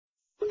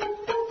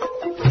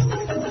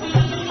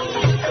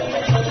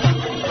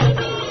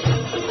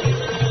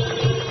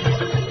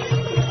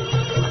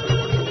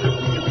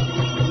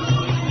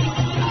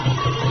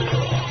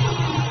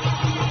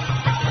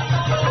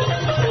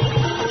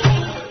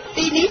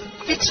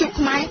ទ្យុ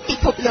ខ្មែរពិ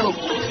ភពលោក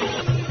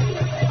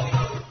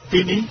ពេ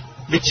លនេះ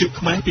វិទ្យុ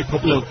ខ្មែរពិភ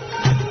ពលោក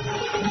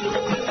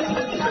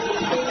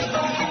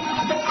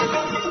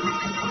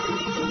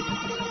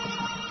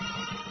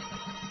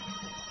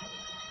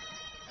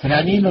ខ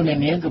ណៈនេះលោកអ្នក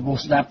នាងកំពុង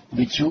ស្ដាប់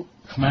វិទ្យុ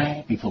ខ្មែរ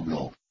ពិភព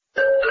លោក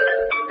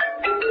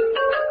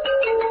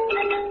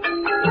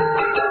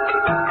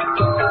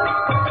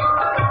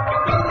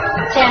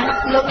ចា៎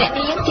លោកអ្នក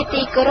នាងជា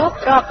ទីគោរព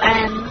រាប់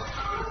អាន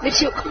វិទ្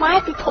យុខ្មែរ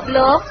ពិភព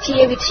លោកជា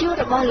វិទ្យុ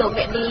របស់លោក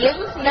អ្នកនាង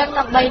និង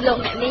ដើម្បីលោក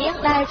អ្នកនាង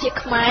ដែលជា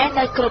ខ្មែរ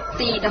នៅគ្រប់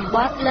ទីតំប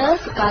ន់លើ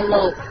សកល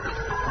លោក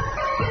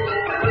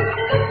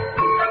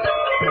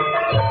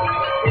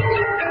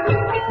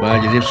បាទ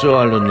ជម្រាបសួរ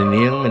លោកអ្នក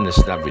នាងមាន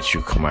ស្ដាប់វិទ្យុ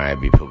ខ្មែរ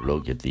ពិភពលោក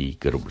ជាទី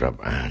គោរពរាប់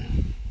អាន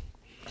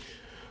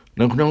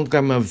នៅក្នុងក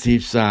ម្មវិធី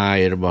ផ្សាយ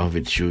របស់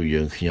វិទ្យុ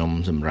យើងខ្ញុំ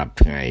សម្រាប់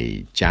ថ្ងៃ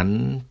ច័ន្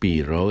ទ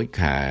200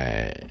ខែ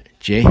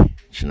ចេស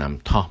ឆ្នាំ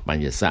ថោះប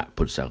ញ្ញស័ក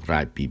ពុទ្ធសករា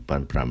ជ2567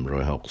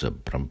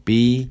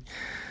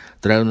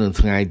ត្រូវនៅ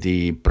ថ្ងៃទី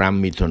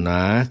5មិថុនា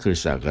គ្រិស្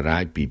តសករា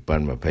ជ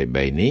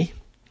2023នេះ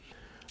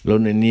លោក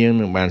អ្នកនាង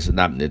នឹងបានស្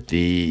ដាប់នា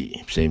ទី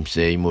ផ្សេ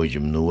ងៗមួយ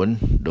ចំនួន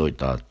ដូច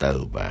តទៅ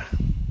បាទ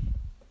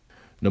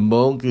ដំ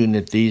បូងគឺ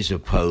នាទីស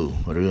ភៅ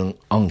រឿង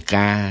អង្គ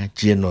ការ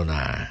ជាន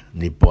ណា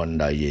និពន្ធ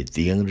ដោយយាយ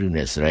ទៀងឬ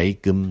អ្នកស្រី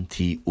គឹម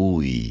ធីអ៊ូ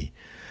យ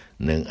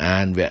នឹងអា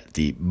នវគ្គ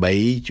ទី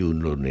3ជូន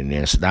លោកអ្នកនា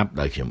ងស្ដាប់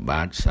ដោយខ្ញុំ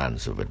បាទសាន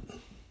សវិត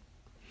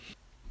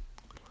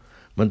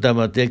បន្តម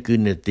កទៀតគឺ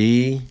នាទី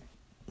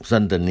ស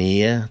ន្ទនា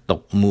តុ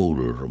កមូល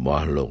រប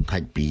ស់លោកថា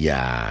ច់ពី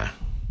យ៉ា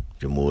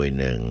ជាមួយ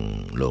នឹង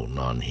លោកណ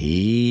ន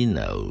ហ៊ី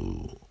នៅ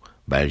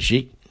បែលហ្សិ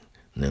ក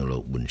និងលោ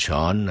កប៊ុនឆ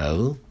ននៅ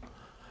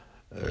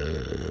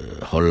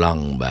ហូឡ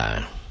ង់បាទ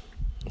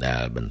ដែ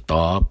លបន្ត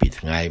ពី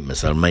ថ្ងៃម្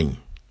សិលមិញ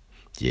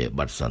ជាប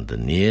ទសន្ទ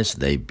នាស្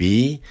ដីពី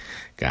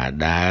ការ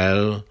ដែល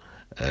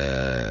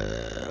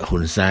ហ៊ុ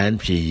នសែន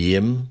ព្យាយា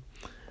ម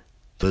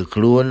ធ្វើ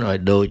ខ្លួនឲ្យ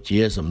ដូចជា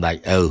សម្ដេច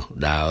ឪ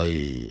ដោយ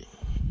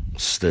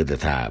ស្ទើរ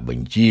ថាប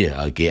ញ្ជា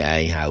ឲ្យគេឯ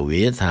ងហៅ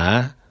វាថា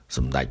ស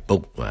ម្ដេចពុ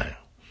កបាទ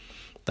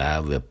តើ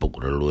វាពុក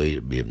រលួយរ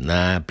បៀប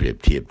ណាប្រៀប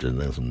ធៀបទៅ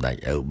នឹងសម្ដេច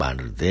ឪបាន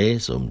ឬទេ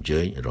សូមអញ្ជើ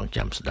ញរង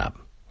ចាំស្ដាប់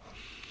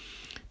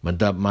បន្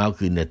តមក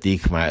គឺនាទី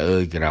ខ្មែរអើ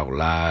យក្រោក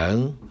ឡើង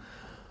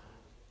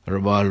រ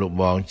បស់លោក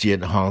បងជា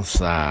តិហង្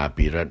សា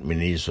ពីរដ្ឋមី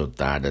នីសូ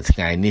តាដែលថ្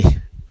ងៃនេះ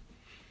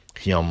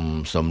ខ្ញុំ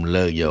សូម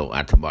លើកយកអ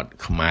ត្ថបទ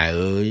ខ្មែរ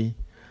អើយ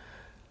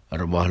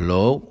របស់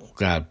លោក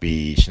កាលពី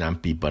ឆ្នាំ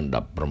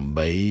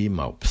2018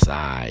មកផ្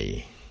សាយ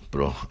ព្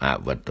រោះអ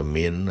វត្ត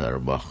មានរ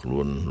បស់ខ្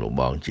លួនលោក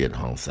បងជាតិ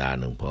ហង្សា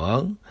នឹងផង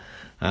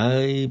ហើ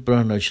យព្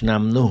រោះនៅឆ្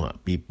នាំនោះ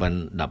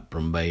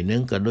2018នឹ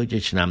ងក៏ដូចជា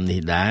ឆ្នាំនេះ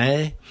ដែរ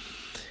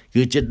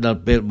គឺចិត្តដ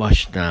ល់ពេលបោះ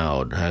ឆ្នោ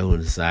តហើយហ៊ុ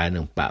នសែន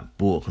និងបក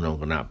ពួកក្នុង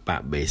គណៈប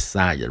កបេ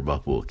សាចរប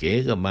ស់ពួកគេ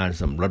ក៏បាន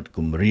សម្លុតគ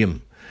ម្រាម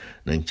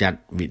និងចាត់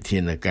វិធា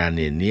នការ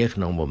នានាក្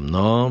នុងបំណ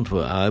ងធ្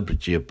វើឲ្យប្រ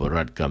ជាពលរ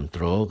ដ្ឋគ្រប់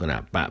គ្រងគណៈ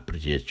បកប្រ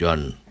ជាជន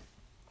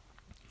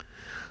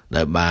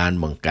ដែលបាន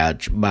បង្កើត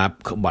ច្បាប់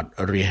ក្បត់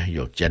រាស្ត្រយ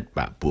កចិត្តប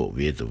កពួក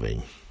វាទៅវិញ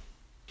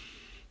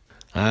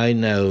ហើយ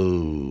នៅ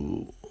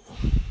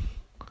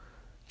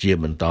ជា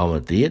បន្តម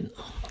កទៀត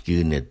គឺ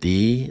នាទី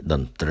ត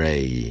ន្ត្រី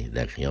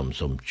ដែលខ្ញុំ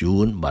សូមជូ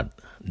នបទ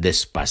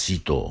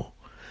Despacito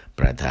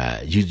ប្រែថា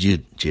យឺត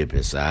ៗជា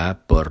ភាសា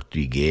ប៉ូរ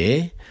ទុយហ្គេ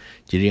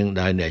ច្រៀង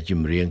ដោយអ្នកច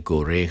ម្រៀងកូ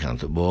រ៉េខាង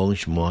ត្បូង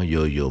ឈ្មោះ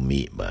យ៉ូយ៉ូ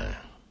មីបាទ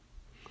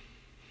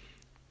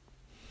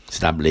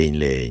ស្ដាប់លេង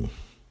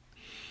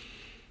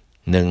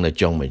និងនៅ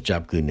ចុងបញ្ច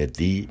ប់គឺនា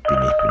ទីពី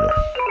នេះពីនោះ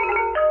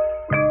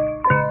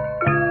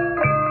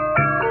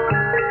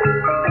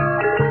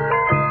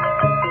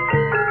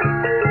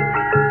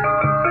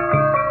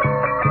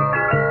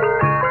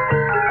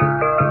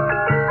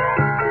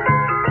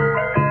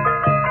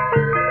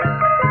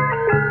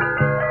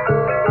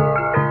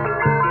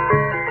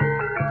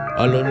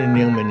អរលោកនា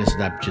ងមានស្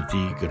ដាប់ជា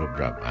ទីគោរព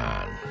រាប់អា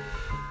ន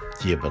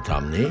ជាបឋ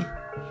មនេះ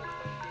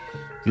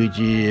គឺ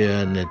ជា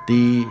នា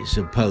ទីស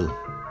ភៅ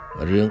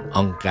រឿងអ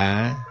ង្គការ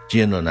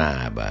ជានណា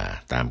បាទ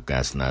តាមកា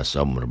រស្នើ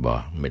សុំរប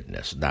ស់មិត្តអ្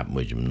នកស្ដាប់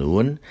មួយចំនួ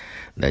ន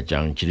ដែលច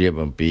ង់ជ្រាប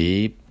អំពី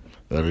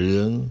រឿ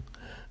ង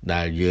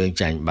ដែលយើង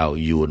ចាញ់បោក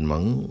យួនហ្ម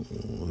ង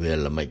វា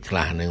ល្មិចខ្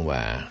លះនឹង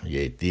បាទនិ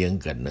យាយទៀង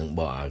ក៏នឹង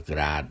បកឲ្យក្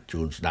រាត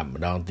ជូនស្ដាប់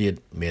ម្ដងទៀត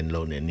មាន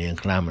លោកអ្នកនាង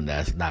ខ្លះមិនដែ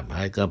លស្ដាប់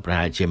ហើយក៏ប្រ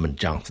ហែលជាមិន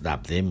ចង់ស្ដា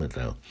ប់ទេមើល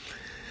ទៅ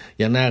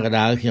យ៉ាងណាក៏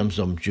ដោយខ្ញុំ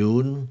សូមជូ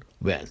ន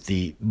វគ្គទី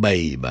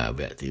3បាទ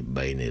វគ្គទី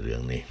3នៃរឿ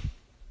ងនេះ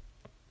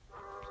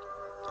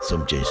សូ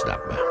មជឿស្ដា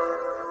ប់បាទ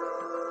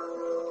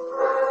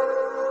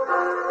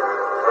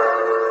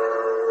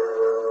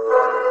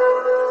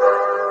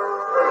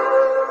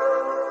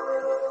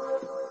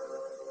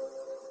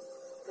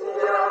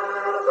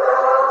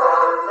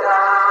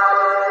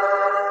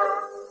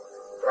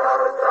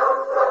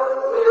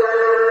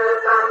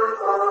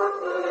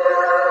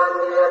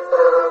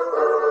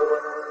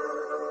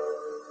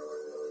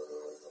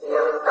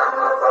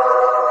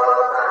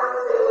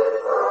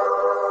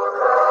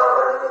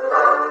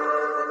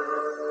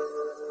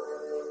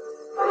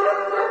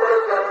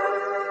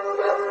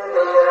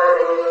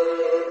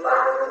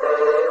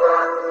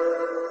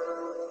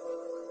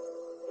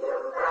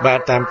បាទ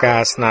តាមការ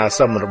ស្នើ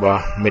សុំរប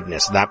ស់មិត្តអ្ន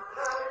កស្ដាប់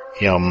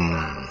ខ្ញុំ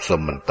សូម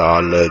បន្ត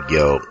លើកយ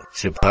ក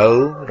សិភៅ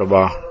រប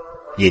ស់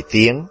យាយ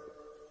ទៀង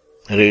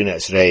ឬអ្នក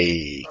ស្រី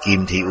គី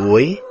មធីអ៊ួ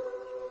យ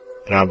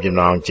ក្រោមចំ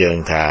ណងជើង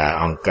ថា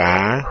អង្គកា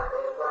រ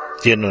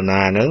ជាតិនរ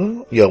ណានឹង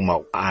យកម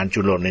កអានជូ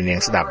នលោកអ្នកនាង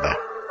ស្ដាប់បាទ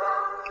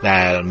ដែ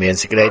លមាន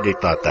សេចក្តីដូច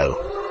តទៅ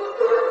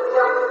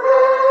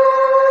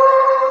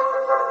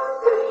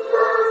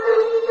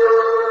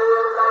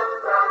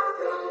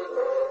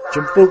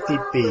ជំពូក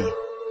ទី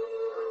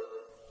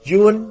2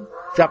យួន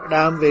ចាប់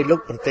ដើមវេលុក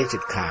ប្រទេសជិ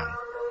តខាង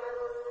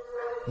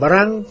បា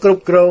រាំងគ្រ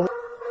ប់គ្រង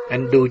ឥ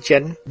ណ្ឌូចិ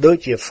នដូច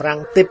ជាហ្វ្រាំង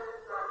ទិប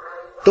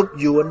ទប់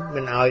យួន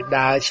មិនឲ្យ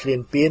ដើរឈ្លាន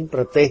ពានប្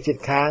រទេសជិត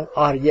ខាង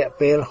អស់រយៈ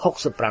ពេល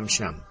65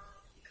ឆ្នាំ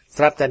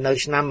ស្រាប់តែនៅ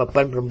ឆ្នាំ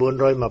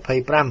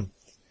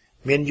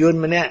1925មានយួន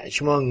ម្នាក់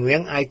ឈ្មោះងៀ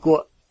ងអៃគ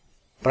ក់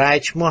ប្រែ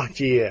ឈ្មោះ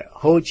ជា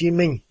ហូជី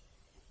មីញ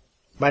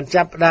បាន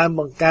ចាប់ផ្ដើម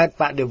បង្កើត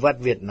បដិវត្ត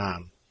ន៍វៀតណាម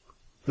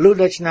លុះ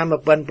ដល់ឆ្នាំ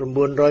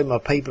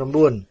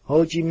1929ហូ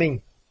ជីមីញ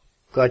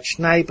ក៏ច្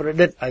នៃប្រ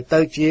ឌិតឲ្យទៅ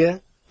ជា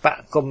បក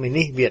កុម្មុយ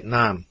នីសវៀត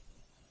ណាម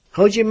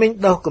ហូជីមីញ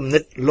ដោះគំនិ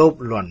តលោភ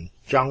លន់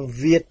ចង់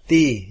វា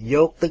ទីយ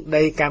កទឹក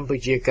ដីកម្ពុ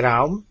ជាក្រោ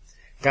ម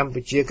កម្ពុ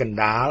ជាកណ្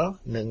ដាល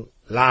និង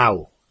ឡាវ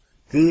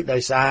គឺដោ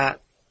យសារ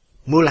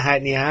មូលហេ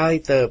តុនេះហើយ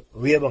ទើប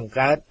វាបង្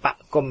កើតបក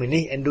កុម្មុយនី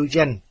សឥណ្ឌូ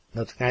ចិន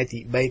នៅថ្ងៃទី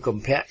3កុ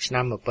ម្ភៈឆ្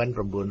នាំ1930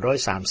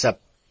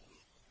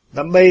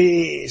ដើម្បី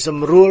ស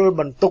ម្រួល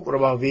បន្ទុករ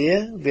បស់វា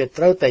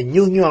ត្រូវតែ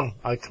ញុះញង់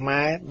ឲ្យខ្មែ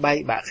របែក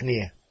បាក់គ្នា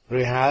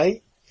រួចហើយ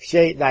ខ្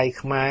ចីដៃ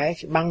ខ្មែរ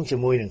ច្បាំងជា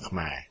មួយនឹងខ្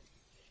មែរ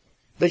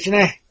ដូច្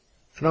នេះ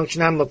ក្នុងឆ្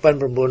នាំ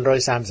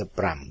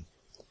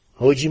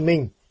1935ហូជីមីញ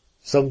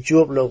សូមជួ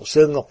បលោក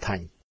សឿងងុកថា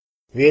ញ់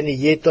វានិ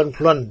យាយទន់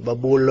ភ្លន់ប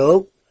បួលលោក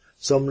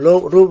សូមលោ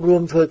ករួបរว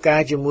มធ្វើកា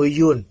រជាមួយ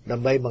យួនដើ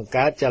ម្បីបង្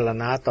កើតចល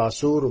នាត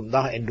ស៊ូរំ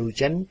ដោះឥណ្ឌូ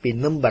ចិនពី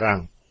នឹមបារាំ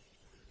ង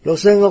លោក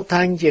សឿងងុក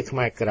ថាញ់ជាខ្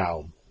មែរក្រោ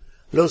ម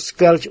លោកស្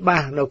គាល់ច្បា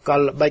ស់នៅកល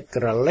ល្បិច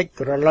ក្រលិច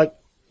ក្រលុច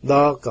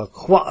ដ៏ក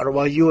ខ្វក់រប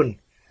ស់យួន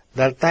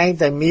ដែលតែង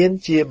តែមាន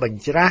ជាប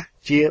ញ្ច្រាស់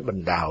ជាប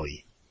ណ្ដោយ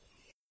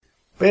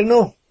ពេល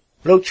នោះ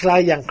លោកឆ្លើ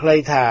យយ៉ាងខ្លី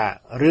ថា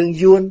រឿង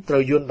យួនត្រូ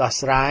វយួនដោះ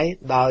ស្រាយ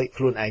ដោយ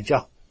ខ្លួនឯង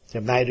ចុះ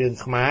ចំណែករឿង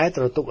ខ្មែរ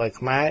ត្រូវទុកឲ្យ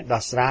ខ្មែរ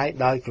ដោះស្រាយ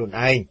ដោយខ្លួន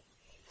ឯង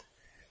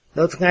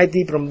នៅថ្ងៃ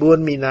ទី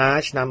9មីនា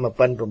ឆ្នាំ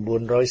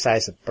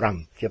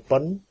1945ជប៉ុ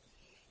ន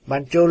បា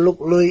នចូលលុក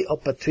លុយឧប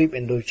ទ្វីបឥ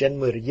ណ្ឌូចិន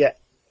មួយរយៈ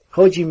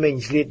ហូជីមីញ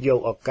ឆ្លៀតយក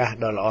ឱកាស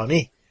ដ៏ល្អ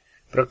នេះ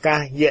ប្រកាស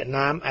វៀត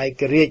ណាមឯ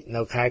ករាជ្យ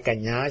នៅខែក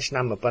ញ្ញាឆ្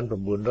នាំ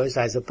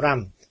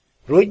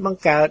1945រួចប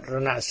ង្កើតរ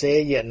ណសិរ្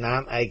សវៀតណា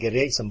មឯក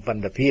រាជ្យសម្ព័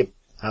ន្ធភាព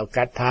ហៅ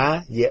កាត់ថា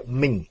វៀត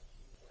មីញ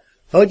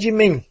ហូជី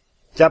មីញ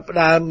ចាប់ផ្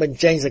ដើមបញ្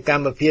ចេញសក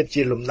ម្មភាព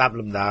ជាលំដាប់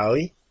លំដោយ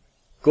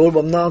គោល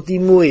បំណងទី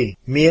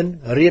1មាន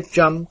រៀប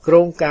ចំគ្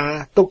រោងការ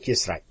ទុកជា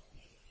ស្រេច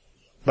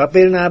បើ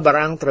ពេលណាបា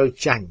រាំងត្រូវ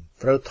ចាញ់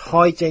ត្រូវថ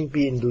យចេញ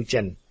ពីឥណ្ឌូ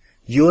ចិន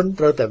យួន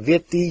ត្រូវតែវា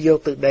ទីយក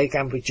ទឹកដីក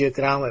ម្ពុជា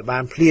ក្រោមឲ្យបា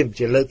នភ្លាម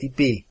ជាលើកទី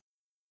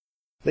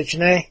2ដូច្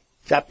នេះ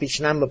ចាប់ពី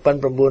ឆ្នាំ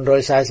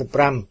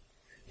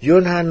1945យួ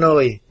នហាណូ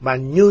យបាន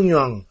ញុះញ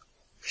ង់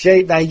ខ្ចី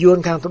ដៃយួន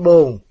ខាងត្បូ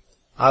ង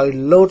ឲ្យ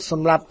លោតស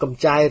ម្លាប់កំ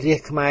ចាយរាជ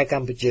ខ្មែរក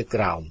ម្ពុជាក្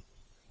រោម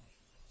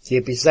ជា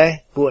ពិសេស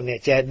ពួកអ្នក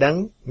ចេះដឹង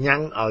ញ៉ាំ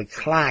ងឲ្យ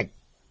ខ្លាច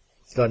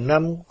ក៏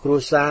នាំគ្រួ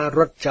សាររ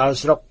ត់ចោល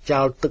ស្រុក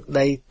ចោលទឹក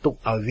ដីទុក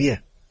ឲ្យ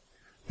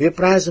វា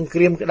ប្រើសង្គ្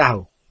រាមក្តៅ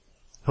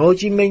ហូ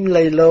ជីមីញ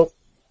លៃលោក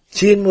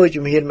ឈានមួយ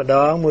ជំហានម្ដ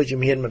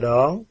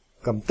ង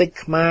កំទេច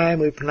ខ្មែរ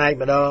មួយផ្នែក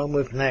ម្ដ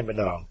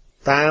ង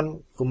តាម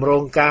គម្រោ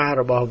ងការ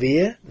របស់វា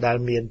ដែល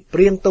មានព្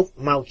រៀងទុក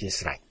មកជា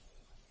ស្រេច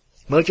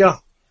មើលចុះ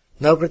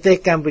នៅប្រទេស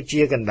កម្ពុ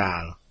ជាកណ្ដា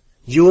ល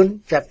យួន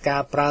ចាត់កា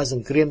រប្រើស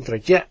ង្គ្រាមត្រ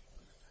ជាក់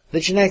ដូ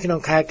ច្នេះក្នុង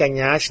ខែកញ្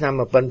ញាឆ្នាំ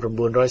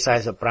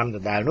1945ដ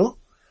ដែលនោះ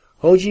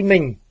ហូជីមី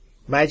ញ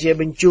បានជា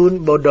បញ្ជូន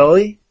បូដូយ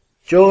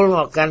ចូលម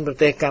កកាន់ប្រ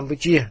ទេសកម្ពុ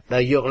ជាដោ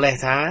យយកលេស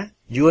ថា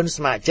យួន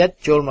ស្ម័គ្រចិត្ត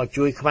ចូលមក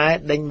ជួយខ្មែរ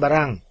ដេញបា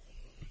រាំង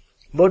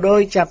បូដូ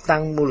យចាប់តាំ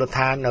ងមូលដ្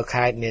ឋាននៅ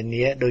ខេត្តនា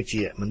នាដូច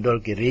ជាមណ្ឌល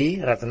គិរី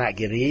រតន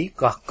គិរី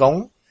កោះកុង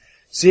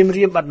សៀម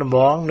រាបបាត់ដំប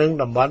ងនិង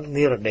តំបន់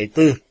និរតី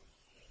ទិស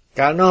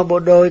កាលនោះបូ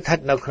ដូយស្ថិត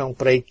នៅក្នុង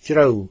ព្រៃជ្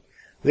រៅ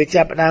វា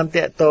ចាប់ផ្ដើម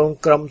តាក់ទង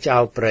ក្រុមចៅ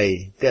ព្រៃ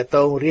តាក់ទ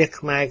ងរាជ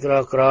ខ្មែរ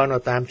ក្រនៅ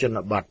តាមជន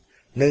បទ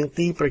និង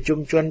ទីប្រជុំ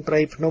ជនព្រៃ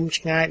ភ្នំ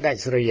ឆ្ងាយដា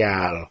ច់ស្រយា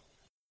ល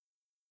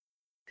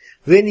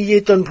វានិយា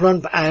យទន់ភ្លន់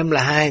ផ្អែម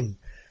ល្ហែម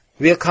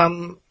វាខំ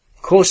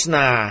ឃោស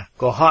នា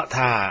កុហក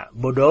ថា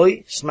បូដូយ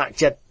ស្ម័គ្រ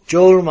ចិត្ត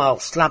ចូលមក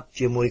ស្លាប់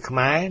ជាមួយខ្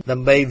មែរដើ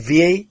ម្បី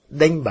វាយ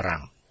ដេញបារាំ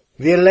ង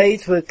វាលៃ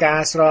ធ្វើការ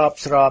ស្រ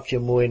បជា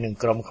មួយនឹង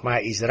ក្រុមខ្មែរ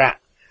អ៊ីស្រាអែល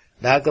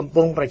ដែលកំ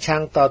ពុងប្រឆាំ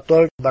ងតទ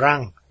ល់បារាំ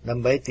ងដើ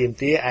ម្បីទាម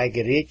ទារឯក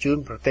រាជ្យជូន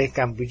ប្រទេស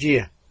កម្ពុជា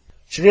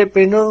ជ្រាប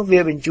ពេលនោះ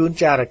វាបញ្ជូន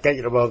ចារកិច្ច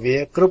របស់វា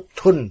គ្រប់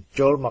ធុន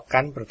ចូលមក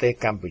កាន់ប្រទេស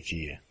កម្ពុ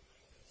ជា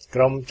ក្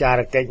រុមចា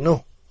រកិច្ចនោះ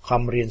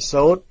ខំរៀន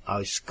សូត្រ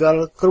ឲ្យស្គា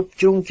ល់គ្រប់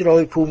ជ្រុងជ្រោ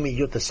យភូមិ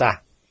យុទ្ធសាស្ត្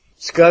រ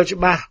ស្គាល់ច្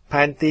បាស់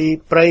ផែនទី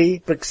ព្រៃ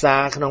ព្រឹក្សា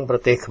ក្នុងប្រ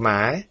ទេសខ្មែ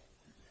រ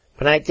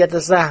ផ្នែកចិត្ត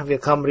សាស្ត្រវា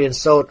ខំរៀន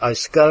សូត្រឲ្យ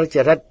ស្គាល់ច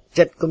រិត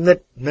ចិត្តគំនិត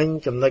និង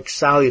ចំណុចខ្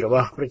សោយរប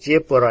ស់ប្រជា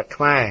ពលរដ្ឋ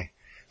ខ្មែរ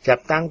ចា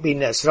ប់តាំងពី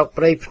អ្នកស្រុក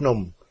ព្រៃភ្នំ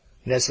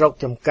អ្នកស្រុក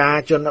ចំការ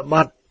ជនប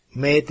ទ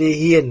មេទី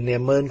ហ៊ានអ្ន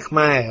កមើលខ្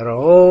មែររ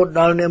ហូតដ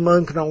ល់អ្នកមើ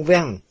លក្នុង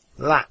វាំង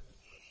លាក់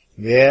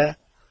វា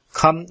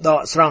ខំដ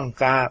កស្រង់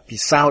ការពិ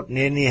សោធន៍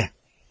នានា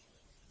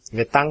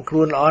វាតាំងខ្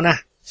លួនល្អណា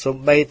ស់សូ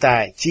ម្បីតែ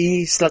ជី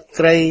ស្លឹក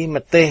គ្រៃ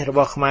ម្ទេសរប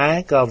ស់ខ្មែរ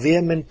ក៏វា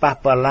មិនប៉ះ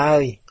ពាល់ឡើ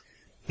យ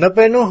នៅ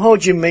ពេលនោះហូ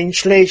ជីមិញ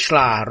ឆ្លេឆ្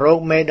លារោគ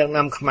មេដឹក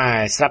នាំខ្មែរ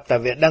ស្រាប់តែ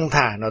វាដឹង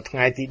ថានៅថ្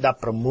ងៃទី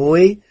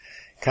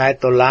16ខែ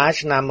តុលា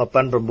ឆ្នាំ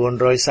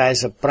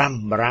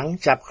1945បារាំង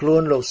ចាប់ខ្លួ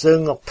នលោកសឺង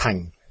ងុកថា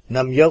ញ់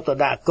នាំយកទៅ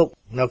ដាក់គុក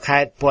នៅខេ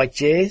ត្តព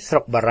ជេស្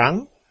រុកបារាំង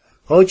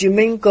ហូជី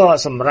មិញក៏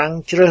សម្រាំង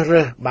ជ្រើស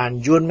រើសបាន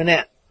យួនម្នា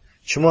ក់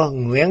ឈ្មោះ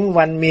ងៀង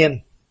វ៉ាន់មៀន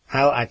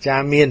ហៅអាចា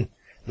រ្យមៀន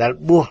ដែល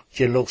បួស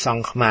ជាលោកស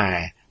ង្ឃខ្មែរ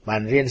បា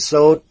នរៀន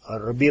សូត្រ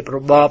របៀបរ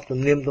បបទំ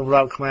នៀមទម្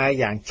លាប់ខ្មែរ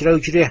យ៉ាងជ្រៅ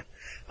ជ្រះ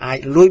អាច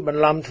លួចប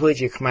ន្លំធ្វើ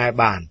ជាខ្មែរ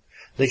បាន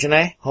ដូច្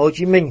នេះហូ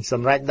ជីមិញស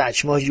ម្រេចដាក់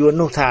ឈ្មោះយួន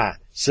នោះថា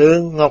សឺង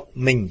ងុក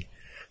មីង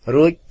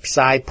រួចផ្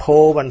សាយផូ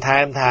បន្ថែ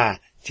មថា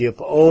ជា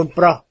ប្អូន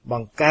ប្រុសប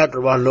ង្កើតរ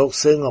បស់លោក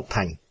សឺងងុក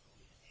ថាញ់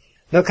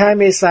នៅខែ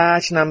មេសា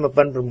ឆ្នាំ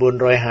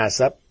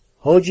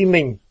1950ហូជី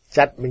មិញ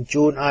ចាត់បញ្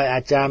ជូនឲ្យអា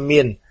ចារ្យ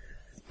មៀន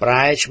ប្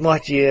រែឈ្មោះ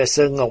ជា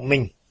សឺងងុកមី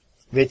ង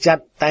វាចា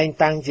ត់តែង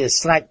តាំងជា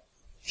ស្រេច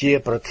ជា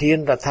ប្រធាន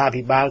រដ្ឋា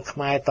ភិបាលខ្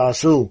មែរត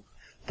ស៊ូ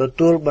ទ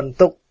ទួលបន្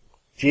ទុក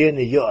ជា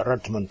នាយករ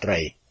ដ្ឋមន្ត្រី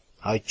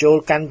ឲ្យចូល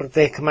កាន់ប្រ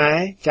ទេសខ្មែរ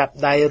ចាប់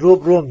ដៃរួប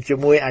រวมជា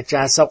មួយអា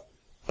ចារ្យសុក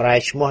ប្រែ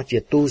ឈ្មោះជា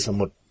ទូស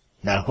មុទ្រ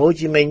ដែលហូ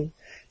ជីមិញ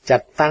ចា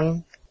ត់តាំង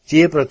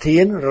ជាប្រធា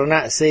នរណ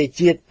សិរ្ស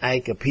ជាតិឯ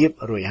កភាព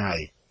រួចហើ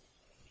យ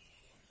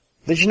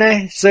ដូច្នេះ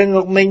សឺង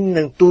ងុកមីង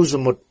និងទូស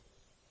មុទ្រ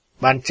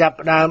បានចាប់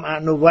ផ្ដើមអ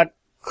នុវត្ត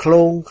ឃ្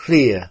លោងឃ្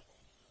លា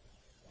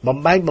បំ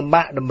បែកបំ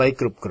បាក់ដើម្បី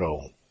គ្រប់គ្រង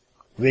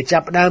វាចា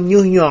ប់ផ្ដើម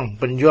ញុះញង់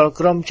បញ្យល់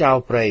ក្រុមចៅ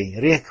ព្រៃ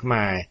រាស្ត្រខ្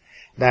មែរ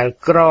ដែល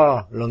ក្រ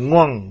ល្ង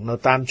ង់នៅ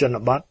តាមជន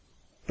បទ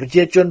ប្រ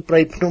ជាជនព្រៃ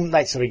ភ្នំ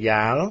ដាច់ស្រ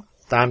យាល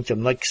តាមចំ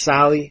ណុចខ្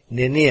សោយ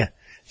នានា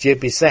ជា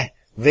ពិសេស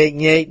វែក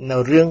ញែកនៅ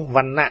រឿងវ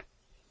ណ្ណៈ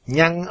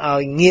ញ៉ាំងឲ្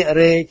យងាក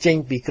រេចេញ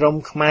ពីក្រុម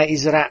ខ្មែរអ៊ី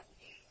ស្រា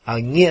អែល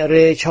ឲ្យងាក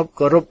រេឈប់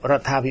គោរពរ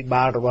ដ្ឋាភិ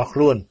បាលរបស់ខ្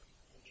លួន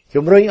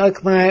ជំរុញឲ្យ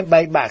ខ្មែរ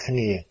បែកបាក់គ្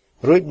នា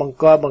រួចបង្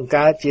កបង្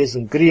កើតជាស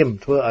ង្គ្រាម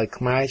ធ្វើឲ្យ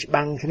ខ្មែរច្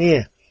បាំងគ្នា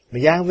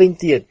ម្យ៉ាងវិញ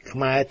ទៀតខ្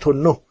មែរធ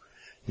ន់នោះ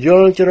យ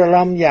ល់ច្រ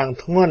ឡំយ៉ាង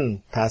ធ្ងន់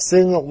ថាសឺ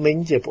ងងុកមីង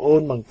ជាប្អូ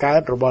នបង្កើ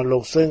តរបស់លោ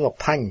កសឺងងុក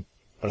ថាញ់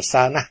ប្រ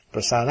សើរណា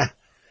ស់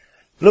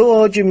លោក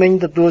ហូជីមិញ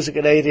ទទួលសេច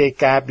ក្តីរាយ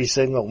ការណ៍ពី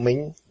សឺងងុកមីង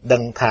ដឹ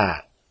ងថា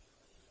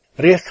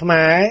រាស្ត្រខ្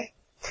មែរ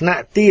ថ្នា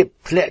ក់ទាប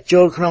ធ្លាក់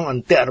ចូលក្នុងអ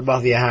ន្ទាក់រប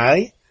ស់វាហើយ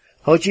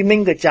ហូជីមិញ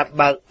ក៏ចាប់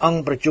បើកអង្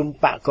គប្រជុំ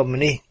បកកុម្មុយ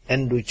នីសឥ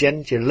ណ្ឌូចិន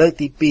ជាលើក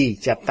ទី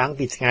2ចាប់តាំង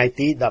ពីថ្ងៃ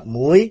ទី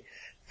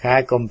11ខែ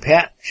កុម្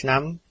ភៈឆ្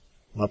នាំ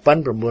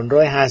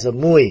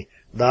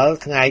1951ដល់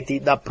ថ្ងៃទី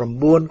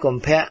19កុ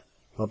ម្ភៈ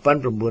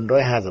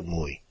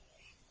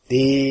1951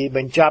ទីប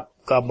ញ្ចប់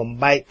ក៏បំ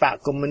បែកបក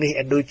កុម្មុយនីស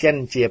ឥណ្ឌូចិន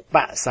ជាប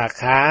កសា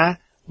ខា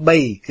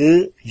3គឺ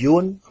យួ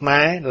នខ្មែ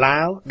រឡា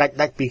វដា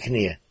ច់ពីគ្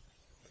នា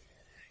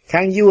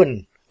ខាងយួន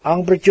អ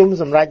ង្គប្រជុំ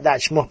សម្រាប់ដា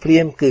ក់ឈ្មោះព្រា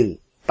មគឺ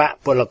បក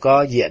ពលករ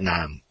វៀត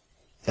ណាម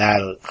ដែ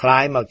លคล้า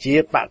ยមកជា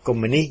បកកុម្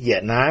មុយនីសវៀ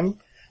តណាម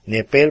នា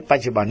ពេលប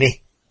ច្ចុប្បន្ននេះ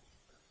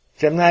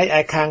ចំណែកឯ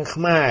ខាង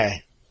ខ្មែរ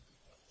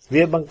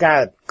វាបង្កើ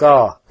ត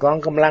កង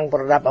កម្លាំងប្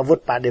រដាប់អាវុធ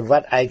បដិវ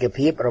ត្តន៍ឯក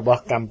ភាពរប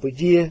ស់កម្ពុ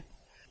ជា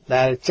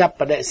ដែលចាប់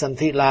បដិសន្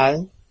ធិឡើង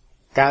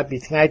កាលពី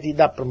ថ្ងៃទី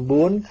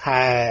19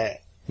ខែ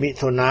មិ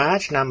ថុនា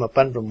ឆ្នាំ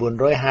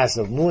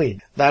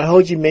1951ដែលហូ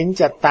ជីមិញ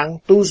ចាត់តាំង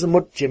ទូសមុ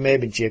ទ្រជាមេ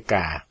បញ្ជា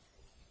ការ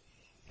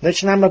នៅ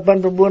ឆ្នាំ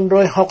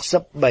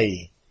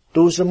1963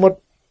ទូសមុទ្រ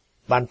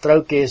បានត្រូវ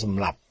គេស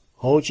ម្លាប់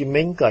ហូជី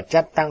មិញក៏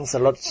ចាត់តាំងសា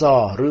ឡុតស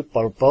ឬ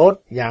ប៉ុលពត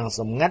យ៉ាងស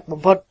ម្ងាត់បំ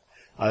ផុត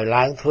ឲ្យ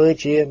ឡើងធ្វើ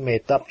ជាមេ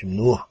តបជំ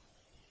នួស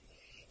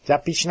ចា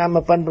ប់ពីឆ្នាំ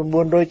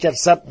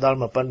1970ដល់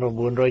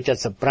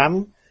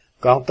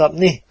1975កងទ័ព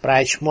នេះប្រែ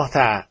ឈ្មោះ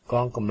ថាក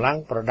ងកម្លាំង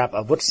ប្រដាប់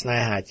អាវុធស្នេ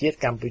ហាជាតិ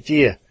កម្ពុ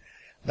ជា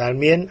ដែល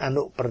មានអ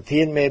នុប្រ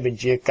ធានមេបញ្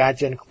ជាការ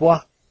ជាន់ខ្ពស់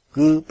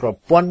គឺប្រ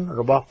ពន្ធ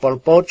របស់ប៉ុល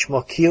ពតឈ្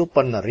មោះខៀវ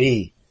ប៉ុណ្ណារី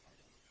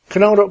ក្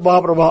នុងរប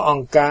បរបស់អ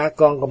ង្គការ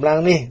កងកម្លាំង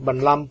នេះប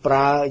ន្លំប្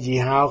រើយី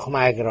ហោខ្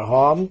មែរក្រហ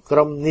មក្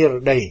រុមនិរ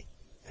ដី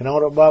ក្នុង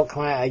របបខ្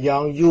មែរអាយ៉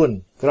ងយួន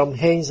ក្រុម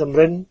ហេងសំ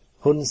រិន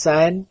ហ៊ុន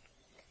សែន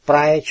ប្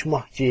រែឈ្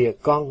មោះជា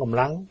កងកម្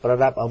លាំងប្រ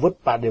ដាប់អាវុធ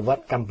បដិវត្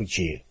តន៍កម្ពុ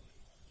ជា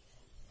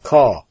ខ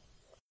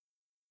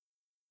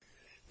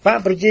បក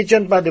ប្រជាជ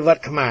នបដិវត្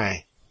តន៍ខ្មែរ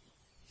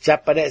ចា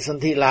ប់បដិស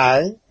ន្ធិឡើង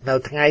នៅ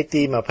ថ្ងៃ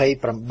ទី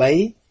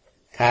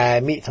28ខែ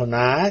មិថុ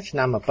នាឆ្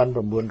នាំ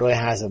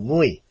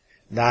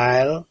1951ដែ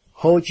ល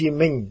ហូជី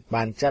មិញ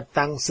បានចាត់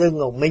តាំងសឺង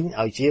ងុកមីង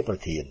ឲ្យជាប្រ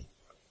ធាន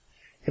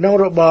ក្នុង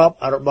របប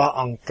របស់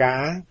អង្គកា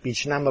រពី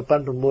ឆ្នាំ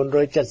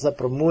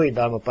1976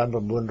ដល់1978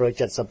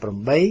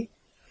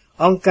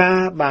អង្គការ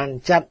បាន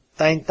ចាត់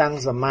តែងតាំង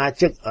សមា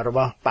ជិករប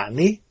ស់បក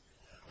នេះ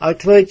ឲ្យ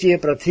ធ្វើជា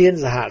ប្រធាន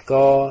សហក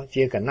រណ៍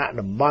ជាគណៈ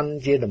តំបន់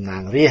ជាតំណា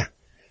ងរាស្ត្រ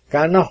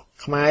កាលនោះ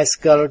ខ្មែរស្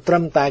គាល់ត្រឹ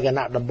មតែគ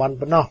ណៈតំបន់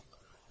ប៉ុណ្ណោះ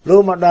លុះ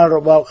មកដល់រ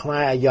បបខ្មែ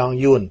រអាយ៉ង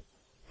យួន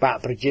បក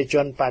ប្រជាជ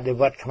នបដិ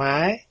វត្តន៍ខ្មែ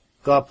រ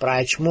ក៏ប្រែ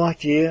ឈ្មោះ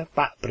ជាប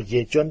កប្រជា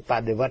ជនប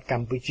ដិវត្តន៍ក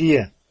ម្ពុជា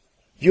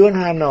យួន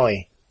ហាណូយ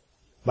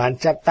បាន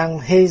ចាត់តាំង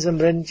ហេងសំ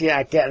រិនជាអ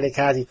គ្គលេ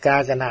ខាធិការ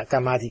គណៈក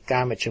ម្មាធិកា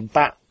រមជ្ឈិមប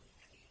ក្ស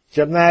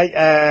ចំណែក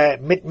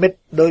មិត្ត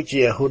ដូច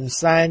ជាហ៊ុន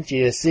សែន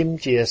ជាស៊ីម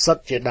ជាសុត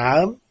ជាដើ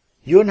ម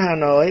យួនហា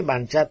ណូយបា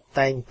នចាត់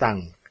តែងតាំង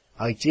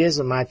ឲ្យជាស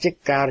មាជិក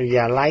ការិ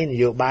យាល័យន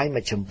យោបាយម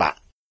ជ្ឈិមបក្ស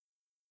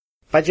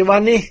បច្ចុប្ប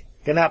ន្ននេះ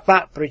គណៈប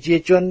កប្រជា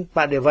ជនប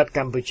ដិវត្តក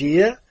ម្ពុជា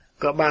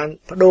ក៏បាន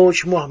បដូរ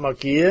ឈ្មោះមក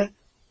ជា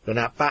គ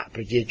ណៈបកប្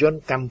រជាជន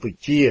កម្ពុ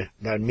ជា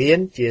ដែលមាន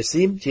ជា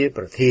ស៊ីមជា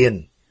ប្រធាន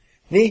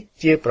នេះ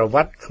ជាប្រវ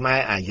ត្តិខ្មែរ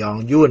អាយ៉ង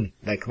យួន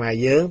ដែលខ្មែរ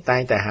យើងតែ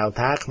ងតែហៅ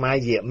ថាខ្មែរ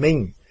យៀមិញ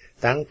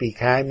តាំងពី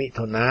ខែមិ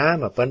ថុនា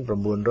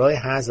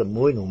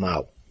1951នោះម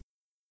ក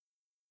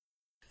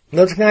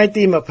នៅថ្ងៃ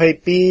ទី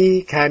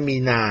22ខែមី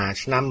នា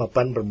ឆ្នាំ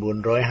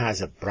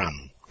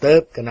1955ទើ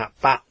បគណៈ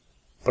បក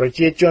ប្រ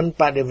ជាជន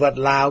បដិវត្ត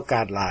ឡាវ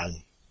កើតឡើង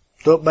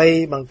ទោះបី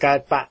បង្កើត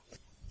បក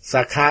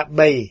សាខា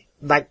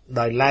3ដាច់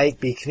ដោយឡែក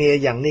ពីគ្នា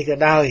យ៉ាងនេះក៏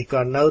ដោយ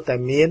ក៏នៅតែ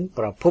មាន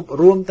ប្រភព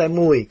រួមតែ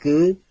មួយគឺ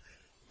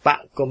បក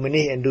កុម្មុយ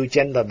នីសឥណ្ឌូ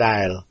ចិនដដែ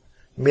ល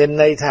មាន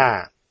ន័យថា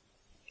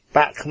ប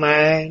កខ្មែ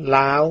រ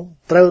ឡាវ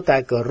ត្រូវតែ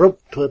គោរព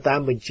ធ្វើតាម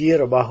បញ្ជា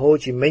របស់ហូ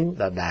ជីមិញ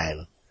ដដែល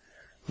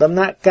ដំ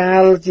ណាក់កា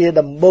លជា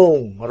ដំបូង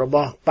រប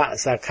ស់បក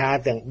សាខា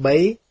ទាំង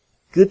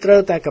3គឺត្រូ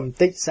វតែកំ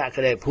ទេចស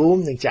ក្តិភូមិ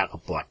និងចក្រ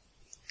ពត្តិ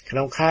ក្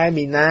នុងខែ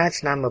មីនា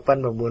ឆ្នាំ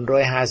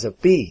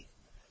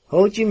1952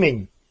ហូជីមិញ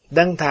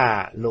ដឹងថា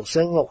លោក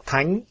សឹងអុក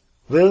ថាញ់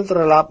វិលត្រ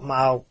ឡប់ម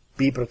ក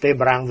ពីប្រទេស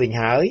បារាំងវិញ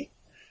ហើយ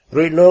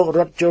រួចលោករ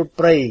ត់ចូល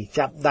ព្រៃ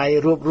ចាប់ដៃ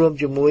រួបរวม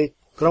ជាមួយ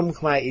ក្រុម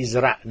ខ្មែរអ៊ី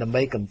ស្រាអែលដើម្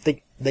បីកំទេច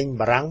ដេញ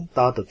បារាំងត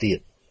ទៅទៀត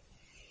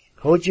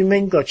ហូជីមិ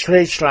ញក៏ឆ្លេ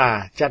ឆ្លា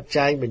ចាត់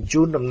ចែងបញ្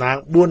ជូនតំណាង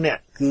4នា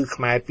ក់គឺខ្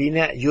មែរ2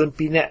នាក់យួន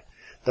2នាក់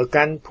ទៅ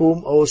កាន់ភូ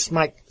មិអូស្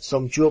មាច់សូ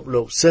មជួប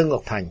លោកសឹងអុ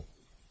កថាញ់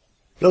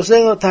លោកសឹ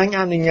ងអុកថាញ់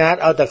អនុញ្ញាត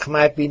ឲ្យតែខ្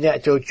មែរ2នាក់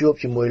ចូលជួប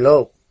ជាមួយលោ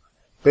ក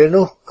ពេល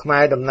នោះខ្មែ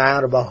រតំណាង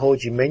របស់ហូ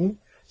ជីមិញ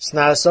ស្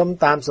នើសុំ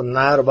តាមសំ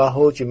ណើរបស់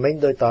ហូជីមិញ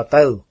ដូចត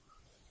ទៅ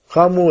ខ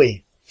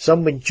1សូម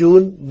បញ្ជូ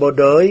នបូ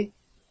ដយ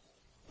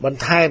បន្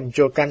ថែម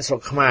ចូលកាន់ស្រុ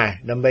កខ្មែរ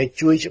ដើម្បី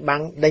ជួយច្បាំ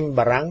ងដេញ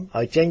បារាំង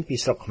ឲ្យចេញពី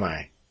ស្រុកខ្មែរ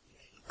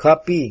ខ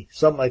2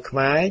សូមឲ្យខ្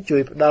មែរជួ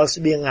យផ្ដល់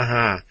ស្បៀងអា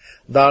ហារ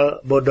ដល់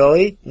បូដយ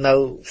នៅ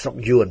ស្រុក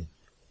យួន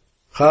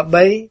ខ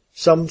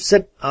3សូមសិ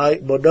ទ្ធឲ្យ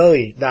បូដយ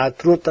ដើរ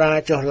ត្រួតត្រា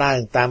ចុះឡើង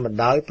តាមបណ្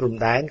ដោយព្រំ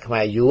ដែនខ្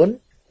មែរយួន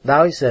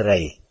ដោយសេ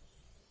រី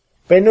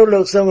ពេលនោះលោ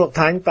កសឹងអុក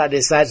ថាញ់ប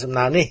ដិសេធសំ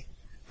ណើនេះ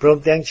ព្រម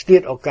ទាំងឆ្លៀ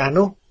តឱកាស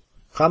នោះ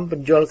ខំប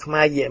ញ្យល់ខ្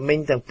មែរយេមិញ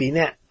ទាំងពីរ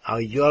នាក់ឲ្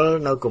យយល់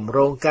នៅគម្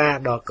រោងការ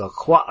ដ៏ក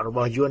ខ្វក់រប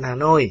ស់យួនហា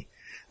ណូយ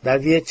ដែល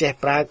វាចេះ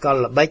ប្រើកល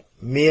ល្បិច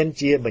មាន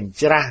ជាបញ្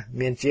ច្រាស់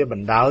មានជាប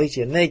ណ្ដោយ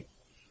ជានិច្ច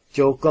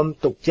ចូលគុំ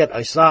ទុកចិត្ត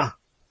ឲ្យសោះ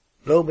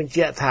លោកបញ្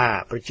ជាក់ថា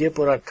ប្រជាព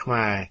លរដ្ឋខ្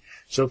មែរ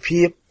សុ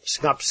ភាព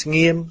ស្ងប់ស្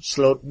ងៀមស្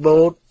លូតបូ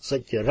តសុ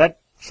ចរិត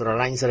ស្រ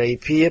ឡាញ់សេរី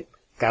ភាព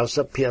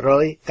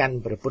 90% កាន់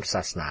ព្រះពុទ្ធ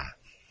សាសនា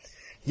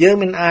យើង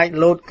មិនអាច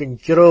លោតកញ្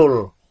ជ្រោល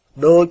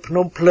ដោយភ្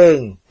នំភ្លើង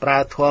ប្រើ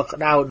ធម៌ក្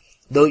តៅ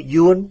ដោយ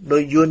យួន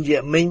យេ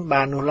មិញ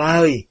បាននោះ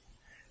ឡើយ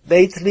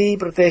ដីធ្លី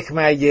ប្រទេសខ្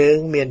មែរយើង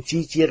មានជី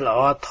ជាតិល្អ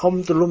ធំ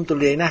ទូលំទូ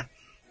លាយណាស់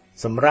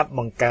សម្រាប់ប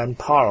ង្កើន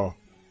ផល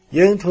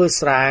យើងធ្វើ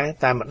ស្រែ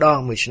តែម្ដង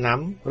មួយឆ្នាំ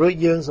រួច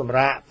យើងសម្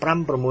រាក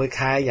 5-6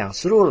 ខែយ៉ាង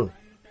ស្រួល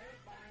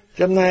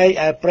ចំណែក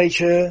ឯព្រៃ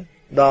ឈើ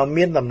ដ៏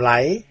មានតម្លៃ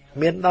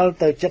មានដល់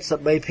ទៅ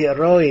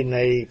 73%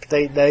 នៃផ្ទៃ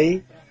ដី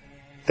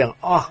ទាំង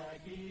អស់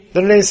ទ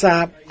ន្លេសា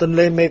បទន្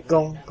លេមេគ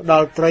ង្គផ្ដ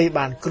ល់ត្រី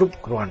បានគ្រប់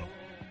គ្រាន់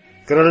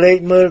ក្រឡេក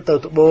មើលទៅ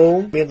ត្បូង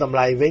មានតម្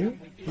លៃវិញ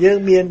យើង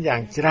មានយ៉ា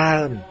ងច្រើ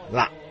ន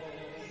ឡាក់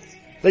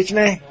ដូច្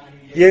នេះ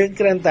យើង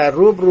គ្រាន់តែ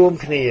រួបរวม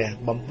គ្នា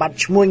បំបត្តិ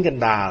ឈ្មួញក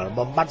ណ្ដាល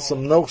បំបត្តិ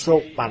សំណោកសោ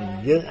កប៉ាន់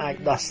យើងអាច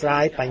ដោះស្រា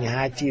យបញ្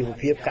ហាជីវ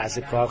ភាពក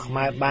សិករខ្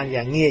មែរបាន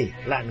យ៉ាងងាយ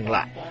ឡាក់នឹង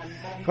ឡាក់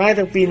ខ្មែរ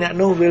ទាំងពីរនាក់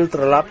នោះវិលត្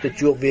រឡប់ទៅ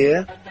ជួបវា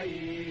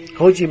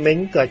ហូជីមិញ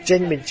ក៏ចេញ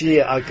បញ្ជា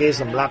ឲ្យគេ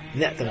សម្លាប់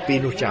អ្នកទាំងពីរ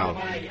នោះចោល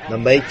ដើ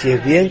ម្បីជៀស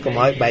វាងកុំ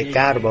ឲ្យបែក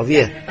ការរបស់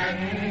វា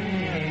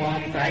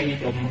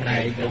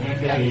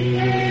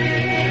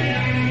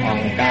អ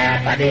ង្គការ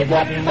បដិវ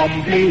ត្តបំ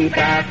ភ្លឺ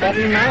តាកំ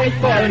ណៅ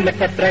ពលមិត្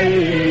តស្រី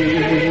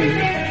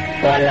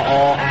ពលអ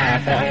អា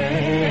ត្រង់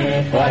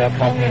ពល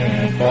ខំ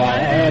ពល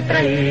ត្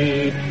រី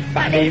ប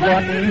ដិវ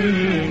ត្ត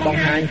ប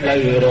ង្ហាញផ្លូ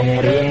វរុង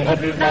រឿងឧ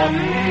ត្តម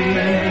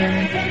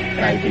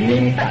ក្រៃជំនា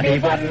ញបដិ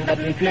វត្តដុត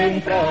ភ្លើង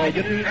ប្រ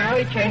យុទ្ធឲ្យ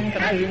ឆេង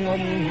ក្រៅ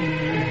ងំ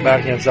បាទ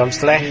ខ្ញុំសូម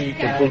ស្លេះ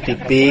ចំពោះទី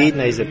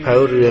2នៃសៀវភៅ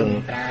រឿង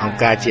អង្គ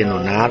ការជានរ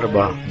ណារប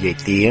ស់យាយ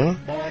ទៀង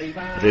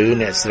ឬ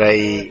អ្នកស្រី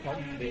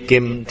គឹ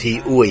មធី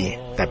អ៊ួយ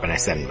តែប៉ុណ្ណេះ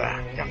សិនបាទ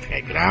ចាំថ្ងៃ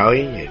ក្រោយ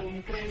យើង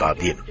ត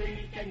ទៀត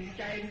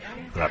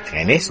សម្រាប់ថ្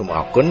ងៃនេះសូមអ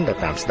រគុណដែល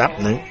តាមស្ដាប់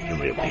និងជ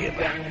ម្រាបលា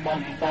បាទ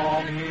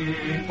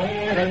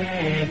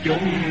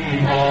ជុំ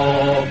ហោ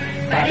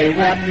បដិ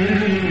វត្ត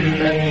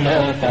នឹងម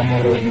កកំ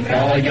រុញប្រ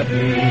យុទ្ធ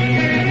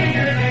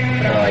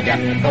ប្រយ័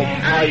ត្នកុំ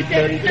ឲ្យ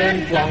ជើង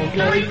ឆ្លងឆ្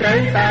លើយត្រូវ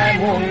តែ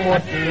មួងមុ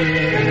ត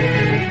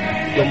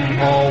ជុំ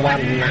ហោវ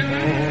ណ្ណៈ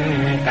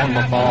កម្ម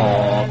ករ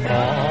ប្រ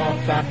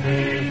ស័ព្ទ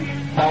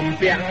បំ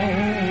ពាំង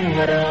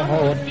រ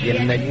ហូតជា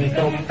និញ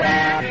ទុំប្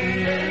រាត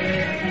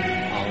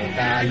អង្គ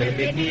ការលើ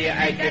វិជា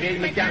ឯករាជ្យ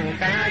ម្ចាំង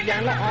ការយ៉ា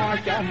ងល្អ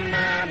ចំ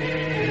ណាន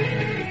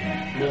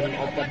ខ្លួន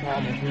ឧបត្ថ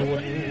ម្ភខ្លួ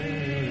ន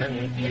នឹង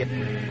ជាតិ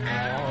ឲ្យ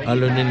អរ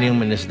លោកនាង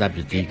មនស្ដាប់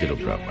ទីគោរ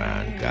ពរាប់អា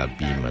នកាល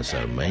ពីម្សិ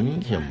លមិញ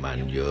ខ្ញុំបាន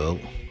យក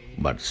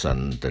បទស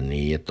ន្ទ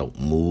នាតុក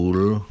មូល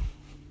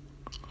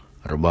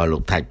របស់លោ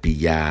កថាច់ពី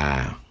យ៉ា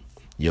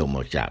យកម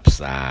កចាក់ផ្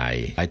សាយ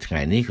ហើយថ្ងៃ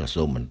នេះក៏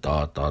សូមបន្ត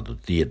ទៅ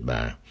ទៀត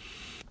បាទ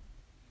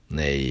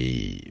នៃ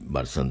ប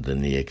ទសន្ទ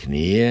នាគ្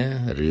នា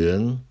រឿ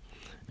ង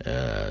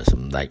ស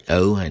ម្ដេច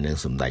ឪហើយនិង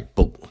សម្ដេច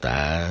ពុក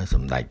តើស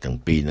ម្ដេចទាំង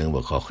ពីរនឹង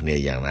វាខុសគ្នា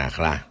យ៉ាងណា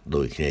ខ្លះ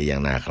ដូចគ្នាយ៉ា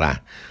ងណាខ្លះ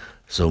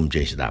សូម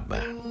ជឿស្ដាប់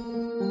បាទ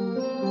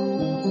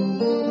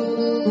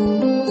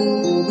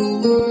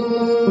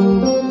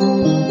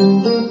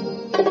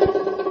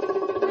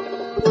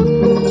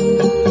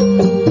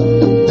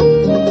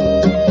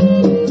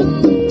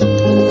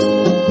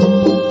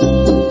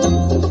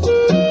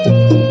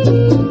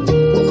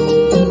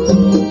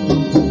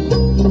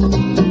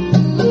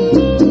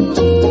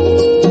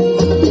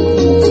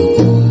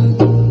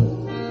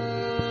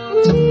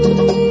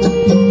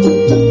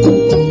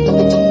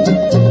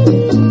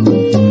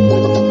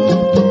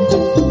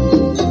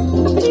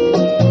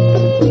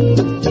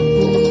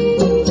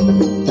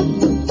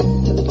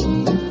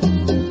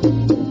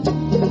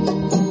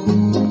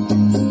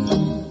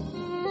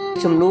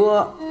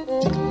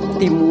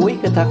ទី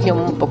1គឺថាខ្ញុំ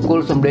បកគល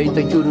សម្លេង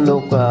ទៅជូនលោ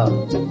ក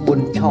ប៊ុន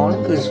ឆន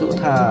គឺសួរ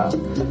ថា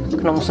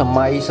ក្នុងស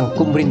ម័យសង្គ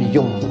មរាជនិយ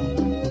ម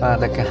បាទ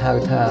តែគេហៅ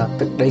ថា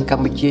ទឹកដីក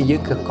ម្ពុជាយើ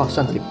ងគឺកោះស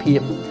ន្តិភាព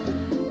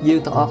យើង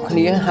ទាំងអស់គ្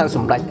នាហៅស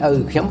ម្ដេចឪ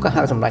ខ្ញុំក៏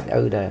ហៅសម្ដេច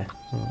ឪដែរ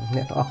អ្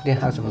នកទាំងអស់គ្នា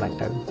ហៅសម្ដេចឪ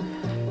ហើយ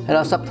ដ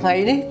ល់សប្តាហ៍ថ្ងៃ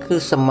នេះគឺ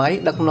សម័យ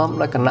ដឹកនាំ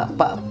ដោយគណៈ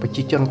បកប្រ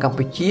ជាជនកម្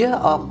ពុជា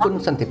អរគុណ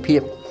សន្តិភា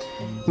ព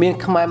មាន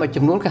ខ្មែរមួយ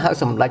ចំនួនគេហៅ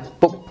សម្ដេច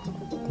ពុក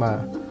បាទ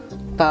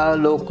តើ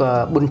លោក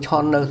ប៊ុនឆ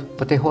ននៅ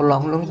ប្រទេសហូឡ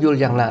ង់នោះយល់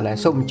យ៉ាងណាដែរ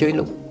សូមអញ្ជើញ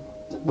លោក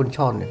ប៊ុនឆ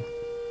ននេះ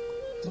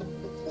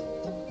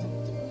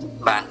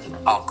បាទ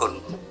អរគុណ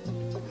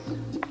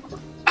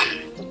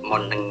មុ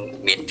ននឹង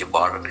មានជប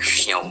ល់ខ្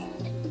ញុំ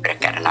ព្រះ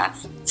ករុណា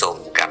សូម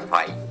ក្រាបថ្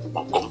វាយប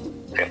ង្គំ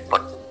ព្រះពុ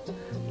ទ្ធ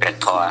ព្រះ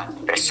ធម៌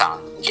ព្រះសង្ឃ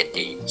ជា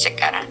ទីសក្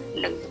ការៈ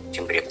និងជ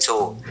ម្រាបសួ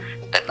រ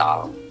ទៅដ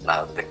ល់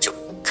ប្រជុំ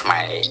ខ្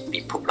មែរពិ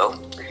ភពលោក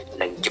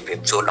និងជម្រា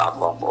បសួរដល់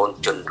បងប្អូន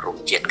ជនរួម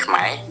ជាតិខ្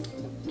មែរ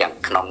ទាំង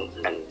ក្នុង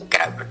និងក្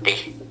រៅប្រទេស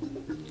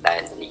ដែ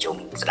លនិយម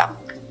ស្ដាប់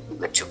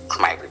វិទ្យុខ្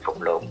មែរពិភព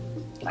លោក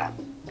បាទ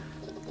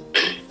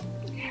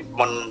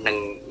មុននឹង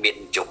មាន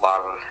យោប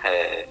ល់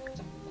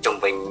ជុំ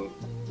វិញ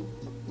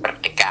ព្រឹ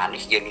ត្តិការណ៍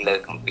នេះយើងលើ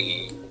កអំពី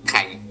ថ្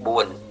ងៃ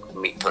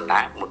4មិថុនា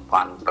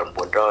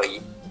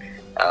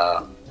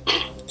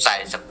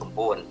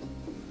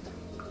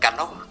1949កាល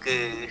នោះគឺ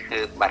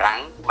បារាំង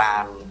បា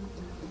ន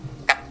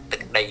កាត់ទឹ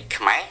កដី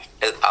ខ្មែរ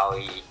ទៅឲ្យ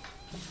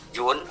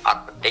យួនអ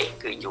ត់ប្រទេស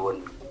គឺយួន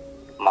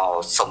មក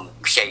សុំ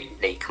ខ្ចី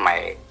ដីខ្មែ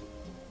រ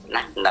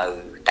ណានៅ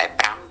តែ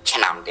5ឆ្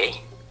នាំទេ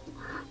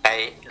តែ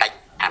ដាច់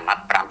អាណ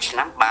ត្តិ5ឆ្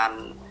នាំបាន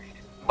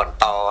បន្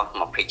ត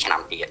20ឆ្នាំ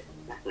ទៀត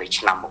នៅ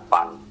ឆ្នាំ1620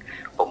បាទ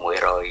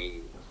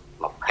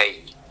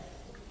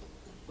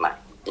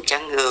អញ្ចឹ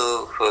ងគឺ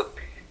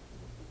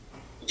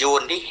យួ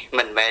ននេះ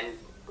មិនមែន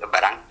បា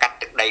រាំងកាត់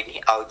ទឹកដីនេះ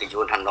ឲ្យទៅ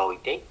យួនហាណូយ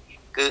ទេ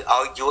គឺ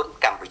ឲ្យយួន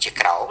កម្ពុជា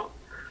ក្រោម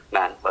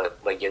បាទ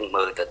បើយើង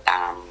មើលទៅ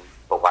តាម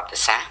ប្រវត្តិ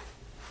សាស្ត្រ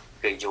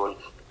គឺយួន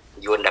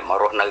ដែលមក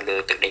រស់នៅលើ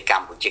ទឹកដីក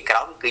ម្ពុជាក្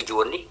រោមគឺយួ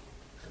ននេះ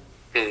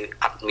គឺ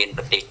អត់មាន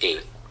ប្រទេសទេ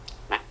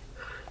ណា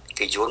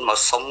គឺយួនមក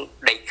សុំ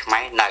ដីខ្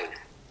មែរនៅ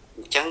អ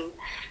ញ្ចឹង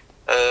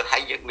ហើ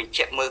យយើងបញ្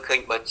ជាក់មើលឃើញ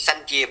បើសិន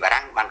ជាបា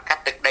រាំងបានកា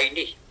ត់ទឹកដី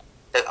នេះ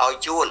ទៅឲ្យ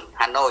យួន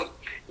ហាណូយ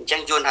អញ្ចឹ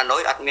ងយួនហាណូ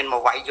យអត់មានម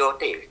កវាយយក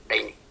ទេដី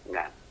នេះ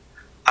ណា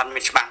អត់មា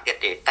នច្បាំងទៀត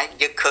ទេតែ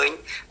យើងឃើញ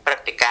ព្រឹ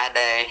ត្តិការណ៍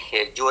ដែល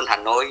យួនហា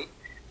ណូយ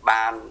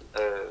បាន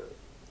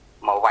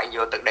មកវាយយ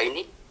កទឹកដី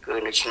នេះគឺ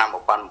នៅឆ្នាំ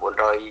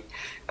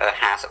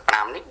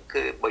1955នេះ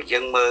គឺបើយើ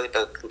ងមើល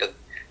ទៅទស្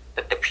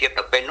សនភាព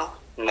ទៅពេលនោះ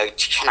នៅ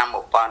ឆ្នាំ1949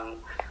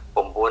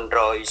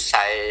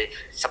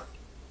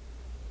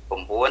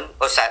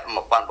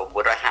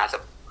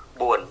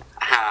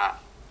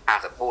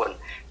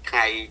ថ្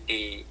ងៃ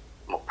ទី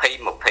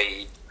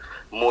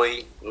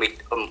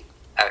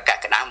2021ក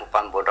ក្កដា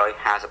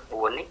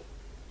1954នេះ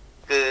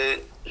គឺ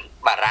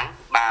បារាំង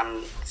បាន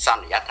ស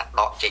ន្យាថា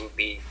ដកចេញ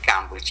ពីក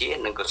ម្ពុជា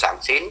និងកូសាំង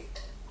ស៊ីន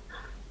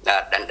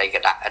ដណ្ដី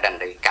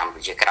កម្ពុ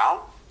ជាក្រោម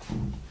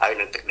ហើយ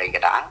នឹងទឹកដីក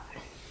ដាល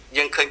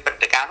យើងឃើញព្រឹ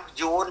ត្តិការណ៍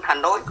យួនហា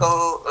ណូយក៏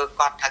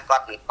គាត់ថាគា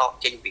ត់នឹងដក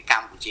ចេញពីក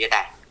ម្ពុជា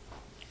ដែរ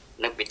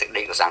និងពីទឹក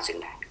ដីកូសាំងស៊ីន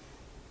ដែរ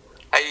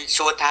ហើយ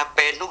សួរថា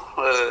ពេលនោះ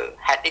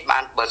ហេតុអីបា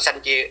នបើសិន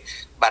ជា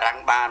បារាំង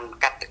បាន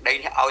កាត់ទឹកដី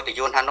នេះឲ្យទៅ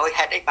យួនហាណូយ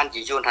ហេតុអីបាន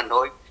ជាយួនហា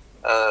ណូយ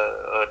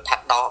ថា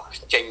ដក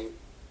ចេញ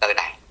ទៅ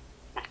ដែរ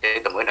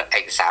ទៅមើលនៅឯ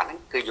កសារហ្នឹង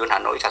គឺយួនហា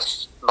ណូយថា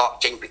ដក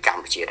ចេញពីក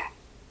ម្ពុជាដែរ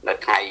នៅ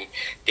ថ្ងៃ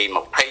ទី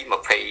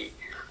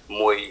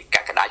2021ក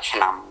ក្កដាឆ្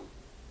នាំ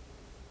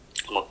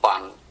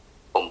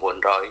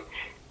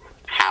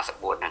1954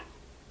ហ្នឹង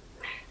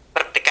ព្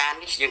រឹត្តិការណ៍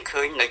នេះយើង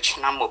ឃើញនៅឆ្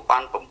នាំ1956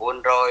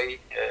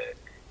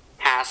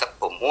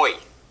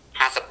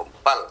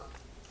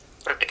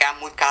 57ព្រឹត្តិការណ៍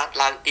មួយកើត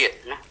ឡើងទៀត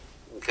ណា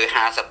គឺ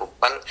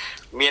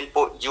57មាន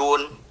ពួកយួន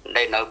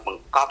ដែលនៅប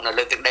ង្កប់នៅ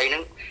លើទឹកដីហ្នឹ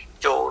ង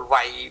ចូល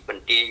វាយប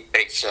ន្ទាយព្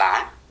រែកស្លា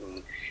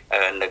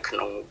នៅក្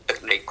នុងទឹក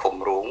ដីឃុំ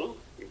រូង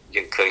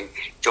យើងឃើញ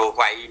ចូល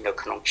វាយនៅ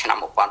ក្នុងឆ្នាំ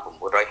1957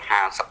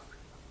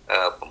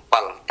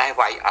តែ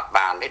វាយអត់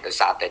បានទេដោយ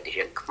សារតែទា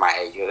ហានខ្មែរ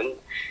យើង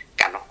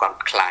កាលនោះគាត់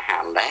ក្លាហា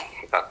នដែរ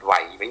គាត់វា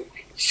យវិញ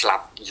ស្លា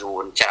ប់យួ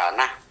នច្រើន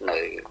ណាស់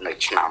នៅ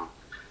ឆ្នាំ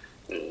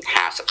1957 ហ្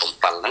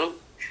នឹង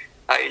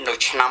ហើយនៅ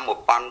ឆ្នាំ1958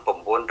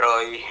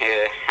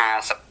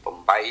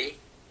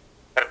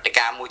ព្រឹត្តិ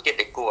ការណ៍មួយទៀត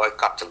ដែលគួរឲ្យ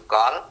កត់សម្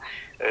គាល់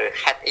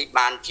ហេតុអី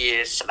បានជា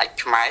ស្ដេច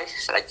ខ្មែរ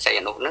ស្ដេចសីហ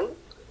នុហ្នឹង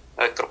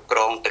គ្រប់គ្រ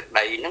ងទឹក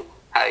ដីហ្នឹង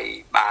ហើយ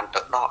បានទៅ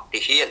ដកទា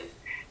ហាន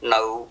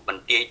នៅប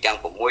ន្ទាយទាំង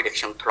6ដែល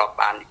ខ្ញុំធ្លាប់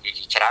បាននិយាយ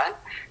ជាច្រើន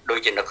ដូច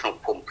ជានៅក្នុង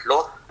ភូមិភ្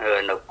លោះ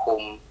នៅភូ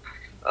មិ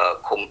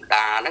ឃុំ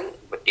ដាហ្នឹង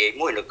បន្ទាយ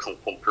មួយនៅក្នុង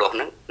ភូមិភ្លោះហ្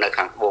នឹងនៅ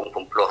ខាងត្បូងភូ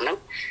មិភ្លោះហ្នឹង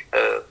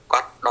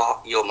គាត់ដក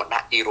យកមកដា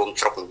ក់ទីរួម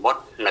ស្រុកនិមិត្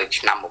តនៅ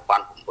ឆ្នាំ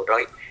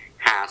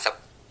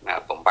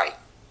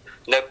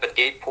1958នៅប្រ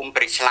ទេសភូមិ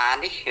ព្រៃស្លា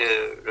នេះ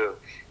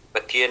ប្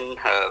រធាន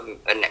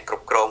អ្នកគ្រ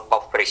ប់គ្រងប៉ុ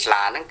ស្តិ៍ព្រៃស្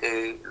លាហ្នឹងគឺ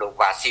លោក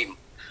វ៉ាស៊ីម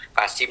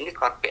នេះ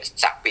គាត់ពាក់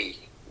សាក់ពីរ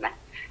ណា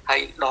ហើ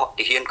យដក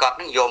ទាហានគាត់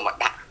ហ្នឹងយកមក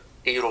ដាក់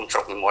ទីរួមស្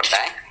រុកនិមិត្ត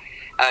ដែរ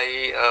ហើយ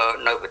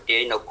នៅប្រទេស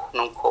នៅក្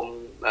នុងឃុំ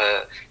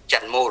ច័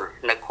ន្ទមូល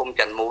នៅឃុំ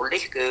ច័ន្ទមូល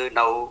នេះគឺ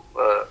នៅ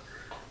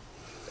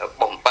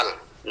បំពិល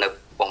នៅ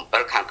បំពិ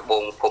លខាងត្បូ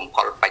ងភូមិផ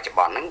លបច្ចុប្ប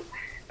ន្នហ្នឹង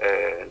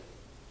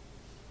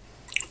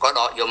ក៏ដ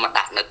កយកមក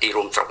ដាក់នៅទី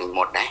រួមស្រុកនិ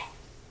មិត្តដែរ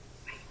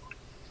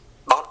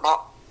ដក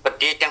ប្រ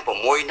ទេសទាំង6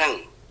ហ្នឹង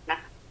ណា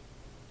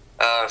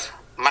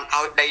มัน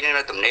ឲ្យដី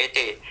នៅទំនេរ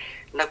ទេ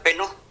នៅពេល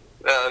នោះ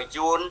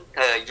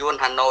យួន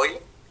ហាណូយ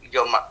យ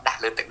កមកដាក់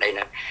លើទឹកដីហ្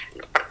នឹង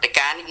ព្រឹត្តិ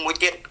ការណ៍នេះមួយ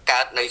ទៀតកើ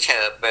តនៅ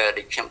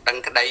ដែលខ្ញុំដឹង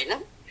ក្តីហ្នឹ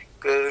ង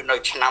គឺនៅ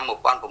ឆ្នាំ1957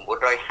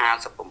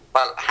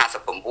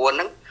 ហ្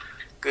នឹង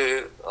គឺ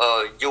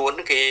យួន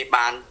គេ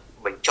បាន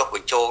បញ្ចុះប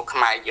ញ្ចូលខ្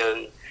មែរយើង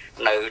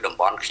នៅតំ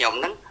បន់ខ្ញុំ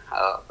ហ្នឹង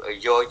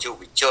យកយុ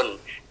វជន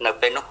នៅ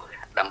ពេលនោះ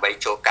ដើម្បី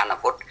ចូលកាន់អា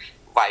វុធ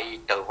វាយ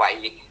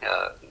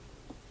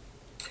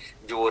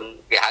យួន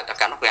គេហៅថា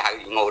កាន់នោះគេហៅ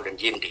ងោដញ្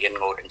ញៀមទាហាន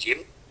ងោដញ្ញៀម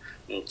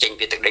ចេញ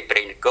ពីទឹកដីព្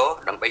រៃនគរ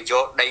ដើម្បីយ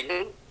កដីហ្នឹ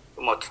ង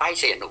មកថ្វាយ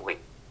សីហនុវិញ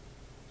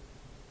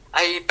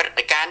ហើយព្រឹត្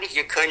តិការណ៍នេះ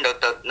យើងឃើញ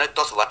នៅទ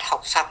សវត្សរ៍63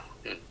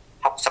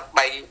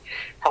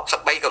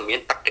ក៏មាន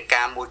ព្រឹត្តិ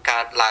ការណ៍មួយកើ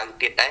តឡើង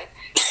ទៀតដែរ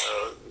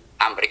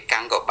អាមេរិក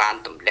ក៏បាន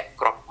ទម្លាក់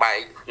គ្រាប់បែក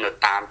នៅ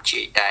តាម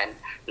ជាយដែន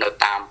នៅ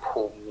តាម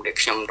ភូមិដែល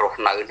ខ្ញុំរស់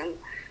នៅហ្នឹង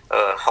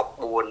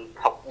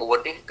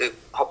64នេះគឺ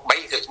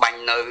63គឺបា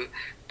ញ់នៅ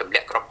ទម្លា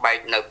ក់គ្រាប់បែក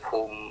នៅភូ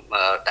មិ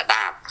តា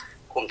ដាប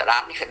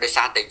នេះគឺដោយ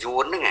សារតែយួ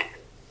នហ្នឹង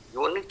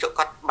ចូល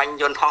គាត់បាញ់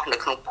យន្តហោះនៅ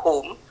ក្នុងភូ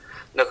មិ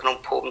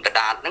តា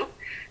ដាបហ្នឹង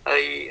ហើ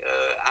យ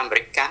អាមេ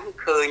រិក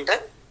ឃើញទៅ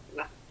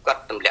គា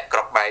ត់ទម្លាក់គ្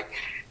រាប់បែក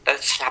ទៅ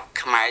ស្លាប់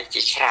ខ្មែរ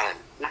ជាច្រើន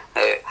ណា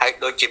ហើយ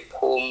ដូចជា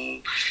ភូមិ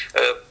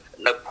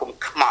នៅភូមិ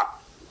ខ្មត់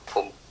ភូ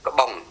មិក្ប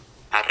ង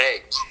អារែក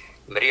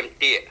ម្រាម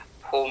ទា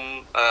ភូមិ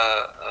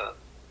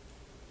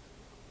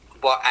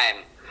វ៉ាអែម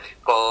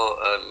ក៏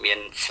មាន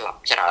ស្លា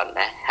ប់ច្រើន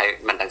ដែរហើយ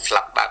មិនដឹងស្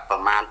លាប់បែបប្រ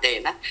មាណទេ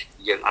ណា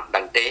យើងអត់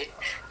ដឹងទេ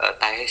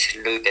តែ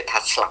ឮតែថា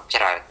ស្លាប់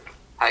ច្រើន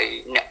ហើយ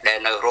អ្នកដែល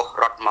នៅរស់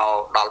រត់មក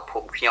ដល់ភូ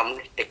មិខ្ញុំ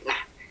នេះតិចណា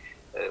ស់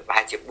ប្រ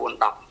ហែលជា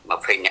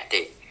4-10-20នាក់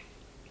ទេ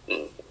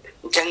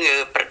អញ្ចឹង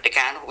ព្រឹត្តិ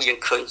ការណ៍នោះយើង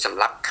ឃើញសម្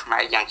រាប់ខ្មែ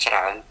រយ៉ាងច្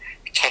រើន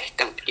ឆេះ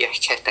ទាំងផ្ទះ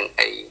ឆេះទាំង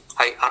អី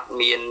ហើយអត់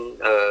មា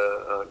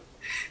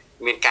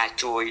នការ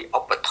ជួយឧ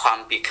បត្ថម្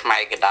ភពីខ្មែ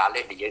រកណ្ដាល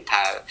ទេដែលយើង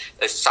ថា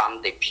សន្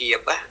តិភា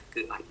ព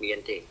គឺអត់មាន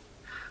ទេ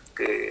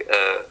គឺ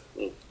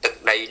ទឹក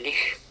ដីនេះ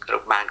ត្រូ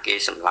វបានគេ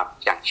សម្លាប់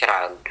យ៉ាងច្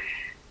រើន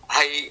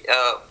ហើយ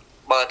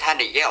បើថា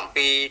និយាយអំ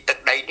ពីទឹក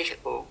ដីនេះ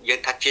យើង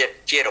ថា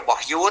ជារប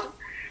ស់យួន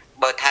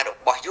បើថារ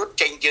បស់យួន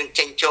យើង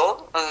ចេញចូល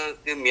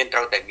គឺមានត្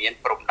រូវតែមាន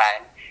ព្រំដែន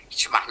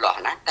ច្បាស់លាស់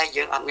ណាតែ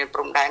យើងអត់មានព្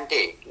រំដែន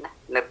ទេណា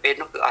នៅពេល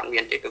នោះគឺអត់មា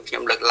នទេដូចខ្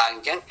ញុំលើកឡើងអ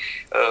ញ្ចឹង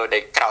ដែ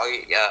លក្រោយ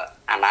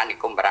អាណានិ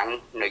គមបារាំង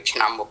នៅឆ្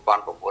នាំ1953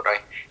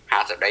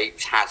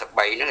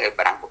ហ្នឹង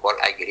បារាំងបកលឯ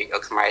ករាជ្យឲ្យ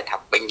ខ្មែរថា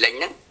ពេញលេញ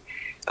ហ្នឹង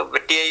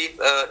វិទ្យា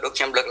ដូច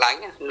ខ្ញុំលើកឡើង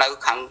នៅ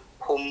ខាង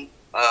ភូមិ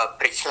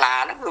ព្រៃស្លា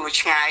ហ្នឹងគឺ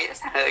ឆ្ងាយ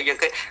យើង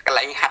គឺកន្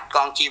លែងហាត់ក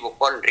ងជីវ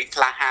ពលរីក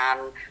ក្លាហាន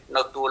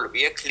នៅទួលល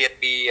វាឃ្លាត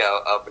ពី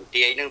បន្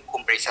ទាយហ្នឹងភូ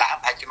មិព្រៃស្លា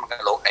ប្រហែលជា1គី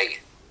ឡូដី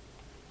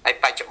ហើយ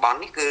បច្ចុប្បន្ន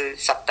នេះគឺ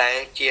សត្វតែ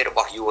ជារប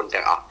ស់យួន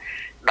ទាំងអស់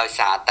ដោយ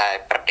សារតែ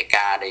ព្រឹត្តិ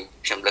ការណ៍ដែល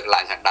ខ្ញុំលើកឡើ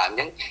ងខាងដើមអញ្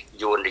ចឹង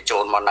យួនដែលចូ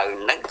លមកនៅ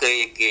ហ្នឹងគឺ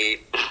គេ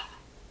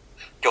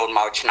ចូលម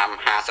កឆ្នាំ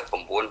59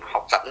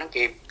 60ហ្នឹង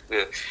គេ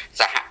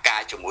សហកា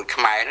រជាមួយ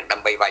ខ្មែរហ្នឹងដើ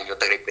ម្បីវាយយក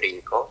ទឹកដីព្រៃន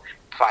គរ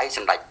ថ្វាយស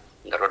ម្ដេច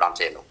នរោត្តម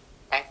សីហនុ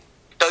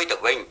តែទៅ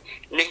វិញ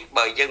នេះ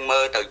បើយើងមើ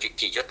លទៅ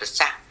ជាយុទ្ធ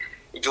សាស្ត្រ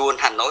យួន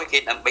ហាណូយគេ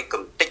ដើម្បី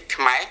កំទេច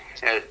ខ្មែរ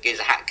គេ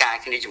សហការ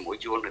គ្នាជាមួយ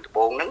យួននៅត្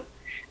បូងហ្នឹង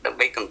ដើម្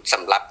បីស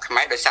ម្លាប់ខ្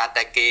មែរដោយសារ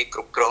តែគេគ្រ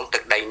ប់គ្រងទឹ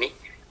កដីនេះ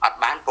អត់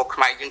បានពួកខ្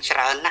មែរយើងច្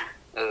រើនណាស់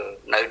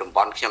នៅតំប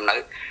ន់ខ្ញុំនៅ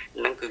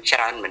នឹងគឺច្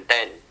រើនមែន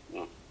ទែន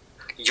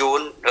យួ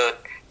ន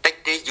តិច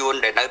ទេយួន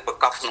ដែលនៅប្រ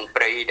កបក្នុង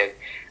ព្រៃដែល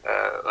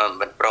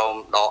មិនព្រម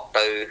ដក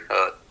ទៅ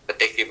ប្រ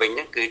ទេសគេវិញហ្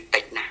នឹងគឺ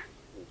តិចណាស់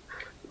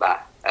បាទ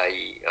ហើយ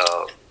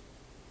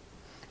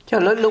ចុះ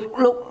លោក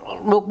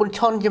ប៊ុន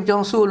ឆុនខ្ញុំច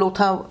ង់សួរលោក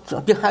ថា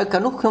យើងហៅកា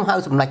លនោះខ្ញុំហៅ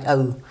សម្ដេចឪ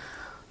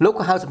លោក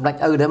ក៏ហៅសម្ដេច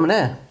ឪដែរមែន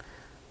ទេ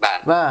បា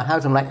ទហៅ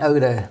សម្ដេចឪ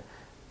ដែរ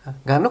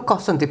កាលនោះក៏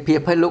សន្តិភាព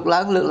ឲ្យលោកលើ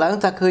កឡើង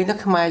ថាឃើញថា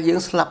ខ្មែរយើង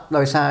ស្លាប់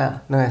ដោយសារ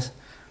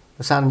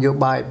នយោ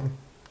បាយ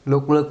លោ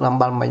កលើកឡើង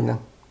បាល់មិញហ្នឹង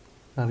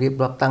រៀប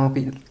រាប់តាំង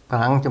ពីបា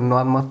រាំងចំនួ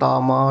នមកត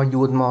មក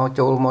យួនមក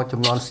ចូលមក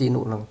ចំនួនស៊ី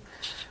នុហ្នឹង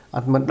អ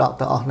ត់មិនដក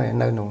ទៅអស់នៅ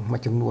នោះមួយ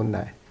ចំនួន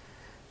ដែរ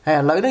ឥ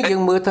ឡូវនេះយើ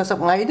ងមើលថាស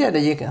ប្ងៃនេះ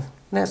ដែលយើង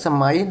នេះស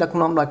ម័យដឹក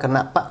នាំដោយគ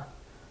ណៈបក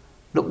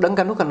លោកដឹង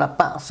កាលនោះគណៈ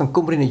បកសង្គ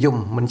មរាជនិយម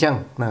មិនអញ្ចឹង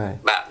ហ្នឹងហើយ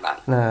បាទ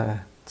ណា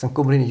សង្គ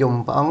មរាជនិយម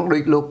ព្រះអង្គដូ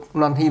ចលោក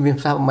នន្ទហ៊ីមាន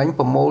ផ្សាមិញ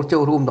ប្រមូលចូ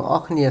លរួមទាំងអ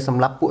ស់គ្នាស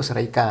ម្រាប់ពួកសេ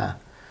រីការ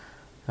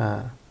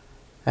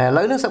ឥ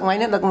ឡូវនេះសប្ងៃ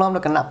នេះដឹកនាំដោ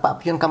យគណៈបកប្រ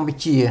ជាជនកម្ពុ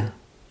ជា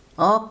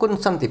អរគុណ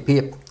សន្តិភា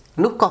ព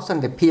នោះក៏ស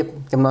ន្តិភាព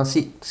ចំនួន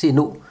ស៊ី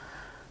នុ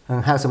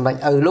ហៅសម្ដេច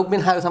ឪលោកមា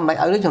នហៅសម្ដេច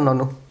ឪចំនួន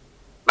នោះ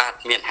បាទ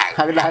មាន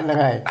ហៅដែរហ្នឹង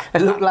ហើយ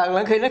លោកឡើង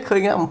ឃើ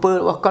ញអំពើរ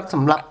បស់គាត់ស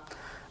ម្រាប់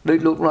ដោយ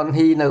លោកនន្ទ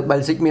ហ៊ីនៅបែ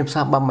លស៊ិកមានផ្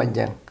សាបំអញ្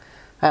ចឹង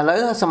ឥឡូវ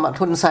សម្បត្តិ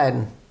ហ៊ុនសែន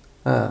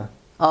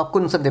អរគុ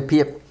ណសន្តិ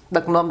ភាព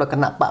ដឹកនាំដោយគ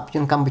ណៈបកប្រជា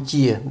ជនកម្ពុ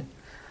ជា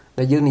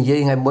ដែលយើងនិយាយ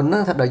ថ្ងៃមុនហ្នឹ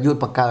ងថាដល់យួន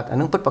បង្កើតអា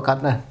នឹងពិតប្រកប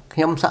ណាស់ខ្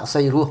ញុំសាក់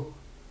សីរស់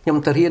ខ្ញុំ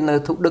ទៅរៀននៅ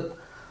ធុដឹក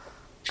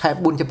ខែ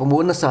4/9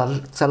នៅ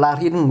សាលា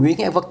រៀនងឿង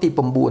អេវឹកទី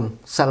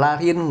9សាលា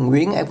រៀន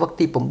ងឿងអេវឹក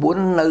ទី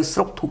9នៅស្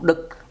រុកធុដឹក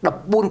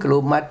14គីឡូ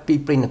ម៉ែត្រពី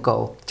ព្រៃនគរ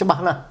ច្បា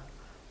ស់ណាស់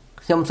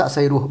ខ្ញុំសាក់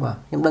សីរស់បាទ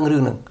ខ្ញុំដឹងរឿ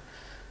ងហ្នឹង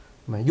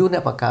យូរអ្ន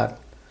កបង្កើតឥ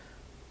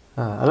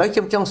ឡូវខ្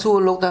ញុំចង់សួរ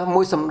លោកថា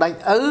មួយសម្ដេចឪ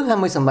ហើយ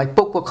មួយសម្ដេច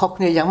ពុកក៏ខុស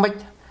គ្នាយ៉ាងម៉េច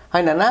ហើ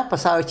យណាប្រ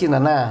សើរជាង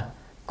ណា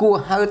គួរ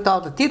ហៅត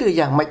ទៅទៀតឬ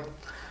យ៉ាងម៉េច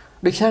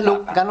ដូច្នេះលោក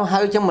កាលនោះហៅ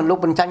ចឹងមិនលោក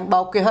បញ្ចាញ់បោ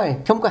កគេហើយ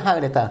ខ្ញុំក៏ហៅ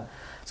ដែរតា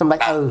សម្ដេច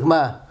ឪ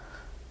បាទ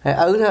ហើយ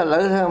ឪថាឥឡូ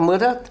វមើល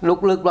ថាលោក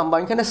លើកបំបា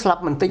ញ់គេស្លា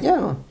ប់មិនតិចទេ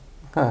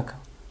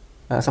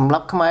សម្រា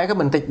ប់ខ្មែរក៏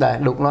មិនតិចដែរ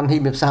លោកនន្ទហ៊ី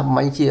មានផ្សាស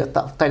មិញជា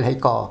តៃលហៃ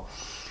ក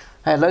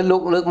ហើយឥឡូវលោ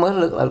កលើកមើល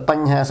លើកប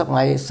ញ្ហាសប្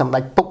ងៃសម្ដេ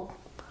ចពុក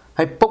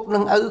ហើយពុកនឹ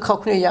ងឪខុស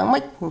គ្នាយ៉ាងម៉េ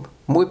ច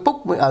មួយពុក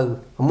មួយឪ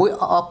មួយ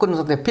អរគុណ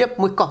សន្តិភាព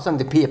មួយកោះសន្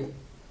តិភាព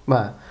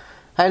បាទ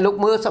ហើយលោក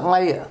មើលសប្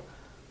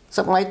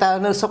ងៃតើ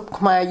នៅស្រុក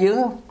ខ្មែរយើង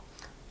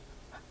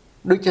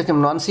ដូចជាចំ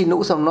នួនស៊ីនុ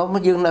សំណុំ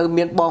យើងនៅ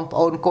មានបងប្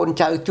អូនកូន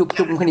ចៅជួប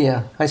ជុំគ្នា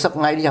ហើយសប្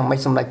ងៃនេះយ៉ាងម៉េច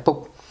សម្ដេចពុក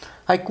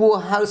ហើយគួរ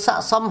ហៅស័ក្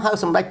តិសមហៅ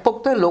សម្ដេចពុក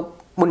ទៅលោក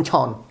មុនឆ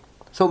ន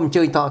សូមអញ្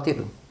ជើញតទៀត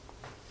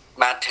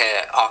បាទ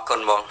អរគុណ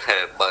បង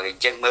បើ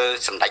យើងមើល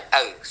សម្ដេច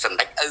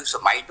ឪស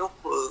ម័យនោះ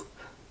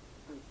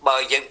បើ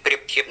យើងប្រៀ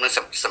បធៀបនឹង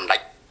សម្ដេច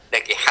ដែ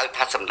លគេហៅ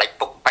ថាសម្ដេច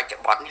ពុកបច្ចុ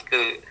ប្បន្ននេះ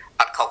គឺ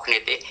អត់ខុសគ្នា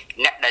ទេ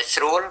អ្នកដែល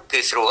ស្រួលគឺ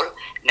ស្រួល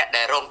អ្នក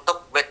ដែលរងទុក្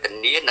ខវេទ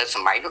នានៅស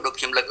ម័យនោះដូច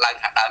ខ្ញុំលើកឡើង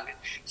ខាងដើម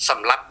ស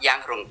ម្រាប់យ៉ាង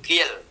រង្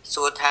គាល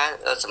សួរថា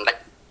សម្ដេច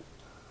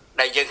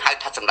ដែលយើងហៅ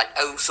ថាសម្ដេច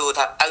ឪសួរ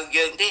ថាឪ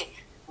យើងទេ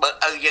បើ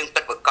ឪយើង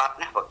ពិតប្រកប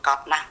ណាស់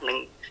នឹង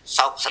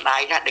សោកស្ដាយ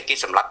ណាស់ដែលគេ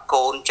សម្លាប់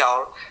កូនចោល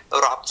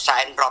រាប់សែ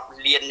នរាប់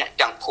លានអ្នក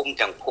ទាំងភូមិ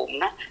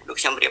ណាដូច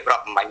ខ្ញុំរៀបរា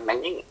ប់បំបញ្ញហ្នឹង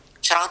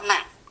ច្រើនណា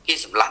ស់គេ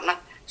សម្លាប់ណា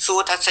សួរ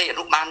ថាសេអ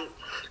នុបាន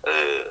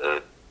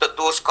ទ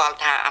ទួលស្គាល់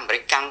ថាអាមេរិ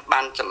ក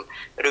បាន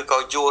ឬក៏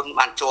យួន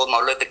បានចូលម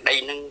កលើទឹកដី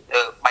នឹង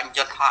បាញ់យ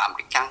ន្តហោះអាមេ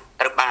រិក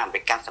ត្រូវបានអាមេ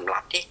រិកសម្លា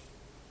ប់ទេ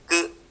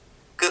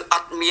គឺអ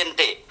ត់មាន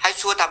ទេហើយ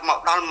សួរថាមក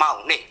ដល់ម៉ោង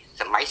នេះ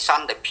សម័យស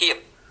ន្តិភាព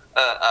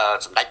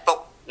សម្ដេចពុក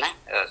ណា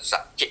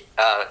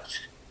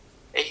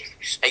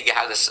អីគេ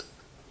ហៅ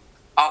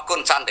អរគុណ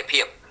សន្តិ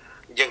ភាព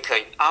យើងឃើ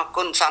ញអរ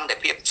គុណសន្តិ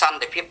ភាព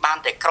បាន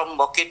តែក្រុម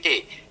មកគេទេ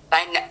តែ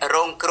អ្នករ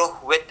ងគ្រោះ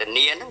វេទ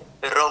នានឹង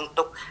រង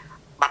ទុក្ខ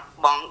បាត់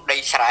បង់ដី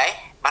ស្រែ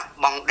បាត់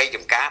បង់ដីច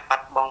ម្ការបា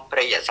ត់បង់ព្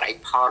រៃអាស្រ័យ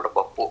ផលរប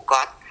ស់ពួក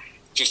គាត់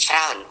ជាច្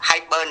រើនហើយ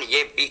បើនិ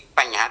យាយពីប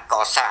ញ្ហាក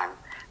សាង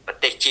ប្រ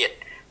ទេសជាតិ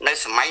នៅ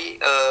សម័យ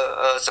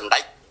សម្ដេ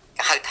ច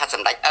គេហៅថាស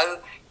ម្ដេចឪ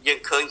យើង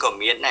ឃើញក៏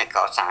មានដែរក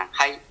សាង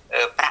ហើយ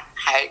ប្រាក់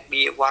ខែ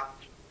បៀវត្ត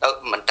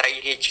មន្ត្រី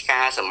រាជកា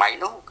រសម័យ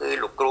នោះគឺ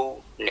លោកគ្រូ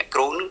អ្នកគ្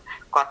រូ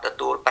គាត់ទ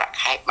ទួលប្រាក់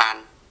ខែបាន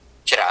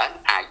ច្រើន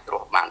អាចរ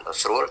ស់បាន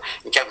ស្រួល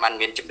អញ្ចឹងបាន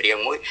មានចម្រៀង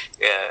មួយ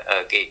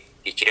គេ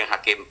ច្រៀងថា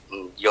គេ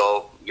យ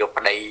ក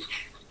ប្តី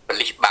ប៉ូ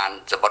លីសបាន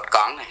សបុតក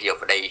ង់យក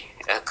ប្តី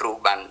គ្រូ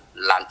បាន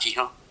ឡានជិះ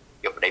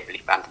យកប្តីប៉ូលី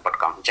សបានសបុត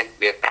កង់អញ្ចឹង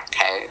វាប្រាក់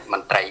ខែម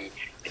ន្ត្រី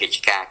រាជ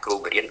ការគ្រូប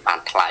រិញ្ញាបាន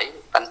ថ្លៃ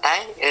ប៉ុន្តែ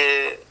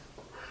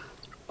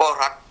ពល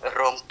រដ្ឋ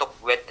រងទុក្ខ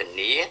វេទ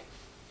នា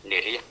និ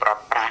រាសប្រ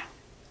ត់ប្រាស់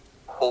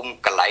ភូមិ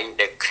កន្លែង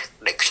ដែល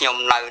ខ្ញុំ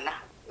នៅណា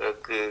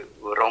គឺ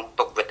រង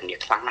ទុក្ខវេទនា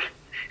ខ្លាំងណាស់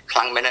ខ្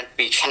លាំងមែន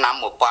ពីឆ្នាំ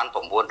1959មក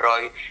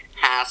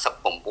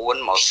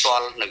ទ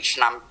ល់នៅឆ្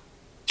នាំ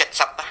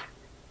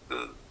70គឺ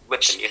វេ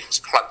ទនា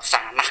ខ្លាំង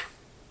សាណាស់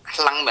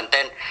ខ្លាំងមែន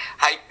ទែន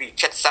ហើយពី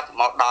70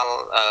មកដល់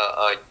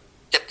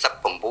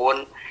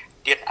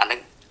79ទៀតអានឹង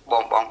ប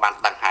ងបាន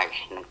ដឹងហើយ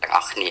នឹងទាំងអ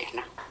ស់គ្នា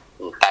ណា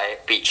តែ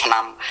ពីឆ្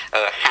នាំ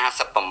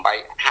58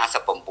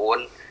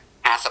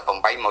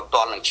មកទ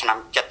ល់នឹងឆ្នាំ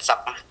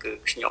70គឺ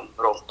ខ្ញុំ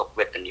រងទុក្ខ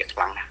វេទនាខ្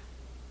លាំងណាស់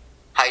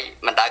ហើយ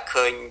មិនដែល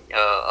ឃើញ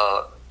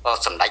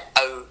សម្ដេច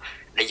ឪ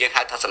ដែលយើង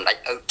ហៅថាសម្ដេច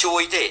ឪជួ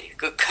យទេ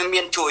គឺគ្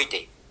មានជួយ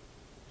ទេ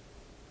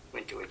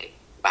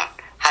បាទ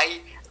ហើយ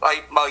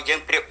បើយើង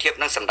ប្រៀបធៀប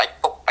នឹងសម្ដេច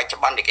ពុកបច្ចុ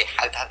ប្បន្នដែលគេ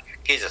ហៅថា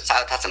គេសរសើ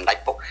រថាសម្ដេច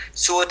ពុក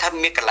សួរថា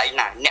មានកន្លែង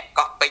ណាអ្នក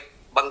កោះពេជ្រ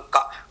បឹងក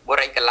ក់បុ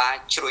រីកាឡា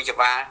ជ្រួយច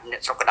វាអ្នក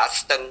ស្រុកកដាល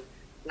ស្ទឹង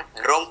ណា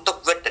រងទុក្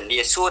ខវេទនា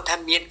សួរថា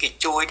មានគេ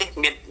ជួយទេ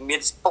មា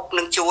នពុក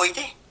នឹងជួយ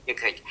ទេយើង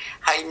ឃើញ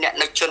ហើយអ្នក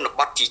នៅជន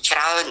បទជាច្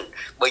រើន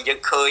បើយើង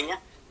ឃើញ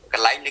ក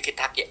ន្លែងនេះគេ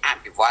ថាគេអ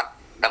ភិវឌ្ឍ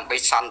ដើម្បី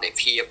សន្តិ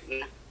ភាព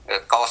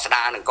កស្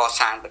ដារនិងក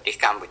សាងប្រទេស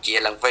កម្ពុជា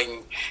ឡើងវិញ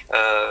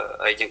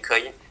យើងឃើ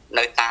ញ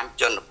នៅតាម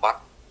ជនបទ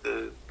គឺ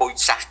ពូជ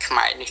សាសន៍ខ្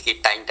មែរនេះគេ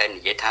តែងតែ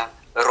និយាយថា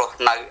រស់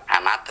នៅអា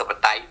ណាធិប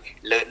តេយ្យ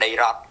លើដី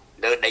រដ្ឋ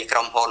លើដីក្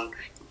រុមហ៊ុន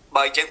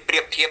បើយើងប្រៀ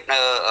បធៀបនៅ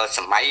ស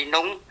ម័យ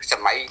នោះស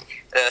ម័យ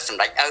សម្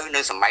ដេចឪ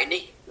នៅសម័យ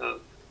នេះ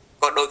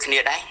ក៏ដូចគ្នា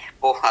ដែរ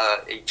ព្រោះ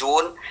យួ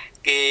ន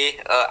គេ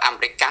អាមេ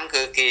រិកកាំង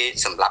គឺគេ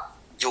សម្លាប់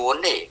យួន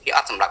ទេគេអ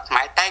ត់សម្លាប់ខ្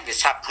មែរតែវា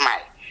ស្លាប់ខ្មែរ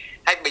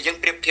ហើយបើយើង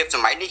ប្រៀបធៀបស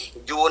ម័យនេះ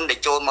យួនដែល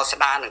ចូលមកស្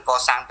ដារនិងក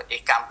សាងប្រទេស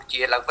កម្ពុជា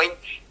ឡើងវិញ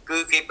គឺ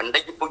គេបណ្ដេ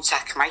ញពូជសាស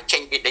ន៍ខ្មែរចេ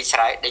ញពីដីស្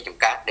រែដីច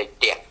ម្ការដី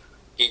ផ្ទះ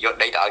គេយក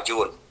ដីទៅឲ្យ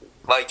យួន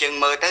បើយើង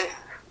មើលទៅ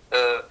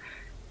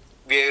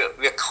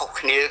វាខុស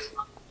គ្នា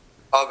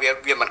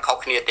វាមិនខុស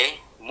គ្នាទេ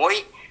មួយ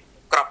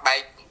ក្របបែ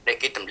កដែល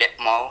គេទម្លាក់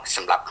មកស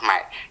ម្រាប់ខ្មែ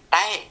រ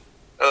តែ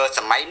ស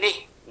ម័យនេះ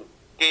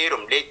គេ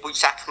រំលែកពូជ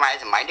សាសន៍ខ្មែរ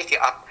សម័យនេះគេ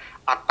អត់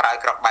ប្រើ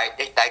ក្របបែក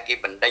ទេតែគេ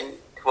បណ្ដេញ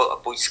ធ្វើឲ្យ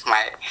ពូជខ្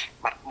មែរ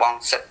បាត់បង់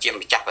សិទ្ធិជា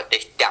ម្ចាស់ប្រទេ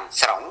សទាំង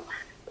ស្រុង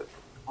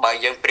បើ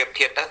យើងប្រៀប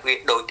ធៀបទៅវា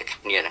ដូចតែ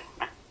គ្នាហ្នឹង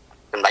ណា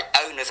សម្ដេច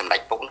ឪនៅសម្ដេច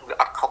ពុកវា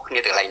អត់ខុសគ្នា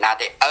ទៅកន្លែងណា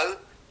ទេឪ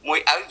មួយ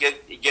ឪ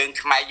យើង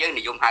ខ្មែរយើង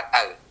និយមហៅ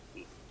ឪ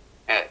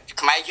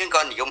ខ្មែរយើង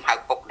ក៏និយមហៅ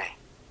ពុកដែរ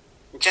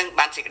អញ្ចឹង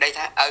បានសេចក្តី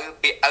ថាឪ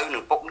ពាក្យឪនិ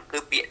ងពុកគឺ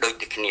ពាក្យដូច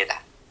តែគ្នាតា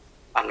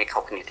អត់មានខុ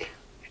សគ្នាទេ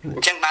អ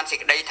ញ្ចឹងបានសេច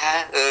ក្តីថា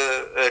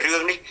រឿ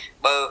ងនេះ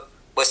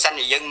បើសិន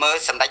ជាយើងមើល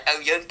សម្ដេចឪ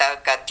យើងតើ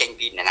កើតចេញ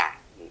ពីអ្នកណា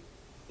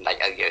សម្ដេច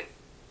ឪយើង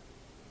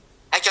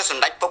ហើយចុះស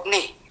ម្ដេចពុក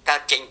នេះកើ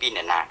តចេញពី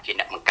អ្នកណាជា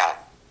អ្នកបង្កើត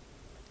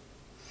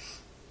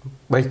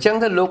បើអញ្ចឹង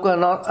ទៅលោក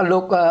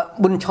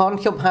ប៊ុនឆន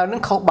ខ្ញុំហៅនឹ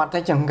ងខុសបាត់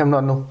ហើយចឹងកំណ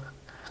ត់នោះ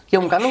ខ្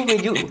ញុំកាលនោះវា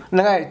ហ្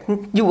នឹងហើយ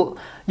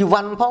យុ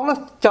វ័នផងនោះ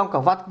ចង់ក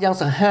វ៉ាត់យ៉ាង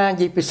សហានិ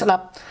យាយពីស្ដា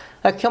ប់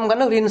ហើយខ្ញុំកាល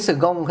នោះរៀនស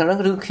ង្គមខាងនោះ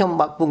ឬខ្ញុំ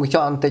បាក់ពងកញ្ច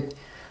ក់បន្តិច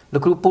លោ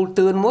កគ្រូពូល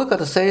ទឿនមួយក៏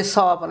ទៅសេស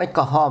បអី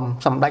ក្រហម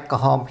សម្ដេចក្រ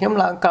ហមខ្ញុំ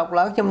ឡើងក្រោក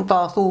ឡើងខ្ញុំត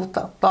ស៊ូ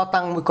ត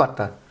តាំងមួយគាត់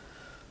ទៅ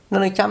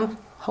នៅចាំ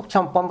1967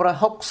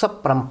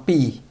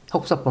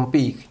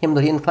ខ្ញុំ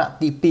ទៅរៀនថ្នាក់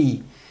ទី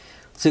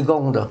2សង្គ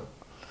មទៅ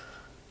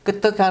គឺ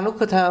ទៅខាងនោះ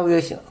គឺថាវា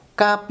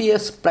ការពារ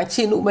ប្រាច់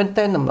ស៊ីនុមែន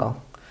តែនម្ដង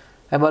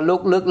ហើយបើលោ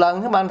កលើកឡើង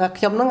បានថា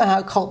ខ្ញុំនឹងហៅ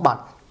ខុសបា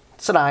ត់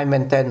ស្ដាយមែ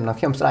នតែន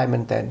ខ្ញុំស្ដាយមែ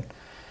នតែន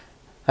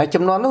ហើយ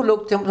ចំនួននោះលោក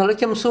ខ្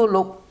ញុំសួរ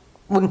លោក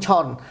ប៊ុនឆ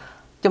ន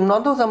ចំនួន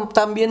នោះ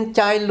តាមមាន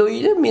ចាយលុយ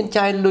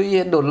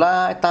ដុល្លា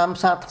រតាម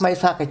សាថ្មី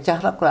សាកចា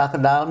ស់ក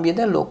ដាលមាន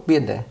ទេលោកមា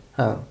នទេ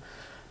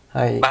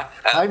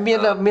ហើយ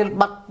មាន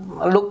បាត់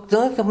លោក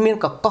ទៅមាន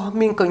កកោះ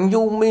មានកញ្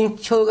យូមាន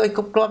ឈើអីគ្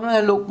រប់គ្រាន់ហើ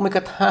យលោកមិន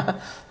គិតថា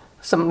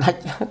សម្ដេច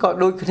ក៏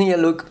ដូចគ្នា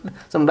លោក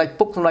សម្ដេច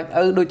ពុកសម្ដេច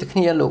ឪដូចតែគ្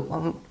នាលោក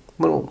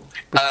មើល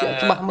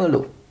ច្បាស់មើល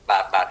លោកបា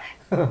ទ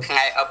ថ្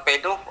ងៃពេល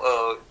នោះ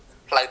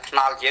ផ្លូវថ្ន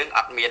ល់យើងអ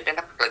ត់មានទេ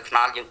ណាផ្លូវថ្ន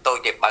ល់យើងតូច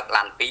ទេបើក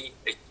ឡានពីរ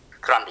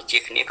គ្រាន់តែជា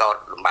គ្នាក៏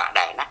លំបាក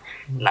ដែរ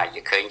ណា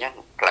យើងឃើញចឹង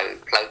ផ្លូវ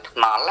ថ្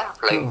នល់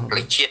ផ្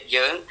លូវជាតិ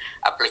យើង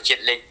ផ្លូវជា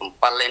តិលេខ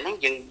7លេងហ្នឹង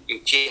យើង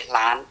ជិះ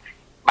ឡាន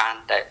បាន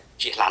តែ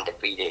ជិះឡានតែ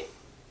ពីរទេ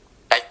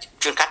តែ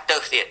ជួនកាត់ទៅ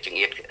ទៀតចង្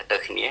អៀតទៅ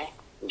គ្នា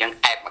អញ្ចឹង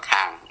អែបមក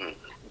ខាង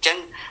អញ្ចឹង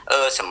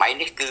សម័យ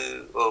នេះគឺ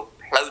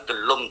ផ្លូវទ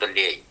លំទ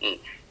លាយ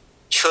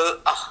ឈើ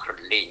អស់រ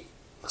លីង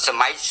ស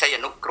ម័យសីហ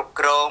នុគ្រប់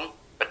គ្រង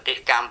ប្រទេស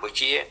កម្ពុ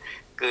ជា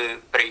គឺ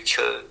ព្រៃ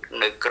ឈើ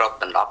នៅក្រប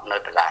ដណ្ដប់នៅ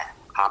ដដែល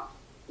អត់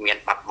មាន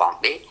បាត់បង់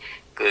ទេ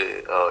គឺ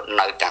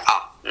នៅទាំងអ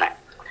ស់ណា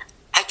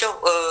ហើយចុះ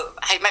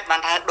ហើយមិនបាន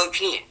ថាដូច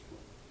គ្នា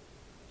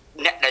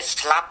អ្នកដែល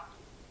ស្លាប់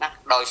ណា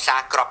ដោយសារ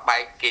ក្របបែ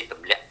កគេទ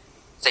ម្លាក់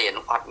សីហ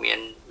នុអត់មាន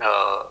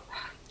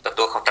ទ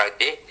ទួលខុសត្រូវ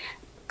ទេ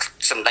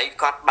សម្ដី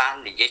គាត់បាន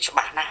និយាយច្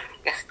បាស់ណាស់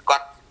គា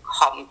ត់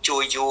ខំជួ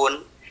យយួន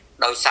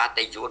ដោយសារ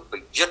តែយួនប្រ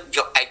យុទ្ធយ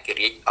កឯក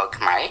រាជ្យឲ្យ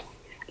ខ្មែរ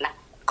ណា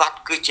គាត់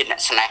គឺជាអ្ន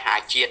កស្នេហា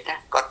ជាតិណា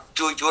គាត់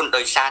ជួយយួន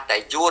ដោយសារតែ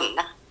យួន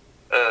ណា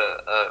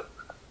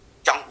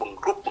ចង់ប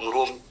ង្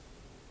រួម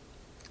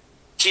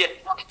ជាតិ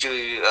ជួយ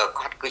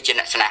គាត់គឺជា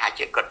អ្នកស្នេហា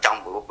ជាតិគាត់ចង់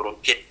បង្រួម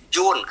ជាតិ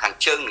យួនខាង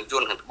ជើងនិងយួ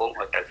នខាងត្បូង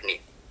ឲ្យត្រូវគ្នា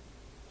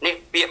នេះ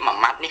ពាក្យមួយ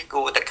ម៉ាត់នេះ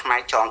គួរតែខ្មែរ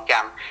ចង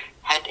ចាំ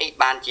ហេតុអី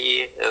បានជា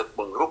ប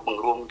ង្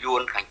រួមយួ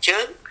នខាងជើ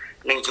ង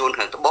និងយួន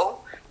ខាងត្បូង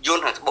យួន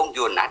ខាងត្បូង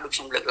យួនណាដូចខ្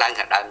ញុំលើកឡើង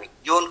ខាងដើមនេះ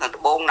យួនខាង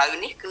ត្បូងនៅ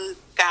នេះគឺ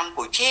កម្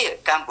ពុជា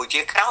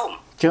ក្រោម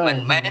មិន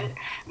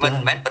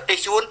មែនប្រទេស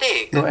យួនទេ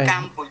គឺក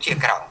ម្ពុជា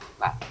ក្រោម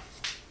បាទ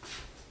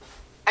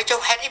ហើយចុះ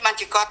ហេតុអីបាន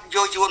ជាគាត់យ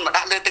កយួនមក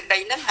ដាក់លើទឹកដី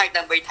ហ្នឹងហើយ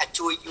ដើម្បីថា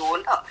ជួយយួន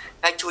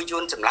ហើយជួយយួ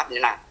នសម្រាប់អ្ន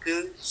កណាគឺ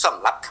ស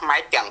ម្រាប់ខ្មែរ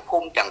ទាំងភូ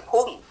មិ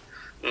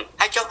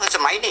ហើយចុះស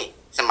ម័យនេះ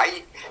សម័យ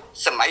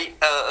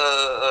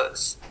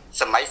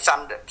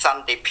ស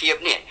ន្តិភាព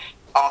នេះ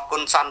អរគុ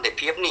ណសន្តិ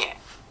ភាពនេះ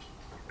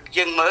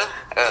យើងមើល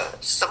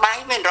ស្បាយ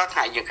មែនរាល់ថ្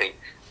ងៃយើងឃើញ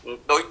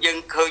ដូចយើង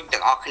ឃើញ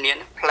ទាំងអស់គ្នា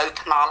ផ្លូវ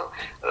ថ្នល់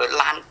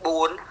ឡាន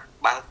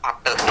4បើអត់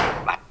ទៅ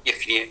បាត់ជា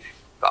គ្នា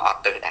ក៏អ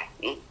ត់ទៅដែរ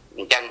អ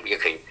ញ្ចឹងវា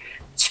ឃើញ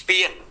ស្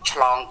ពានឆ្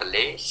លងទន្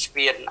លេស្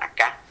ពានអា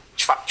កាស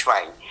ឆ្វាត់ឆ្វែ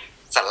ង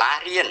សាលា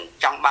រៀន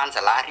ចង់បាន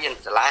សាលារៀន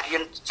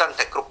សឹង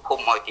តែគ្រប់ភូ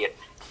មិឲ្យទៀត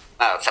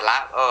សាលា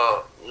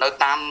នៅ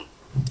តាម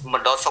ម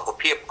ណ្ឌលសុខ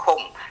ភាពឃុំ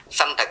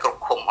សឹងតែគ្រ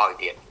ប់ឃុំឲ្យ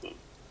ទៀត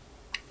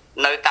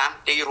នៅតាម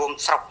ទីរួម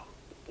ស្រុក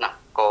ណា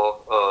ក៏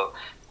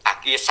អា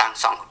គារសាង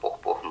សង់ខ្ពស់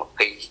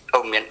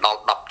20មានដល់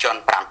10ជាន់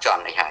5ជា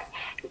ន់នេះហើយ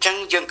អញ្ចឹង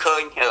យើងឃើ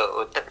ញ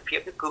ទស្សនវិ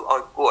ជ្ជាគឺឲ្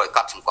យគួរឲ្យក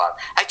ត់សម្គាល់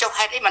ហើយចុះ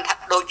ហេតុអីមិនថា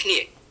ដូចគ្នា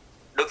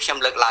ដូចខ្ញុំ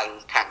លើកឡើង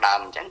ខាងដើម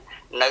អញ្ចឹង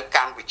នៅក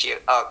ម្ពុ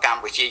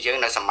ជាយើង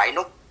នៅសម័យ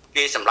នោះ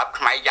គេសម្រាប់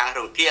ខ្មែរយ៉ាង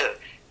រង្គាល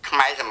ខ្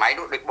មែរសម័យ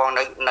នោះដូចបង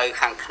នៅ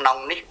ខាងក្នុង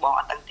នេះបង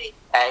អត់ដឹងទេ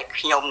តែ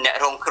ខ្ញុំអ្នក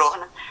រងគ្រោះ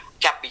ណា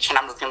ចាប់ពីឆ្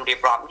នាំដូចខ្ញុំរៀ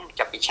បរាប់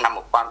ចាប់ពីឆ្នាំ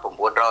1958ម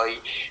ក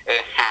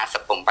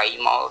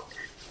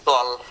ទា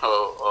ល់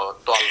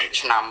នឹង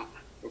ឆ្នាំ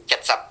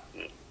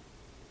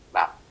70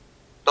បាទ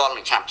ទាល់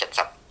នឹងឆ្នាំ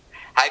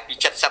70ហើយពី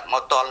70ម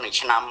កទាល់នឹង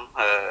ឆ្នាំ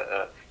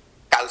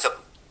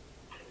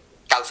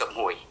91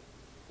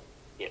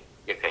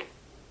ទៀតឃើញ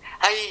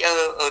ហើយ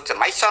ស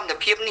ម័យសន្តិ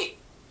ភាពនេះ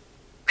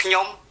ខ្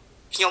ញុំ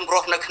រ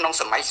ស់នៅក្នុង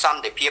សម័យស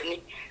ន្តិភាពនេះ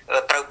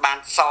ត្រូវបាន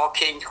ស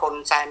ខេងហ៊ុន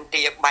សែន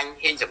ទាបាញ់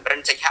ហេងសំរិន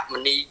សីហមុ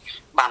នី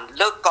បាន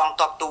លើកកង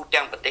ទ័ពទូ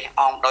ទាំងប្រទេស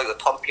អមដោយឧ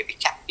ទ្ធម្ភាគ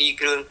ចាក់2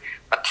គ្រឿង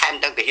បន្ថែម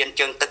ទាំងទាហាន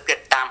ជើងទឹកទៀត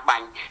តាមបា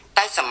ញ់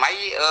តែសម័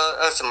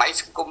យ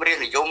សង្គមរាស្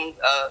ត្រនិយម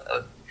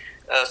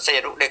សេ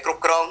រុដែលគ្រ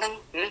ប់គ្រងហ្នឹង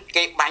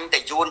គេបាញ់តែ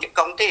យួនជា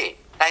កុងទេ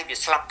តែវា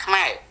ស្លាប់ខ្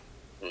មែរ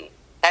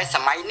តែស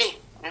ម័យនេះ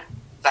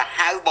សា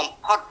ហាវបំ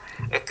ផុត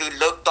គឺ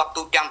លើកទ័ព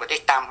ទូទាំងប្រទេស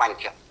តាមបាញ់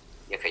ទៀត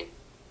និយាយឃើញ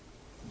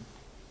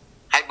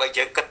ហើយបើ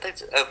យើងគិតទៅ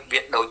វា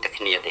ដូចតែ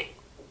គ្នាទេ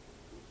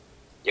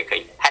និយាយឃើ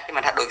ញហេតុតែ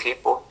មិនថាដូចគ្នា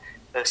ពោះ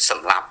ស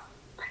ម្លាប់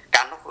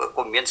កាលនោះ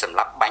ក៏មានសម្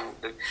លាប់បាញ់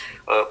ដូច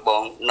ប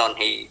ងនន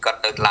ហ៊ីគាត់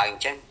ទៅឡើងអ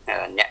ញ្ចឹង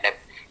អ្នកដែល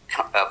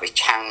ប្រ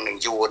ឆាំងនឹង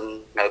យួន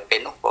នៅពេល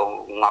នោះក៏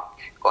ងាប់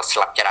ក៏ស្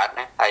លាប់ច្រើន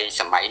ដែរហើយ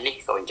សម័យនេះ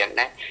ក៏អញ្ចឹង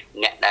ដែរ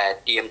អ្នកដែល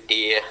ទាម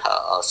ទារ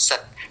សិ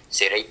ទ្ធិ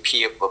សេរីភា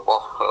ពរប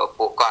ស់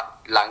ពួកគាត់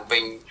ឡើងវិ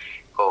ញ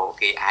ក៏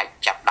គេអាច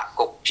ចាប់ដាក់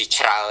គុកជា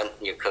ច្រើន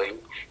និយាយឃើញ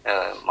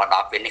មកដ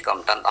ល់ពេលនេះក៏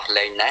មិនទាន់ដោះ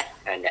លែងដែរ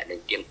អ្នកដែ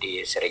លទាមទារ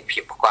សេរីភា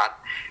ពរបស់គាត់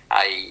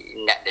ហើយ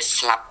អ្នកដែល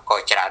ស្លាប់ក៏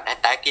ច្រើនដែរ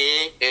តែគេ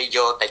យ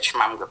កតែឆ្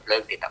មាំកភ្លើ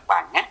ងទីតបា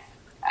ញ់ណា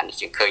អានេះ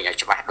ជាឃើញឲ្យ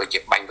ច្បាស់ដូចជា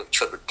បាញ់លោក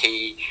ឈុតវិធី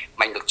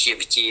បាញ់លោកជា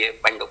វិជា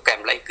បាញ់លោកកែម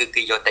លីគឺ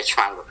គេយកតែឆ្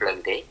មាំកភ្លើង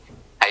ទេ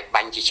ហើយ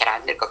បាញ់ជាច្រើន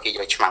ទៀតក៏គេយ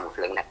កឆ្មាំក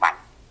ភ្លើងដែរបាញ់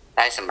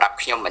តែសម្រាប់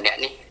ខ្ញុំម្នាក់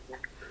នេះ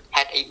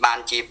ហេតុអីបាន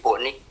ជាពួក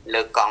នេះ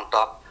លើកកង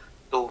ទ័ព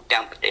ទូ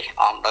ទាំងប្រទេស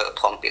អមដោយឧ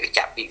ទ្ធម្ភាគ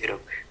ចាក់2គ្រឿង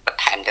បន្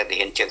ថែមទាំងទា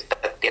ហានជើងទឹក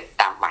ទៀត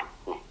តាមបាញ់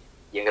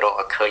យើងរក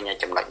ឲ្យឃើញ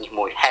ចំណុចនេះ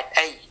មួយហេតុ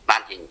អីបា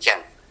នជាអញ្ចឹង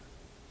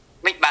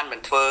មិនបានមិ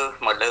នធ្វើ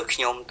មកលើខ្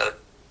ញុំទៅ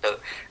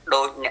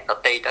ដូចអ្នកដ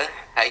ទៃទៅ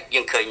ហើយ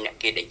យើងឃើញអ្នក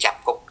គេដែលចាប់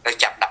គុក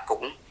ចាប់ដាក់គុក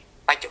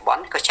បច្ចុប្ប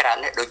ន្នក៏ច្រើន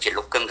ដែរដូចជា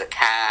លោកកឹមសុ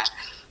ខា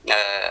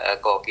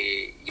ក៏គេ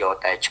យក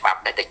តែច្បាប់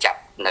ដែលទៅចាប់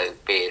នៅ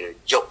ពេល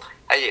យប់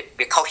ហើយ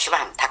វាខុសច្បា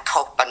ប់ថាខុ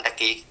សប៉ុន្តែ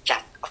គេចា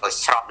ត់ឲ្យ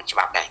ស្របនឹងច្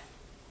បាប់ដែរ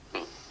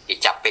គេ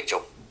ចាប់ពេលយ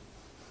ប់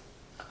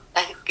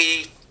តែគេ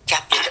ចា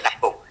ប់ទៅដាក់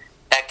គុក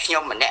តែខ្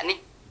ញុំម្នាក់នេះ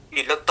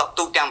វាលើកតប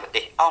ទូទាំងប្រ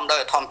ទេសអមដោយ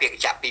ឧទ្ធម្ភាគ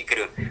ចាក់2គ្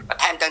រឿងប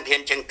ន្ថែមទាំងធាន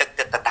ជើងទឹក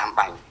ទៅតាម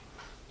បាញ់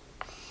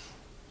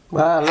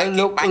បាទឥឡូវ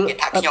លោកបាញ់គេ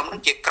ថាខ្ញុំនឹ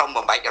ងជាក្រុម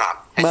បំបែករដ្ឋ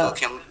ហើយសួរ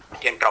ខ្ញុំ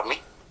ធានក្រុមនេះ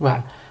បាទ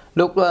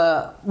លោក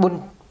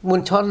មុ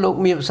នឆនលោក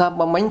មានប្រសាសន៍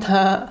បំមិញ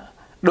ថា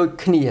ដូច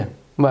គ្នា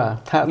បាទ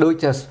ថាដូច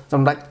ជាស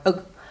ម្ដេចអឹក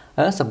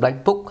សម្ដេច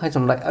ពុកហើយស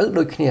ម្ដេចឪ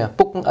ដូចគ្នា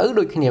ពុកនិងឪ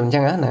ដូចគ្នាអញ្ចឹ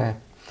ងណា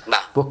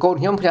ពួកកូន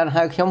ខ្ញុំផ្ញើ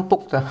ហៅខ្ញុំពុ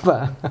កតាបា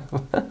ទ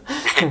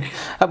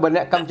ហើយបើអ្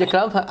នកកម្មជាក្រ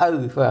មថា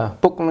ឪបាទ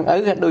ពុកនិងឪ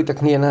គឺដូចតែ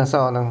គ្នាណាអស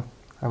ហ្នឹង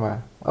បាទ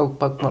ឪ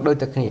ពុកមកដូច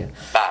តែគ្នា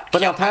ប៉ុ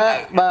ន្តែថា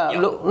បាទ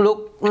លោក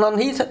ណន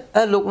ហ៊ី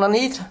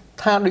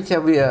ថាដូចជា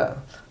វា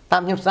តា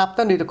មខ្ញុំស្ដាប់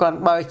ទៅនេះតែគាត់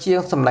បើជាង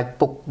សម្ដេច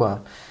ពុកបាទ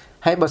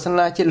ហើយបើសិន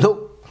ណាជាលោក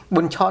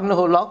ប៊ុនឆន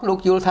ហូឡុកលោក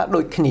យល់ថា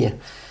ដូចគ្នា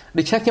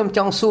ដូច្នេះខ្ញុំច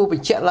ង់សួរប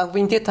ញ្ជាក់ឡើង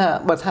វិញទៀតថា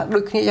បើថាដូ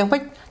ចគ្នាយ៉ាងម៉េ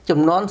ចចំ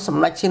នួនស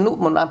ម្ដេចសៀនុ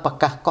មិនបានប្រ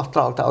កាសកោះត្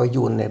រល់ទៅឲ្យ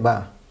យួនទេបា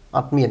ទអ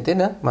ត់មានទេ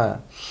ណាបាទ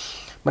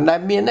មិនដែល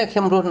មានទេខ្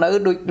ញុំរស់នៅ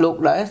ដូចលោក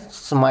ដែរ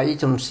សម័យ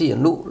ចំសៀ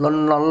នុល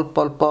ន់ណុល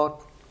ប៉ុលពត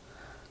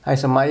ហើយ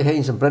សម័យហេង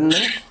សំរិនហ្នឹ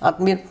ងអត់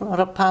មាន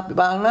រដ្ឋាភិ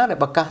បាលណាដែល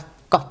ប្រកាស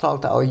កោះត្រល់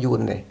ទៅឲ្យយួន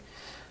ទេ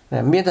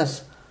មានតែ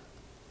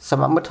ស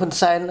មមិត្តហ៊ុន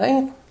សែនអី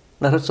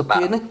នៅរដ្ឋស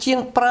ភាហ្នឹងជាង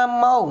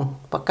5ម៉ោង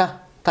ប្រកាស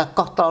ថា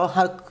កោះត្រល់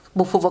ហៅ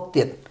បុព្វវឹក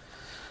ទៀត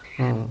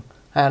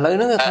ហើយឥឡូវហ្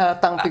នឹងថា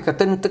តាំងពីក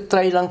តិនទឹកត្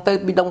រីឡើងទៅ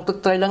ប៊ីដុងទឹក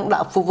ត្រីឡើងដា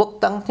ក់ហ្វូវឹក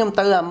តាំងខ្ញុំ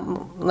ទៅ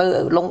នៅ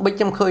ឡុងប៊ិច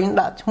ខ្ញុំឃើញ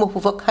ដាក់ឈ្មោះហ្វូ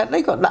វឹកហេតុ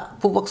អីក៏ដាក់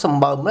ហ្វូវឹកស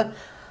ម្បើមណា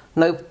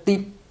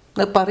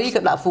នៅប៉ារី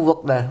ក៏ដាក់ហ្វូវឹក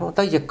ដែរ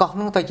ទៅជាកោះហ្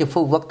នឹងទៅជាហ្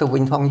វូវឹកទៅវិ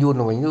ញផងយួន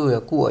ទៅវិញគឺ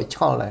គួរឲ្យ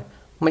ឆ្ងល់ដែរ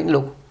មិន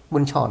លោក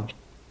ប៊ុនឆន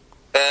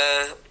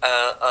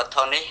ថ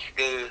ននេះ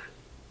គឺ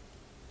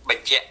ប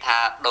ញ្ជាក់ថា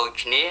ដូច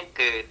គ្នា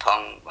គឺថង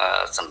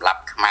សម្រា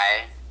ប់ខ្មែរ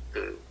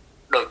គឺ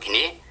ដូចគ្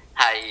នា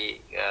ហើយ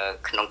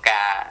ក្នុង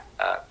ការ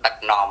ដឹក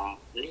នាំ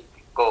នេះ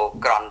ក៏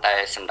ក្រំតែ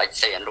សម្ដេច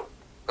សីហនុ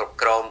គ្រប់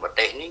គ្រងប្រ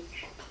ទេសនេះ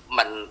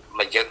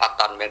มันយើងអត់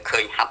តមានឃើ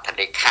ញហត្ថ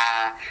លេខា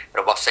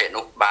របស់សីហ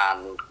នុបាន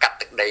កាត់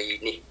ទឹកដី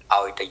នេះ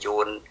ឲ្យទៅយួ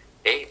ន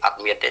ទេអត់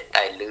មានទេ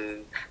តែឮ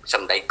ស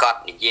ម្ដីគាត់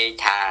និយាយ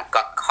ថា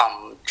គាត់ខំ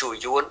ជួយ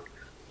យួន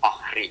អ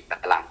ស់រីក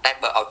ឡើងតែ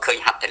បើឲ្យឃើញ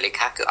ហត្ថលេ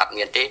ខាគឺអត់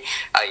មានទេ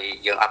ហើយ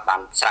យើងអត់បាន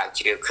ស្រាវ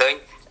ជ្រាវឃើញ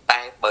តែ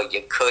បើយើ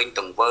ងឃើញ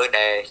ទង្វើ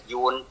ដែល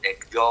យួនដែល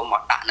យកម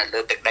កដាក់នៅលើ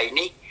ទឹកដី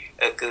នេះ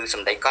គឺស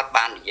ម្ដីគាត់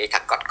បាននិយាយថា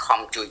គាត់ខំ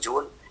ជួយយួ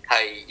ន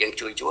ហើយយើង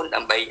ជួយយួនដើ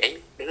ម្បីអី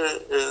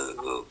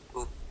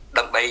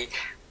ដើម្បី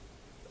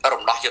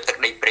រំដោះយកទឹក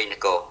ដីព្រៃន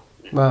គរ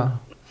បាទ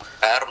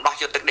រំដោះ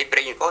យកទឹកដីព្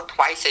រៃនគរថ្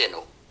វាយសីហ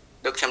នុ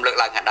ដូចខ្ញុំលើក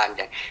ឡើងខាងដើមអញ្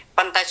ចឹង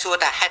ប៉ុន្តែសួរ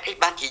ថាហេតុអី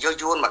បានជាយក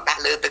យួនមកដា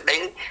ក់លើទឹកដី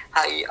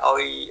ហើយឲ្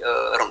យ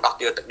រំដោះ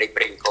យកទឹកដី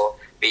ព្រៃនគរ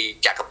ពី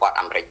ចក្រពត្តិ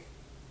អាមេរិក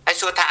ហើយ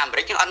សួរថាអាមេ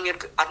រិកអត់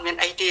មាន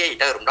អីទេ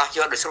ទៅរំដោះយ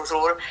កដោយស្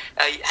រួល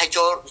ហើយ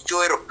ចូលជួ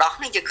យរំដោះ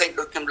នេះយើងឃើញ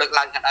ដូចខ្ញុំលើក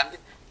ឡើងខាងដើម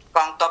ក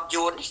ងទ័ព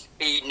យួន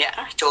ពីអ្នក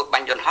ចូលបា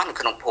ញ់យន្តហោះនៅ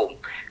ក្នុងភូមិ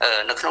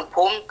នៅក្នុង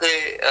ភូមិគឺ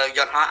យ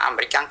ន្តហោះអាមេ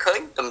រិកឃើញ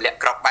ទម្លាក់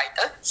ក្របបែក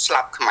ទៅស្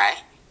លាប់ខ្មែរ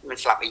មិន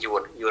ស្លាប់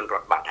យួនរ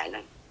ត់បាត់ហើយហ្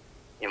នឹង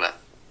យល់មើល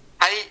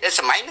ហើយ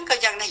សម័យហ្នឹងក៏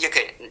យ៉ាងនេះយល់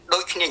គេដូ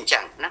ចគ្នាអញ្ចឹ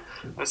ងណា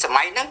ស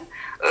ម័យហ្នឹង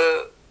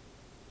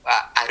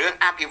អារឿង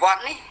អភិវឌ្ឍ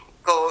នេះ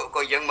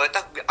ក៏យើងមើល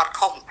ទៅវាអត់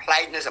ខុសប្លែ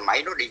កនៅសម័យ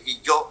នោះដែល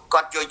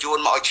គាត់យកយួន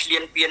មកឲ្យឈ្លា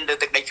នពានលើ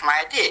ទឹកដីខ្មែ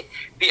រទេ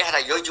ពាក្យ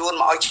ថាយកយួន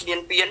មកឲ្យឈ្លាន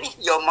ពាននេះ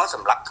យកមកស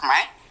ម្រាប់ខ្មែ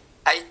រ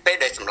ហើយពេល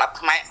ដែលសម្រាប់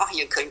ខ្មែរអស់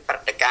យើងឃើញព្រឹ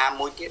ត្តិការណ៍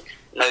មួយទៀត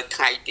នៅ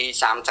ថ្ងៃទី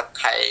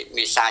30ខែ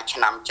មេសាឆ្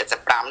នាំ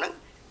75ហ្នឹង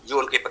យួ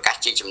នគេប្រកាស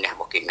ជាជំនះរ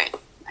បស់គេមែន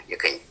យើង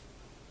ឃើញ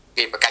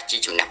គេប្រកាសជា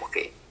ជំនះរបស់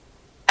គេ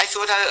ហើយសួ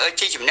រថា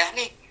ជាជំនះ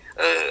នេះ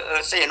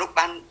សីហនុ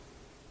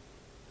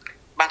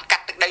បានកា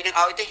ត់ទឹកដីនឹង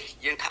ឲ្យទេ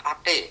យើងថាអ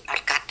ត់ទេអ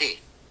ត់កាត់ទេ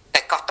តែ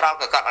កោះត្រល់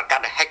ក៏គាត់អត់កា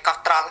ត់ដែរហើយកោះ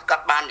ត្រល់គា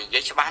ត់បាននិយា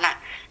យច្បាស់ណាស់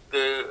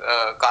គឺ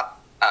គាត់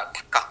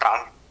កោះត្រ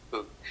ល់គឺ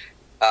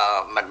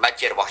មិនមែន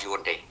ជារបស់យួន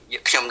ទេ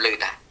ខ្ញុំឮ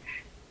ថា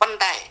ប៉ុន្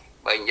តែ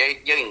បើនិយាយ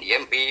យើងនិយាយ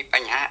អំពីប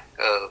ញ្ហា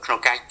ក្នុង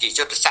ការជា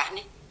យុទ្ធសាស្ត្រ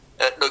នេះ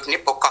ដូចគ្នា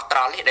ពួកកោះត្រ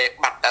ល់នេះដែល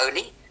បាត់ទៅ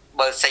នេះ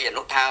បើសីហ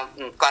នុថា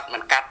គាត់មិ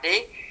នកាត់ទេ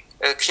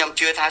ខ្ញុំ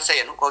ជឿថាសី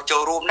ហនុក៏ចូ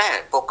លរួមដែរ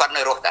ពួកគាត់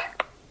នៅរស់ដែរ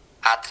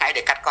ថ្ងៃ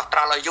ដែលកាត់កោះត្រ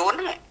ល់ឲ្យយួន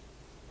ហ្នឹង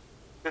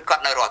គឺគា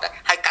ត់នៅរស់ដែរ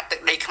ហើយកាត់ទឹក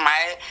ដីខ្មែ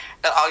រ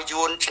ទៅឲ្យ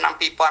យួនឆ្នាំ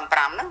2005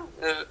ហ្នឹង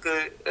គឺ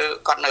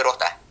គាត់នៅរស់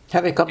ដែរ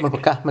ហើយគាត់មកប្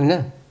រកាសមិនហ្នឹ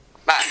ង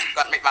បាទ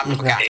គាត់មិនបាន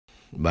ប្រកាស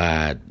បា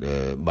ទ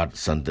បទ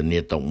សន្ទនា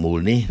តុកមូល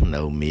នេះ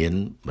នៅមាន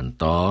បន្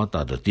តត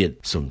ទៅទៀត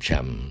សូម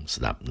ចាំ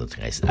ស្ដាប់នៅថ្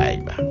ងៃស្អែក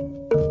បាទ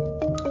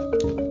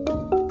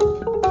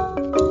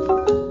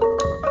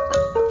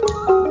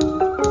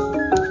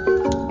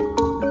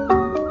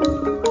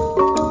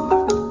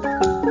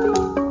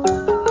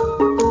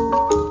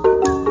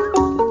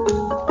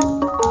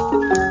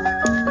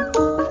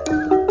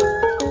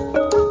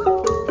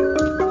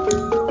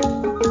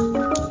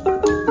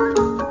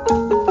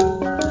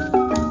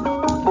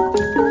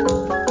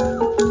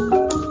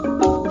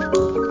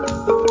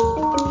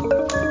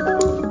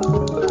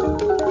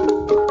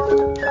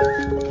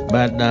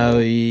ដោ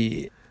យ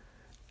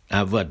អ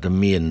វត្ត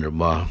មានរ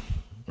បស់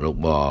លោក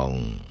បង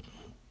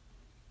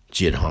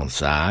ជាតិហង្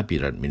សាពី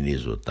រដ្ឋមីនី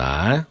សូតា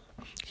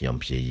ខ្ញុំ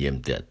ព្យាយាម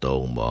តាក់ទ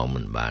ងបង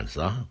មិនបាន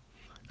សោះ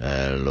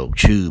លោក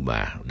ឈឺ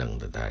បាទដឹង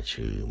ថា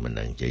ឈឺមិន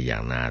ដឹងជាយ៉ា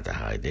ងណាទៅ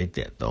ហើយទេ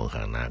តាក់ទង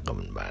ខាងណាក៏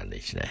មិនបានដូ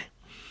ច្នេះ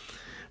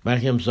បាទ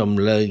ខ្ញុំសូម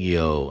លើកយ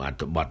កអត្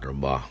ថបទរ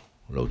បស់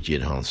លោកជា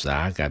តិហង្សា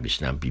កាលពី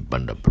ឆ្នាំ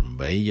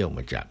2018យកម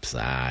កចាក់ផ្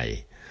សាយ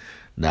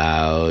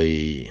ដោយ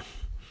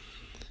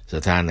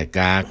ស្ថានភា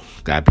ព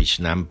កាលពី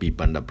ឆ្នាំ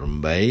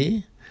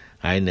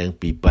2018ហើយនឹង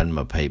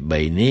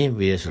2023នេះ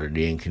វាស្រ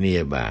ដៀងគ្នា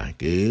បាទ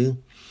គឺ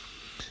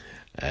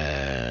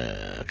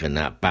គ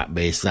ណៈបក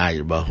បេសាច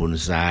របស់ហ៊ុន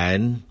សែន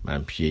បា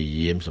នព្យា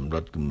យាមសម្ដុ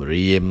តគម្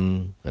រាម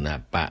គណៈ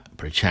បក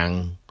ប្រឆាំង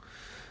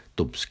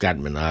ទប់ស្កាត់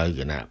មិនឲ្យ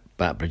គណៈ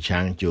បកប្រ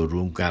ឆាំងចូល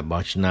រួមការ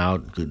បោះឆ្នោត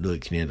គឺដូច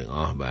គ្នាទាំងអ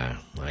ស់បាទ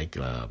ហើយ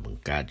ក៏ប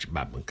ង្កើតច្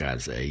បាប់បង្កើត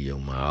ស្អីយក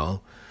មក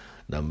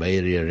ដើម្បី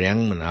រារាំង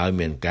មិនឲ្យ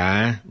មានការ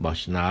បោះ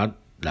ឆ្នោត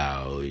ដោ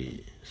យ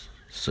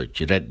សុច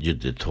រិតយុ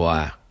ត្តិធ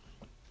ម៌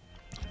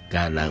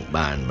ការឡើង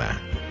បាន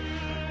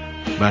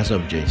បាទសូ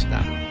មជឿស្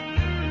ដាប់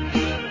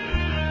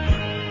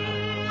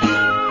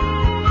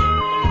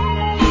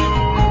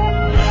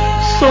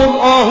សូម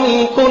អរ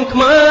គុណខ្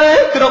មែរ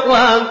គ្រប់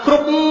ឡើងគ្រ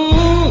ប់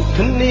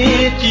គ្នា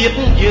ជា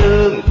តិយើ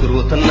ងគ្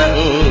រោះថ្នា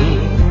ក់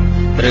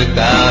ត្រូវ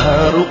ការ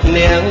រូប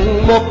នាង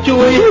មក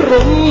ជួយ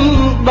រំ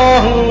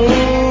ដោះ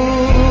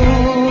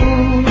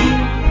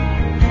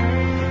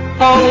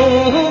អ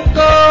ង្គ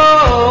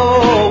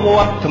វ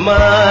ត្តថ្ម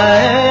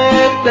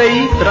ដី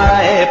ស្រែ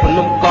ភ្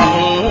នំកោះ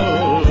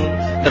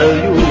ត្រូវ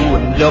យួ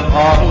នយកអ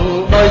ង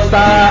ដោយ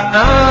សារ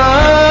អា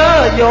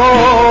យោ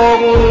ង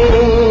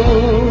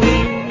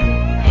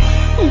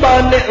បើ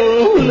អ្នក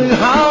លឺ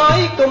ហើយ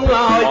កុំ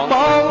ឡើយប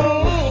ង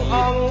អ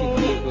ង្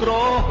គក្រ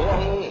ហ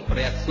ងព្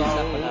រះស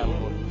ង្ឃ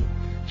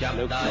ចាំ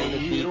ដៃ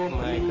រួម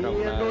គ្នា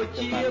ដូច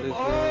ជាប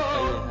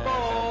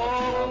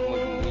ងមួ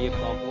យជំរាប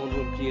បងប្អូន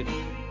រួមជាតិ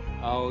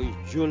ឲ្យ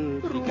យល់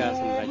ពីការ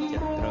សម្រេចចិ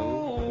ត្តត្រូវ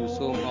គឺ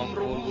សូមបង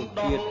ប្អូនរួម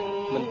ជាតិ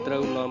មិនត្រូ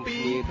វនាំគ្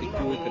នាទៅ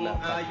ជួយគណៈបក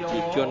ប្រជា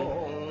ជន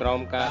ក្រោ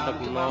មការដឹក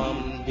នាំ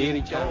ឌី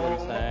រីឆាហ៊ុន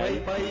សែន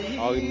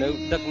ឲ្យនៅ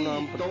ដឹក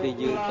នាំប្រទេស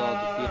យើងតទៅ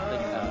ទៀតដា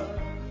ច់ខាត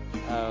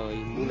ហើយ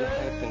មូល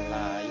ហេតុទាំង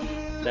ឡាយ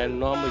ដែល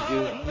នាំឲ្យ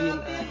យើងហ៊ាន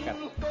អាកាត់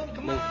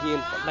និងហ៊ាន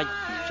ផ្ដាច់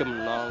ចំ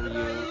ណង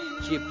យើង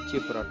ជា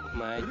ប្រវត្តិខ្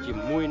មែរជា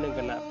មួយនឹង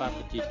គណៈបក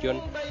ប្រជាជន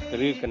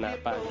ឬគណៈ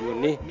បកយួន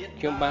នេះ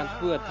ខ្ញុំបាន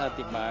ធ្វើអត្ថា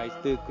ធិប្បាយ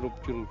ស្ទើរគ្រប់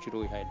ជ្រុងជ្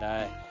រោយហើយដែ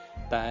រ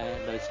តែ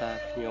ដោយសារ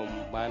ខ្ញុំ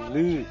បានឮ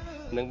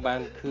និងបា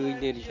នឃើញ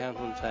នាយរដ្ឋាភិបាល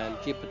ហ៊ុនសែន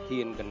ជាប្រ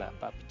ធានគណៈ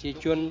បកប្រជា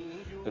ជន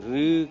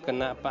ឬគ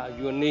ណៈបក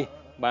យួននេះ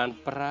បាន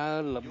ប្រើ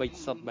ល្បិច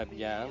សុទ្ធបែប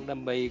យ៉ាងដើ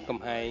ម្បីកំ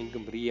ហែង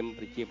គំរាម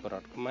ប្រជាពលរ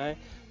ដ្ឋខ្មែរ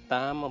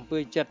តាមអំពើ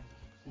ចិត្ត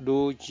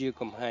ដូចជា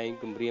កំហែង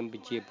គំរាមប្រ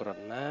ជាពលរ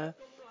ដ្ឋណា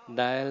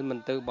ដែលមិន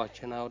ទៅបោះ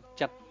ឆ្នោត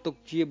ចាត់ទុក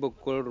ជាបុ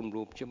គ្គលរំ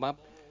លោភច្បាប់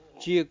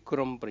ជាក្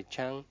រុមប្រ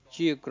ឆាំង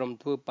ជាក្រុម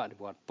ធ្វើបដិ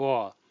វត្តព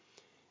ណ៌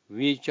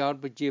វាចោទ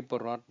ប្រជាពល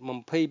រដ្ឋ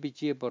20ប្រ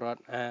ជាពលរដ្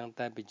ឋអាង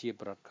តែប្រជា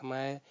ពលរដ្ឋខ្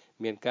មែរ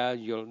មានការ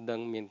យល់ដឹង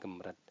មានក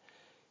ម្រិត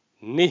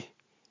នេះ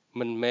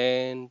មិនមែ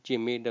នជា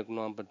មេដឹក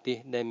នាំប្រទេស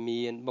ដែល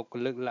មានបុគ្គ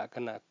លិកលក្ខ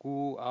ណៈគួ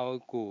រឲ្យ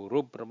គោរ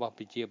ពរបស់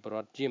ប្រជាពលរ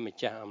ដ្ឋជាម្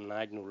ចាស់អំ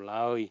ណាចនោះ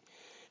ឡើយ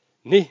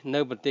នេះនៅ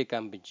ប្រទេសក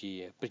ម្ពុជា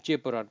ប្រជា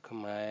ពលរដ្ឋខ្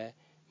មែរ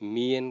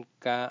មាន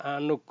ការអ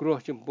នុគ្រោះ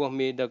ចំពោះ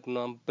មេដឹក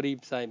នាំព្រី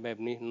ផ្សាយបែប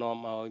នេះនាំ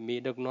ឲ្យមេ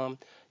ដឹកនាំ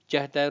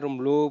ចេះតែរំ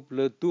លោភ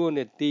លើតួ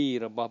នាទី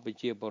របស់ប្រ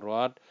ជាពលរ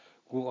ដ្ឋ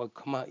គួរឲ្យ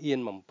ខ្មាស់អៀន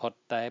បំផុត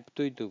តែផ្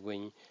ទុយទៅវិ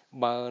ញ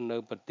បើនៅ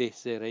ប្រទេស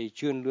សេរី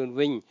ជឿនលឿន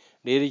វិញ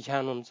នាយរដ្ឋា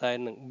ភិបាលហ៊ុនសែន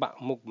នឹងបាក់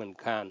មុខមិន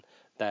ខាន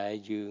តែ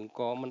យើង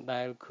ក៏មិន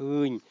ដែលឃើ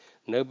ញ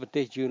នៅប្រ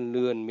ទេសជឿន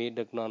លឿនមេ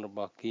ដឹកនាំរប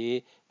ស់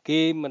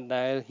គេមិន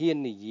ដែលហ៊ាន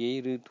និយាយ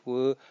ឬធ្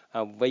វើ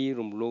អ្វី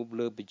រំលោភ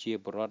លើប្រជា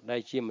ពលរដ្ឋដែ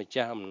លជាម្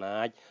ចាស់អំណា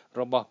ច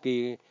របស់គេ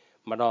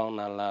ម្ដង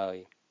ណាឡើយ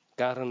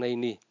ករណី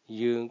នេះ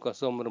យើងក៏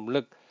សូមរំ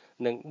លឹក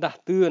និងដាស់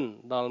តឿន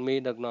ដល់មេ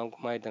ដឹកនាំ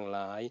ខ្មែរទាំង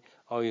ឡាយ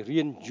ឲ្យ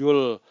រៀនយ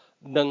ល់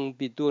ដឹង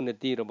ពីតួនា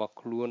ទីរបស់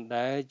ខ្លួន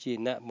ដែលជា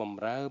អ្នកប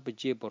ម្រើប្រ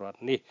ជាពលរដ្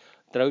ឋនេះ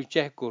ត្រូវ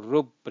ចេះគោរ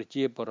ពប្រ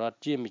ជាពលរដ្ឋ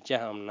ជាម្ចា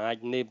ស់អំណាច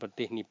នៃប្រ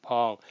ទេសនេះផ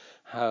ង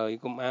ហើយ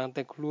កុំអាង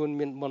តែខ្លួន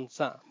មានបុណ្យ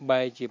ស័ក្តិ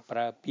បែរជាប្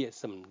រើពាក្យ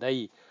សម្ដី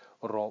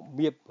រ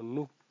បៀបម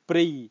នុស្សព្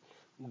រី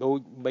ដូច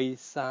បី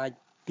សាច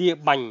ទា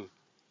បាញ់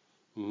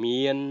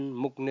មាន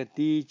មុខនេ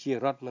តិជា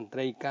រដ្ឋមន្ត្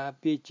រីការ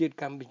ពារជាតិ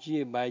កម្ពុជា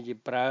បែរជា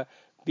ប្រើ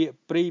ពាក្យ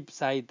ព្រីផ្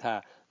សាយថា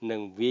នឹ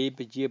ងវាយ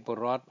ប្រជាពល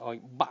រដ្ឋឲ្យ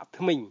បាក់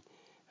ធ្មេញ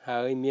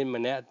ហើយមាន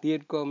ម្នាក់ទៀត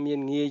ក៏មាន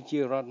ងារជា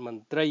រដ្ឋម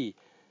ន្ត្រី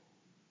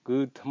គឺ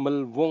ថ្មិល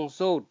វង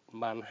សោត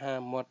បានហា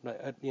មាត់ដោយ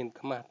ឥតមាន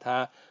ខ្មាស់ថា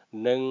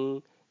នឹង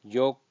យ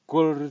កគ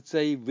ល់ឫស្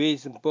សីវាយ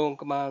សំពង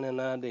ក្បាលអ្នក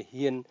ណាដែល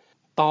ហ៊ាន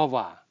ត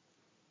វ៉ា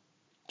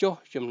ចុះ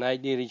ចំណែក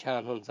នាយរដ្ឋា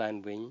ភិបាលហ៊ុនសែន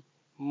វិញ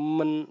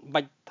មិន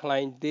បាច់ថ្លែ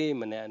ងទេ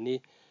ម្នាក់នេះ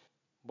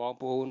បង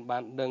ប្អូនបា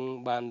នដឹង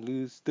បានឮ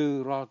ស្ទើរ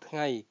រាល់ថ្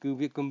ងៃគឺ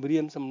វាគំរា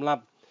មសម្លា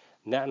ប់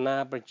អ្នកណា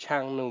ប្រ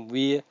ឆាំងនឹង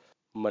វា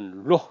មិន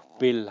លុះ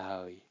ពេល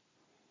ឡើយ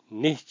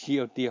នេះជា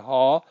ឧទាហ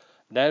រណ៍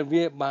ដែល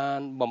វាបាន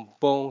បំ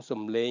ពងស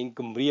ម្លេង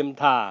គំរាម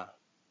ថា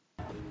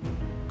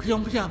ខ្ញុំ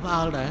ភ្ញាក់ផ្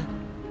អើលដែរ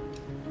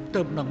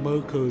ទើបនឹងមើល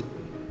ឃើញ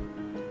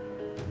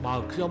បើ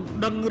ខ្ញុំ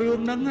ដឹងរឿង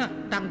ហ្នឹង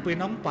តាំងពី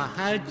នោះប្រ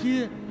ហែលជា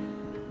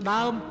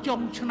ដើមចុ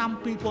ងឆ្នាំ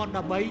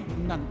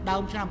2013និងដើ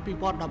មឆ្នាំ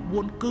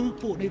2014គឺ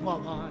ពួកនេះមក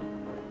ហើយ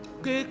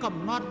គេកំ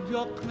ណត់យ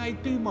កថ្ងៃ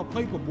ទី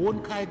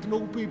29ខែធ្នូ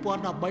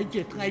2013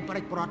ជាថ្ងៃផ្ដា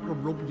ច់ព្រាត់រំ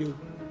លំយើង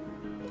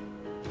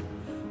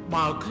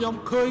បើខ្ញុំ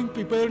ឃើញ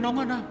ពីពេលនោះ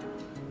ណា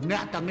អ្ន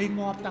កទាំងនេះ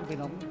ងាប់តាំងពី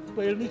នោះ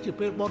ពេលនេះជា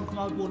ពេលបនខ្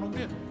មោចពួកនោះ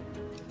ទៀត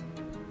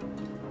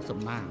សំ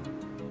ណាង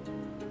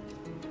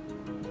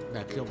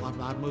ដែលខ្ញុំអត់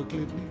បានមើលឃ្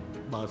លីបនេះ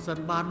បើសិន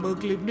បានមើល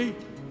ឃ្លីបនេះ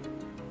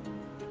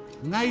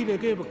ថ្ងៃដែល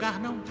គេប្រកាស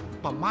នោះ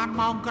ប្រហែល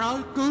ម៉ោងក្រោយ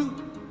គឺ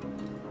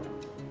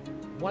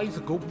វាយស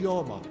ង្គ្រប់យ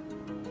កមក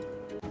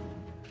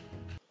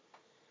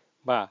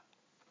បាទ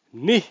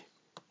នេះ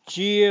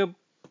ជា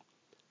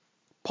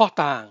ផុស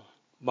តាង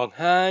បង្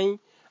ហាញ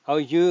ឲ្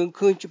យយើង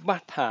ឃើញច្បា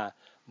ស់ថា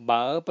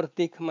បើប្រ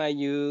ទេសខ្មែរ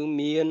យើង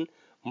មាន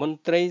មន្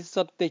ត្រី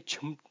សុទ្ធតែ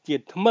ជា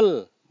ថ្មិល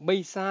បី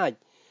សាច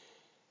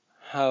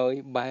ហើយ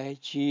បែរ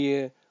ជា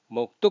ម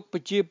កទុកប្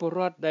រជាពលរ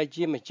ដ្ឋដែល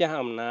ជាម្ចាស់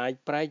អំណាច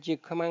ប្រែជា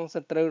ខ្មាំងស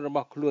ត្រូវរប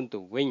ស់ខ្លួនទៅ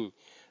វិញ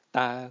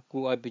តើគួ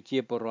រឲ្យប្រជា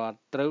ពលរដ្ឋ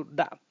ត្រូវ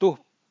ដាក់ទោស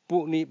ពួ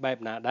កនេះបែប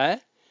ណាដែរ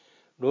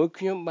ដោយ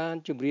ខ្ញុំបាន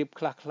ជម្រាប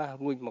ខ្លះៗ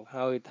រួចមក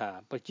ហើយថា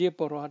ប្រជាព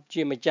លរដ្ឋ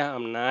ជាម្ចាស់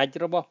អំណាច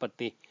របស់ប្រ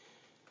ទេស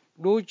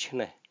ដូច្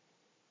នេះ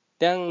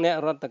ទាំងអ្នក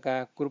រដ្ឋកា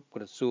រគ្រប់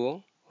ក្រសួង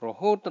រ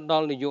ហូតដ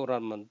ល់នាយករ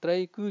ដ្ឋមន្ត្រី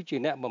គឺជា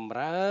អ្នកបម្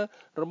រើ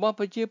របស់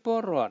ប្រជាពល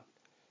រដ្ឋ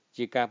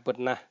ជាការពិត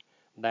ណាស់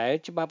ដែល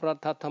ច្បាប់រ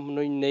ដ្ឋធម្ម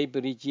នុញ្ញនៃ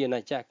ប្រជាជាតិអា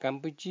ណាចក្រក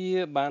ម្ពុជា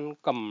បាន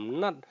កំ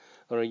ណត់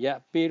រយៈ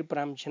ពេល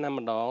5ឆ្នាំ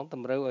ម្ដងត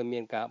ម្រូវឲ្យមា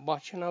នការបោះ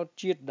ឆ្នោត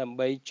ជាតិដើម្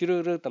បីជ្រើស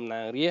រើសតំណា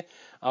ងរាស្ត្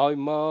រឲ្យ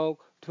មក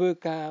ធ្វើ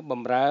ការប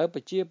ម្រើប្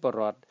រជាពល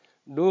រដ្ឋ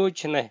ដូ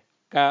ច្នេះ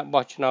ការ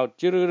បោះឆ្នោត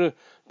ជ្រើសរើស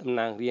តំ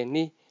ណាងរាស្ត្រ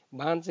នេះ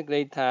បានសេចក្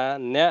តីថា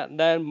អ្នក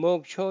ដែលមក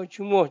ឈរ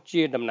ឈ្មោះ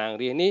ជាតំណាង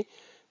រាស្ត្រនេះ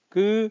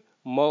គឺ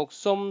មក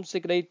សុំសេ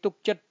ចក្តីទុក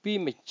ចិត្តពី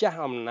ម្ចាស់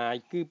អំណាច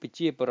គឺប្រ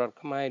ជាពលរដ្ឋ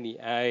ខ្មែរនេះ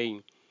ឯង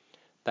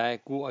តែ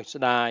គួរឲ្យ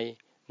ស្ដាយ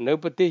នៅ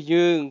ប្រទេស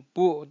យើង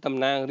ពួកតំ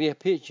ណាងរាស្ត្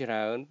រភាគច្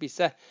រើនពិ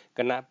សេសគ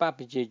ណៈបក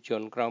ប្រជាជ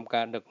នក្រោម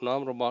ការដឹកនាំ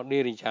របស់នា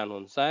យរដ្ឋាភិបាល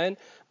ហ៊ុនសែន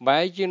បែ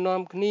រជា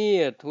នាំគ្នា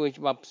ធ្វើ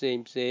ច្បាប់ផ្សេ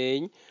ង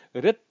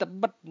រឹត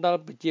បន្តឹងដ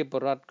ល់ប្រជាពល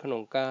រដ្ឋក្នុ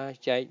ងការ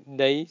ចែក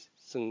ដី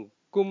សង្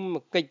គម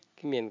កិច្ច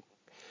គ្មាន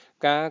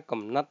ការ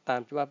កំណត់តា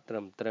មច្បាប់ត្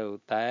រឹមត្រូវ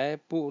តែ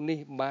ពួកនេះ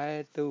បែរ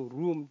ទៅ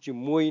រួមជា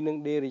មួយនឹង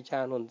នាយរដ្ឋា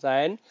ភិបាលហ៊ុនសែ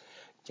ន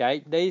ចែក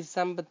ដីស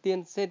ម្បត្តិ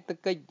សេដ្ឋ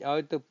កិច្ចឲ្យ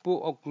ទៅពួក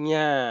អុក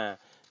ញ៉ា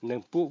និង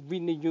ពួកវិ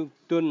និយោគ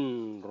ទុន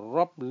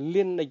រាប់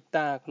លានហិក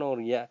តាក្នុង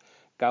រយៈ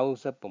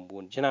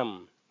99ឆ្នាំ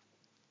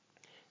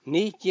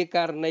នេះជាក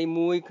រណី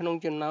មួយក្នុង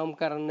ចំណោម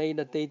ករណី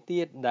ដទៃ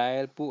ទៀតដែ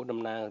លពួកតំ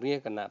ណាងរា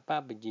ស្ត្រគណៈប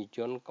កប្រជាជ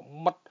នក្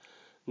បត់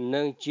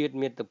នៅជាតិ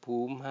មាតុភូ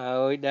មិហើ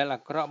យដែលអា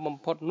ក្រក់បំ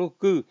ផុតនោះ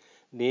គឺ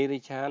នាយរ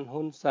ដ្ឋាភិបាល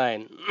ហ៊ុនសែន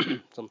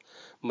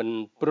មិន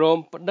ព្រម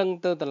ប្តឹង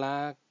ទៅតុលា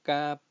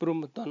ការព្រហ្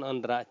មទណ្ឌអ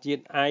ន្តរជា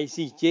តិ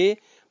ICJ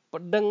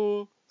ប្តឹង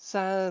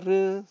សារ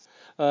រើ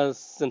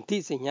សន្ធិ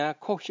សញ្ញា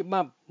ខុសច្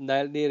បាប់ដែ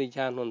លនាយរដ្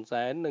ឋាភិបាលហ៊ុន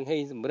សែននិងហេ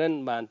ងសំរិន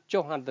បាន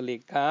ចុះហត្ថលេ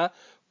ខា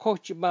ខុស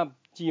ច្បាប់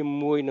ជា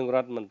មួយនឹងរ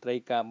ដ្ឋមន្ត្រី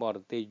ការបរ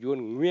ទេសយួន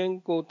ងៀង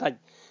កូតាច់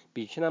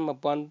ពីឆ្នាំ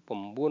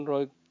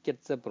1999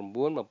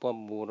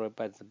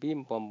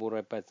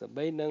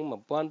 និង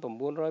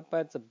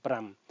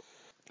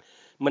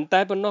1983មិនតែ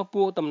ប៉ុណ្ណោះ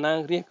ពួកតំណាង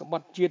រាស្ត្រក្ប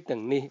ត់ជាតិទាំ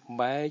ងនេះ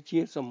បែរជា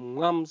សំ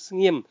ងំស្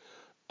ងៀម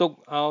ទុក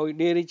ឲ្យ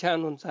ដេរីឆាន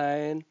ហ៊ុនសែ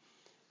ន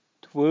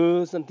ធ្វើ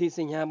សន្ធិស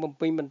ញ្ញាបំ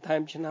ពេញបន្ថែ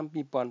មឆ្នាំ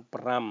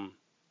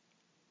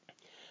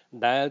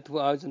2005ដែលធ្វើ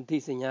ឲ្យសន្ធិ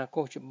សញ្ញា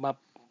ខុសច្បាប់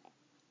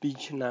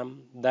2ឆ្នាំ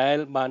ដែល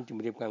បានជ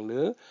ម្រាបខាង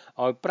លើ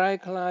ឲ្យប្រែ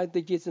ក្លាយទៅ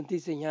ជាសន្ធិ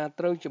សញ្ញា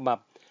ត្រូវច្បា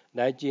ប់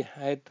ដែលជា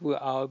ហេតុធ្វើ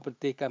ឲ្យប្រ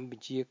ទេសកម្ពុ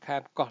ជាខា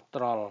តកោះ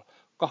ត្រល់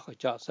កោះក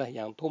ញ្ចក់សេះ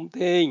យ៉ាងធំ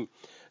ធេង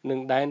និង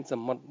ដែនស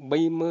មុទ្រ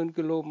 30,000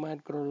 គីឡូម៉ែត្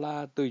រក្រឡា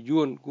ទៅ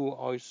យួនគួរ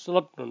ឲ្យស្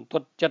លុតរន្ធ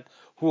ត់ចិត្ត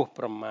ហួស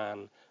ប្រមាណ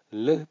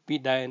លើសពី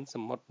ដែនស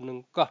មុទ្រនិង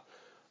កោះ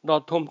ដ៏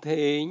ធំ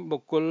ធេងបុ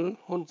គ្គល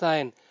ហ៊ុនសែ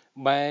ន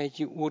បែរ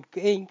ជាអួត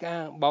ក្អេងក្អា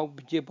ងបោក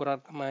ប្រជាពលរ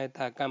ដ្ឋខ្មែរ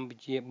ថាកម្ពុ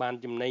ជាបាន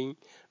ចំណេញ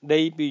ដី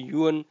ពី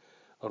យួន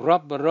រា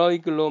ប់រយ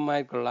គីឡូម៉ែ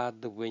ត្រក្រឡា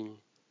ទៅវិញ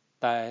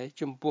តែ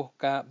ចំពោះ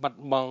ការបា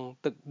ត់បង់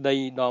ទឹកដី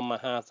ដ៏ម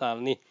ហាសាល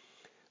នេះ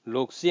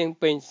លោកសៀង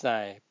ពេញសែ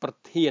ប្រ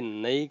ធាន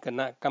នៃគ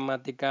ណៈកម្មា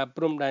ធិការ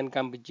ព្រំដែនក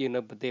ម្ពុជានៅ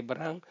ប្រទេសបា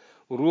រាំង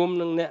រួម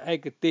នឹងអ្នកឯ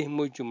កទេស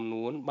មួយចំ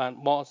នួនបាន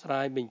បកស្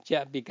រាយបញ្ជា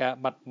ក់ពីការ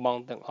បាត់ប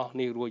ង់ទាំងអស់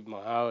នេះរួចម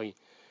កហើយ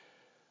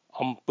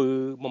អំពើ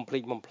បំភ្លេ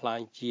ចបំផ្លាញ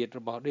ជាតិរ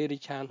បស់ដេរី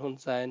ឆានហ៊ុន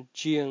សែន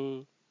ជាង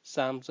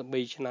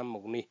33ឆ្នាំម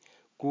កនេះ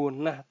គួរ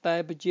ណាស់តែ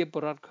ប្រជាពល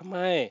រដ្ឋខ្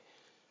មែរ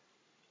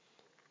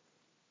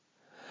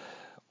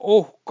អូ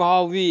ក៏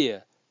វា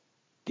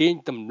ទាញ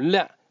ទម្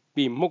លាក់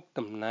ពីមុខ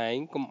តំណែង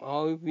កុំ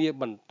ឲ្យវា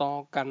បន្ត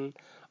កាន់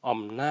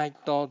អំណាច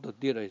តទៅ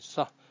ទៀតឲ្យ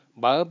សោះ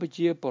បើប្រ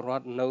ជាពលរ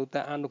ដ្ឋនៅ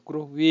តែអនុគ្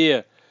រោះវា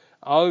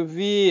ឲ្យ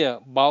វា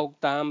បោក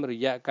តាមរ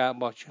យៈការ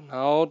បោះឆ្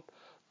នោត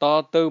ត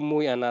ទៅមួ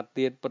យអាណត្តិ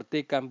ទៀតប្រទេ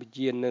សកម្ពុ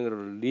ជានឹងរ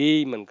លាយ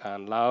មិនខាន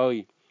ឡើយ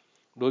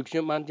ដោយខ្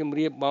ញុំបានជម្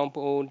រាបបង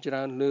ប្អូនច្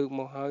រើនលើកម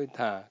កហើយ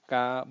ថា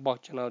ការបោះ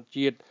ឆ្នោត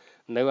ជាតិ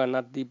នៅអាណ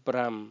ត្តិទី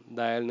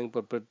5ដែលនឹងប្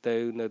រព្រឹត្តទៅ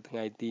នៅថ្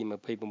ងៃទី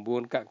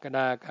29កក្ក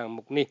ដាខាង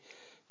មុខនេះ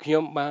ខ្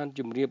ញុំបានជ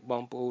ម្រាបប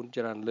ងប្អូន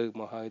ច្រើនលើក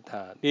មកហើយ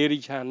ថាដេរី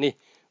ឆាននេះ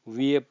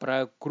វាប្រើ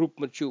គ្រប់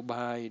មធ្យោ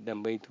បាយដើ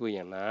ម្បីធ្វើ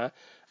យ៉ាងណា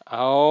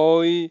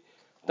ឲ្យ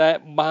តែ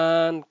បា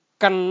ន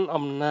កាន់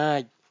អំណា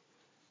ច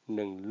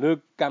នឹងលើក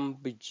កម្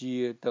ពុជា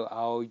ទៅ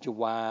ឲ្យច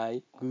វាយ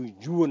គឺ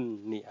យួន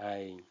នេះឯ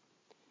ង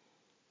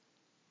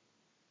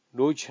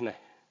ដូច្នេះ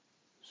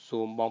សូ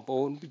មបងប្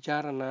អូនពិចា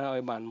រណាឲ្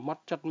យបានម៉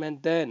ត់ចត់មែន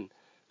ទែន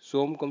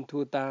សូមកុំធ្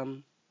វើតាម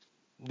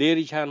ដេ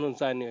រីឆានហ៊ុន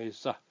សែននេះឲ្យ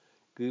សោះ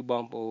គឺប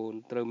ងប្អូន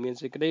ត្រូវមាន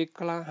សេចក្តី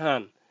ក្លាហា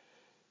ន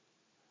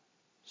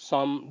ស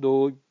មដោ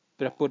យ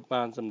ព្រះពុទ្ធ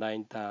បានសម្ដែង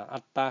ថាអ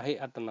ត្តាហិ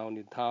អត្តនោ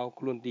និថោ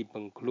ខ្លួនទីពឹ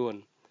ងខ្លួន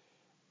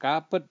ការ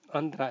ពិតអ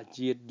ន្តរ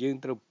ជាតិយើង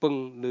ត្រូវពឹង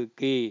លើ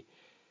គេ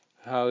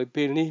ហើយ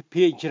ពេលនេះ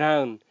ភាគច្រើ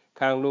ន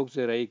ខាងលោក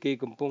សេរីគេ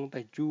កំពុង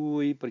តែជួ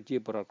យប្រជា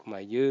ពលរដ្ឋខ្មែ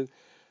រយើង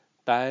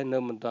តែនៅ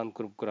មិនទាន់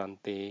គ្រប់គ្រាន់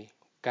ទេ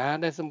ការ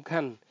ដែលសំខា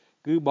ន់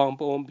គឺបង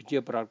ប្អូនប្រជា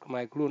ពលរដ្ឋខ្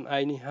មែរខ្លួនឯ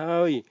ងនេះ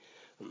ហើយ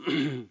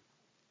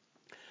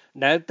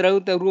ដែលត្រូវ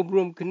តែរួបរ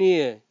วมគ្នា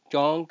ច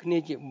ងគ្នា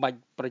ជាបាច់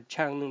ប្រ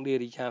ឆាំងនឹងដេ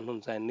រីឆានហ៊ុន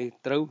សែននេះ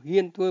ត្រូវ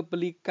ហ៊ានធ្វើព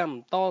លិកម្ម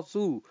ត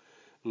ស៊ូ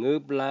ងើ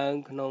បឡើង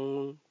ក្នុង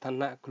ឋា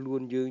នៈខ្លួ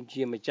នយើង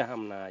ជាម្ចាស់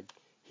អំណាច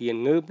ហ៊ាន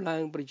ងើបឡើ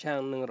ងប្រឆាំង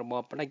នឹងរប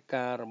បផ្ដាច់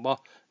ការរប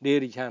ស់ដេ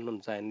រីឆានហ៊ុន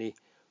សែននេះ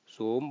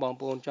សូមបង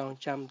ប្អូនចង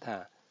ចាំថា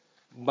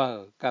បើ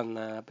កាល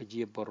ណាប្រ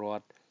ជាពលរ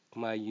ដ្ឋខ្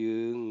មែរយើ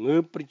ងងើ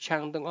បប្រឆាំ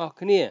ងទាំងអស់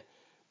គ្នា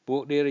ពួ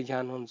កដេរីឆា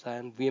នហ៊ុនសែ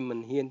នវាមិន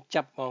ហ៊ាន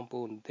ចាប់បងប្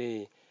អូនទេ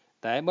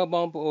តែបើប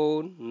ងប្អូ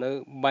ននៅ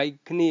បែក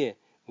គ្នា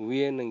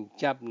វានឹង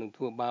ចាប់នឹង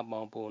ធ្វើបាបប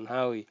ងប្អូន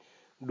ហើយ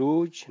ដូ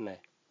ច្នេះ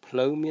ផ្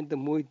លូវមានតែ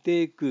មួយទេ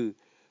គឺ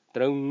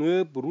ត្រូវងើ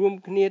បរួម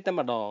គ្នាតែ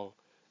ម្ដង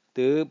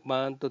ទើប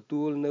បានទ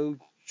ទួលនៅ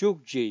ជោគ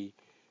ជ័យ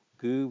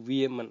គឺ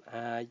វាមិន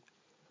អាច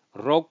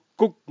រក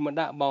គុកមក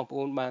ដាក់បងប្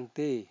អូនបាន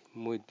ទេ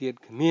មួយទៀត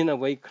គ្មាន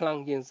អ្វីខ្លាំង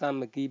ជាងសា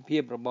មគ្គីភា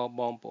ពរបស់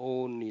បងប្អូ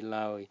ននេះ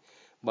ឡើយ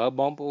បើ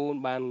បងប្អូន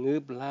បានងើ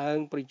បឡើង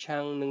ប្រ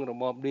ឆាំងនឹងរ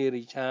បបដេ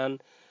រីឆាន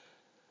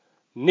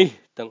នេះ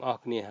ទាំងអ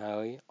ស់គ្នាហើ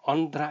យអ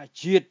ន្តរ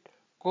ជាតិ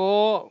ក៏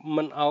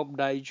មិនអោប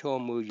ដៃឈរ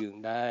មើលយើង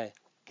ដែរ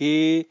គេ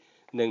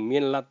នឹងមា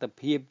នលទ្ធ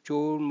ភាព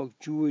ចូលមក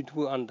ជួយធ្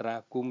វើអន្តរា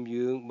គមន៍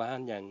យើងបាន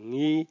យ៉ាង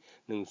ងាយ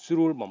និងស្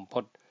រួលបំ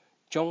ផុត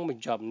ចុងប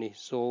ញ្ចប់នេះ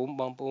សូម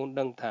បងប្អូន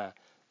ដឹងថា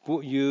ពួក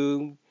យើង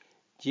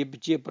ជាប្រ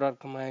ជាប្រដ្ឋ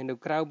ខ្មែរនៅ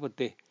ក្រៅប្រ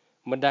ទេស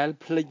មិនដែល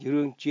ភ្លេច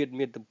រឿងជាតិ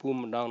មាតុភូមិ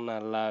ម្ដងណា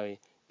ឡើយ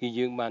គឺ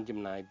យើងបានចំ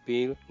ណាយពេ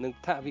លនិង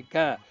ថវិ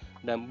កា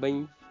ដើម្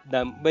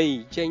បី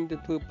ចេញទៅ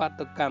ធ្វើបា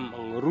តុកម្មអ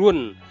ង្រួន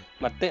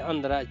មតិអ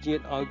ន្តរជា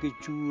តិឲ្យគឺ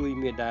ជួយ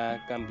មេដា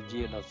កម្ពុ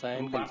ជាដល់សែ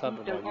នកំសត់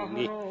របស់យើង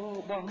នេះ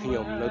ខ្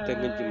ញុំនៅតែ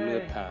មានជំនឿ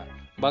ថា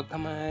បើ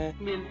ខ្មែរ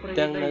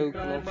ទាំងនៅ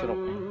ក្នុងស្រុក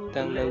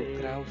ទាំងនៅ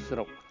ក្រៅស្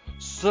រុក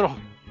ស្រោះ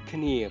គ្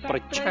នាប្រ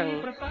ឆាំង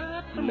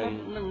នឹង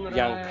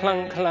យ៉ាងខ្លាំង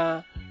ក្លា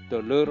ទៅ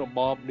លើរប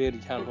បដេរី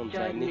ឆានហ៊ុន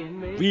សែននេះ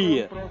វា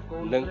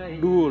នឹង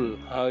ដួល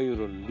ហើយ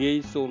រលាយ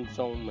សូន្យស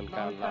ងមិន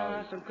កាលឡើយ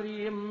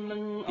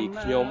ពី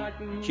ខ្ញុំ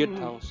ជាតិ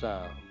ថងសា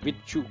វិ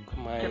ទ្យុខ្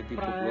មែរពិ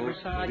ភពលោក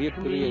រៀប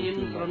រៀង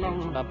ជូនដល់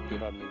ស្ដាប់ពី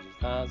រដ្ឋ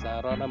សហ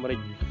រដ្ឋអាមេរិក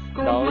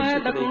ដោយសេ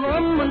ចក្តីគោរ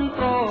ពមិន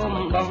ព្រម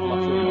ដំណ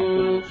ង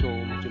សូ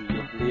មជម្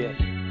រាបលា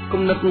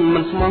គំនិតមិ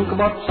នស្មងក្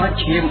បត់សាច់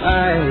ឈាម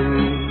ឯង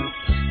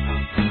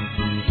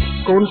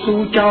កូនស៊ូ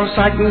ចោល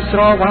សាច់ស្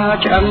រវា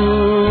ឆ្អិន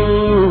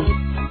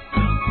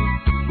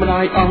ម្ដា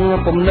យអង្គ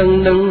ពំនឹង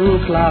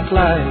ខ្លាខ្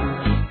លែង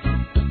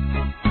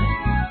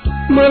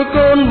មើល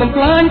កូនបំ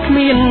ផ្លាញគ្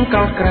មាន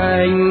កោតក្រែ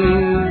ង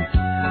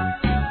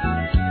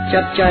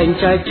ចាត់ចែង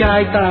ចែកចា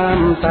យតាម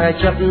តែ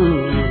ចិត្ត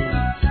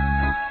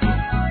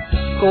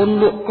កូន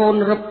លក់កូន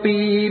រឹបពី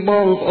ប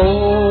ងប្អូ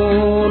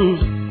ន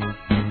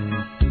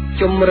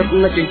ជំរិត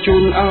នៅជញ្ជូ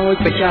នឲ្យ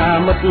ប្រចា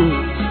មិត្ត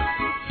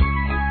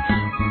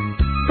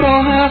ប្រ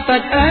ហាសា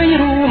ច់ឯង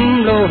រួម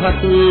លោហិ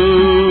ត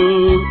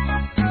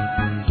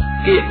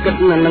គៀកគិត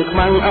នឹងខ្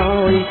មាំងឲ្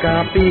យកា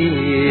រពា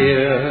រ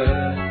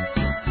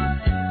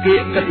គៀ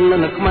កគិតនឹ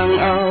ងខ្មាំង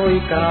ឲ្យ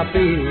ការ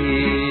ពារ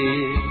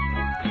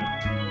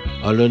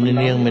អរលោកនា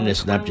ងមាន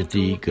ស្ដាប់ជា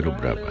ទីគោរព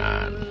រាប់អា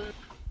ន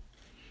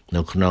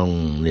នៅក្នុង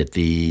នេ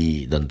តិ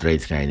តន្ត្រី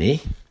ថ្ងៃនេះ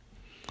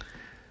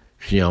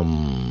ខ្ញុំ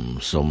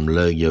សូម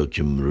លើកយកច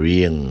ម្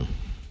រៀង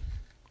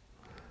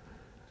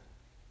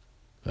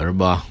រ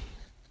បស់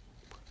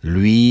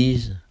Luis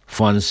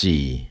Fonsi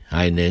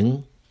ហើយនឹង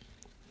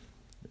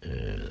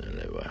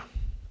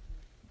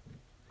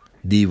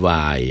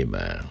Divide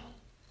បាទ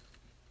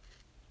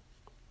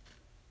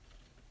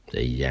แ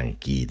ต่ยัง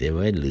กี่แต่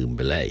ว่าลืมไป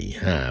แล้ว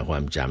ควา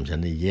มจำฉั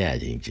นนี่แย่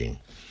จริง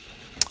ๆ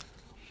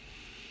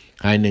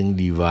ให้หนึ่ง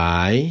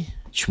Divide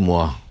ชื่อว่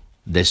า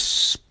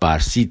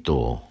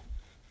Despacito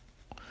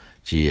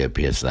ที่ภ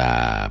าษา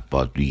โปร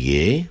ตุเก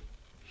ส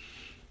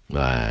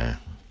ว่า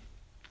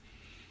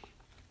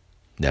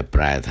แต่แป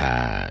ลថា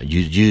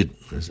ยืด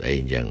ๆស្អី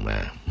អញ្ចឹងម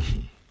ក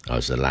ឲ្យ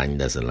ស្រឡាញ់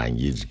តែស្រឡាញ់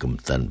យឺតកុំ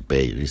តិនពេ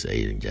កឬស្អី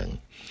អញ្ចឹង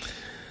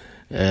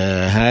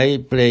ហើយ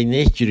เพลง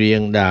នេះច្រៀ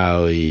ងដោ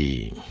យ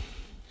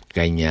ក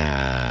ញ្ញា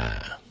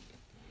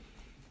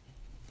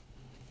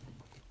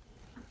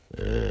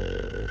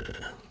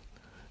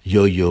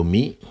យូយូ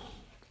មី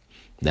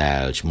ដែ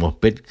លឈ្មោះ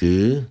ពេទ្យគឺ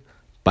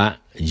ប៉ា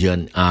យិន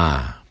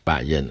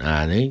អា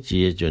នេះ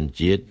ជាជន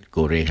ជាតិ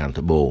កូរ៉េខាង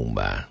ត្បូង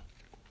បាទ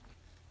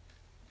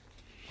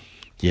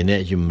ជាអ្ន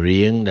កចម្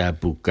រៀងដែល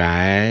ពូ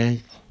កែ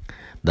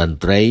តន្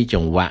ត្រីច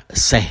ង្វាក់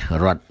សេះ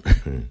រត់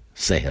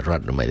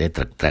មិនได้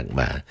ត្រឹក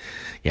បាទ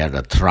គេ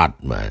ហៅថា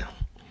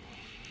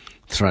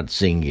trot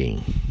singing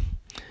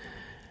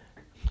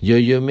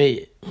យូមី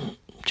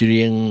ច្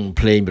រៀង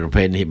ភ្លេងប្រ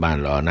ភេទនេះបាន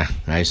ល្អណាស់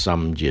ហើយ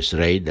សំជាស្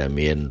រីដែល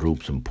មានរូប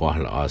សម្ផស្ស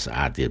ល្អស្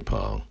អាតទៀតផ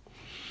ង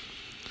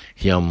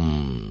ខ្ញុំ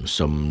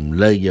សូម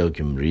លើកយក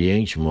ចម្រៀង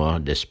ឈ្មោះ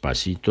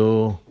Despacito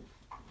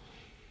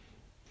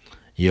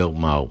យក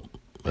មក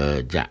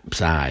ចាក់ផ្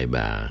សាយ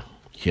បាទ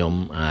ខ្ញុំ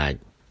អាច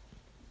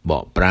ប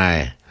កប្រែ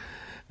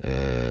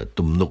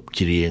ទំនុក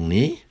ច្រៀង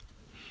នេះ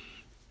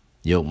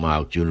យកម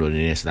កជូនលោក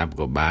អ្នកស្ដាប់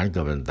ក៏បាន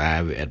ក៏ប៉ុន្តែ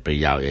វាអត់ប្រ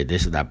យោជន៍អីទេ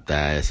ស្ដាប់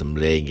តែសំ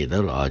ឡេងគេទៅ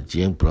ល្អ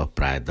ជាងព្រោះ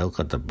ប្រែទៅ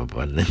ក៏តែ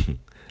ប៉ុណ្្នឹង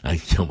ហើយ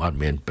ខ្ញុំអត់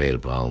មានពេល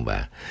ផងបា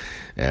ទ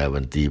ប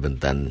ន្ទីបន្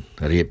តាន់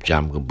រៀប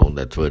ចំកំពុង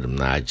តែធ្វើដំ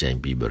ណើរចេញ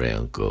ពីបរិយា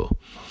អង្គរ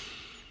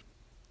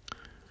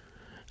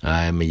ហើ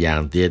យម្យ៉ាង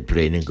ទៀតព្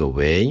រេងនឹងក៏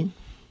វែង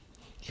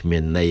គ្មា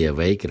នន័យអ្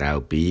វីក្រៅ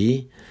ពី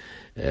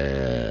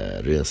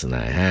រឿងស្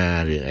នេហា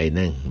រឿងអីហ្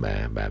នឹងបា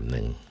ទបែបហ្នឹ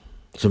ង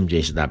សូម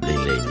ជិះស្ដាប់លេង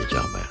ទៅ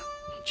ចោះបាទ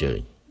អញ្ជើញ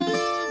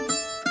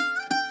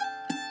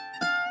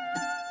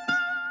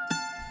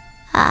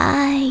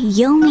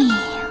Yomi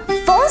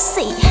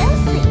Fonsi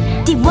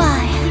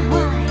Divide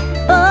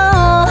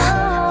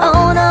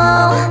Oh no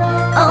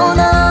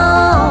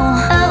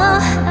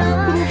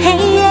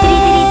Hey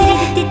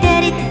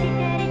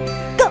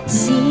Go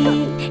Si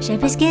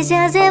sabes que se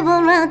hace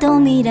un rato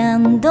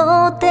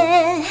mirándote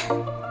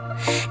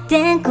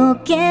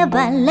Tengo que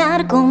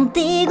bailar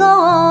contigo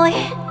hoy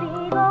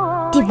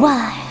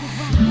Divide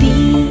Vi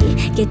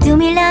que tu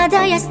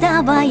mirada ya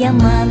estaba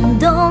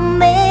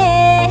llamándome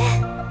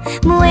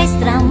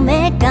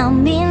Muéstrame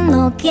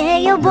camino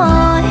que yo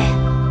voy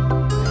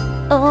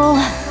Oh,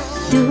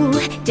 tú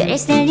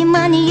eres el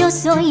imán y yo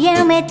soy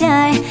el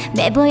metal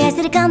Me voy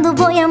acercando,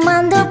 voy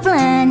armando el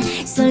plan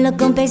Solo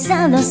con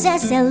pensarlo se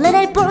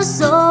acelera el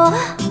pulso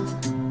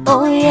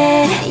Oh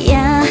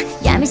yeah,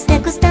 ya me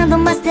está costando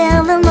más de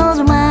lo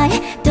normal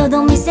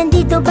Todos mis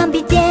sentidos van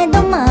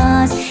pidiendo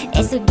más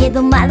Eso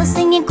quedó malo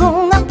sin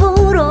ningún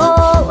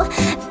apuro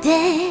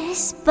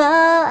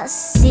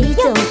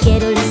Despacito,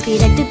 quiero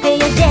respirar tu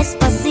cuello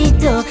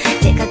despacito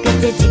Deja que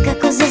te diga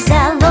cosas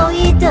al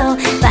oído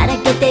Para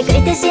que te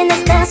grites si no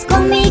estás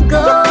conmigo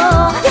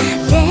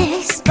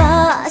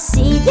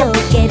Despacito,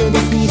 quiero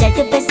desnudar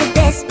tu beso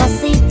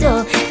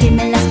despacito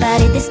Firme las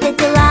paredes de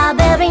tu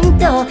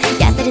laberinto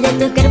Y hacer de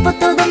tu cuerpo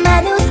todo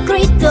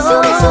manuscrito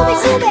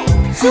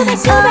Sube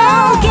Oh,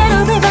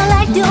 quiero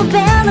bailar tu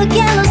pelo,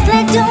 quiero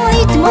ser tu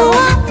ritmo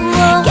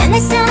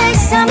 ¿Quiénes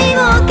eres a mi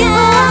boca?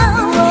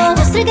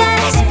 Tus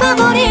lugares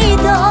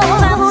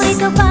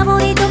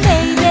favorito,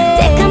 baby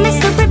Déjame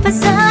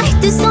sobrepasar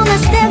tus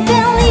zonas de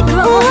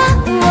peligro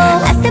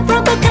Hazte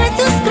provocar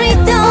tus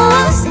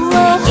gritos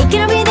Y que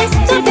olvides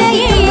tu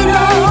apellido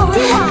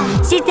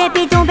Si te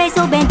pido un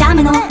beso, ven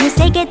dámelo Yo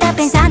sé que estás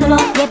pensándolo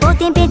Llevo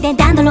tiempo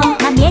intentándolo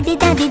Más bien te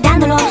está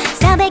dándolo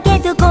Sabe que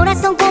tu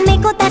corazón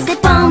conmigo te hace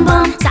pam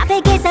pam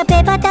Sabe que esa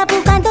pepa está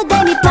buscando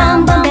de mi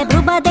pam pam Te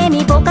prueba de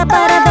mi boca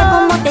para ver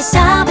cómo te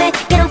sabe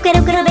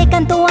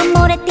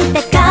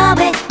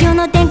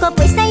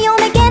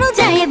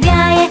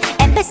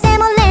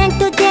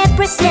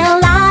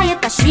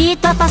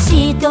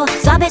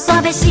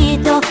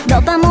suavecito,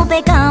 nos vamos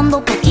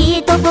pegando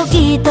poquito a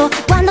poquito.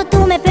 Cuando tú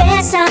me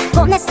besas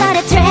con esa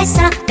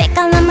destreza,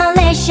 peca la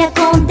maleza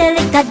con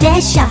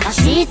delicadeza.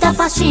 Pasito a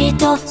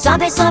pasito,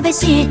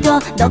 suavecito,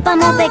 nos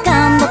vamos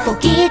pegando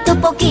poquito a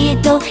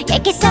poquito. Y es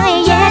que esa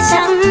belleza,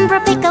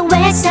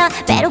 rompecabezas,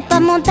 pero pa'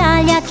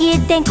 montarle aquí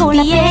tengo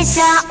la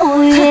pieza.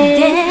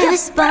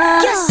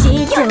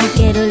 Despacito,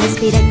 quiero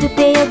respirar tu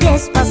pelo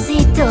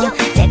despacito.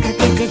 Deja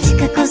que te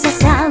diga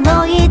cosas al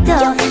oído,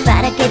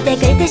 para que te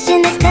grites si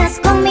no estás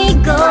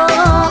conmigo.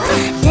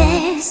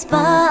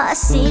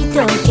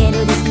 Despacito, quiero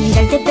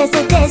desnudarte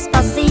beso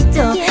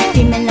despacito.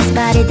 Firme en las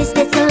paredes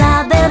de este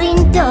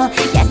laberinto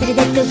y hacer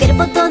de tu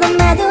cuerpo todo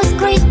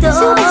manuscrito.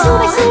 Sube,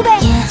 sube, sube,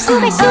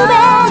 sube, sube.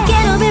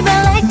 Quiero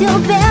vibrar like tu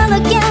pelo,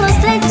 quiero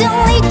ser tu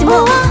ritmo.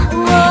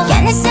 Ya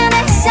no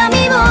sabes a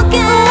mi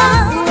boca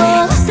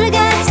los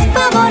lugares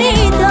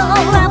favoritos,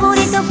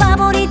 favorito,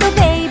 favorito,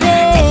 baby.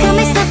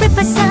 Déjame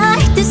sobrepasar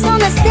tus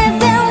zonas de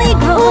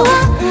peligro,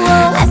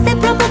 hasta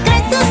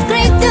provocar tus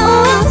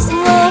gritos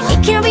y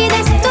que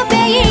olvides tu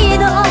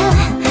apellido.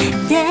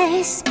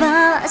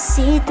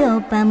 Despacito,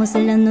 vamos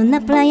hablando en una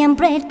playa en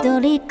Puerto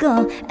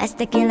Rico,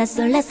 hasta que las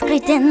olas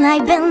griten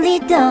ay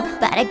bendito,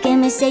 para que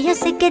me sé yo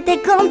sé que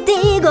te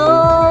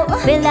contigo.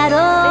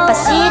 Velaro,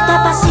 pasito a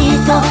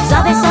pasito,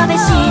 suave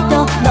suavecito,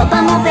 nos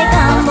vamos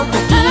pegando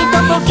poquito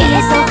a poquito. Y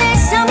ese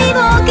beso a mi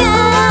boca,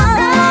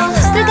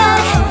 los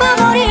lugares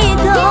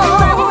favoritos,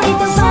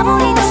 favorito,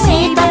 favorito.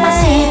 Pasito a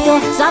pasito,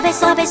 suave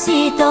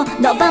suavecito,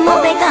 nos vamos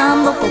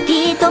pegando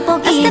poquito a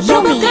poquito. Hasta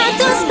provocar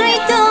tus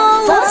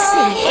gritos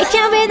y que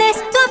olvides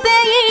tu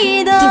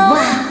apellido.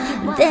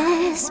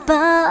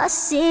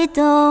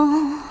 Despacito.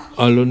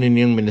 អរលោកនាង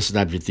មានស្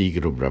ដាប់ជាទីគោ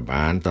រពរាប់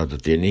អានតទៅ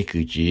ទៀតនេះ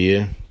គឺជា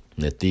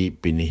នាទី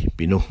ពីនេះ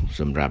ពីនោះ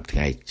សម្រាប់ថ្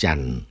ងៃច័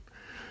ន្ទ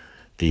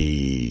ទី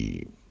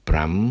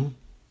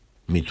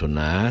5មិថុ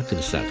នាគ្រិ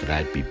ស្តសករា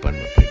ជ2023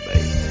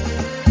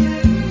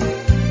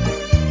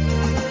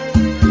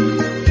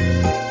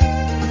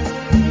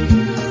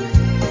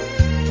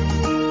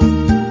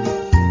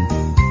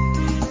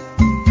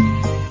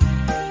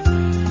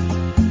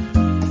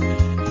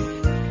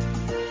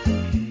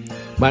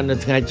បាននៅ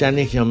ថ្ងៃច័ន្ទ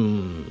នេះខ្ញុំ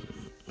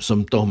សុំ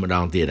ទោសម្ដ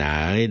ងទៀត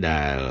ហើយ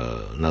ដែល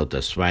នៅតែ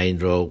ស្វែង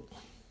រក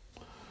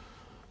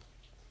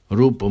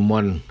រូបម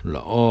ន្ត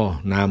ល្អ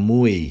ណា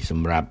មួយស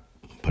ម្រាប់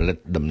ផលិត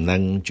ដំណឹ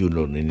ងជូន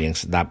លោកនាង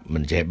ស្ដាប់មិ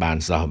នចេះបាន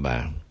សោះបា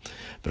ទ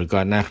ប្រក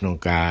បណាស់ក្នុង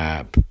ការ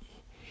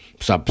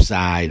ផ្សព្វផ្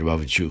សាយរបស់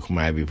វិទ្យុខ្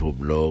មែរពិភព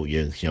លោក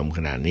យើងខ្ញុំខ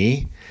ណៈនេះ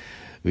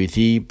វិ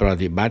ធីប្រ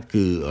តិបត្តិ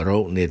គឺរ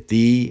កនេ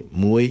តិ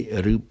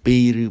1ឬ2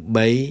ឬ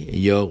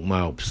3យកម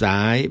កផ្សា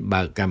យ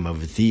បើកម្ម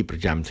វិធីប្រ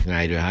ចាំថ្ងៃ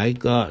រួចហើយ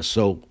ក៏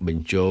សោកប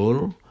ញ្ចូល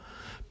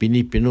ពី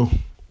នេះពីនោះ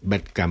បិ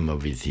ទកម្ម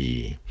វិធី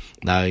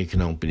ដោយក្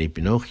នុងពីនេះ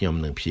ពីនោះខ្ញុំ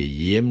នឹងព្យា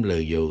យាមលើ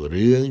កយក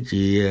រឿង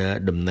ជា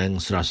ដំណឹង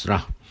ស្រ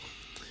ស់ៗ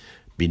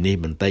ពីនេះ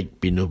បន្តិច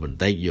ពីនោះបន្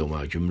តិចយកម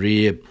កជម្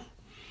រាប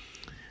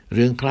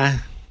រឿងខ្លះ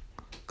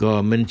ក៏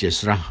មិនជា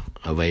ស្រស់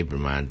អ្វីប្រ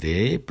មាណទេ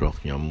ព្រោះ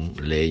ខ្ញុំ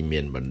លេងមា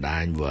នបណ្ដា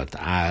ញវត្ត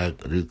អើក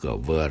ឬក៏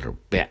វរ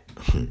ពៈ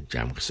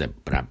ចាំខ្សែ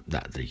ប្រាប់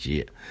ដាក់ត្រជា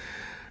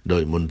ដោ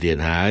យមុនទៀត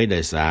ហើយដោ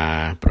យសារ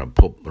ប្រ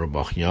ភពរប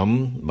ស់ខ្ញុំ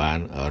បាន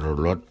រ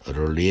លត់រ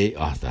លាយ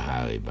អស់ទៅ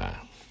ហើយបាទ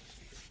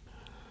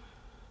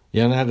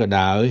យ៉ាងណាក៏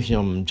ដោយខ្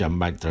ញុំចាំ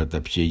បាច់ត្រូវតែ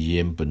ព្យាយា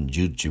មបញ្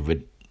យូតជីវិត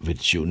វិ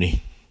ទ្យុនេះ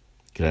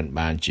គ្រាន់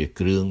បានជា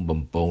គ្រឿង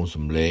បំពង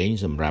សំឡេង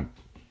សម្រាប់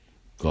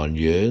កូន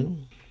យើង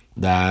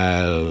ដែ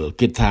ល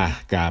គិតថា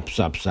ការផ្ស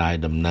ព្វផ្សាយ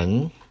ដំណឹង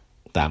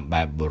តាម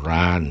បែបបុ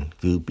រាណ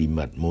គឺពី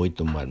មាត់មួយ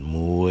ទៅមាត់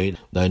មួយ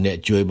ដោយអ្នក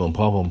ជួយបំ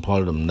ផុសបំផុល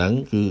ដំណឹង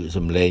គឺ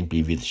សំឡេងពី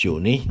វិទ្យុ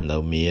នេះនៅ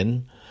មាន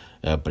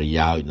ប្រ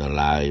យោជន៍នៅ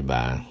ឡើយ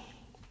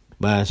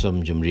បាទសូម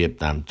ជម្រាប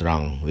តាមត្រ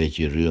ង់វា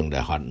ជារឿងដែ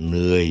លហត់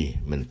នឿយ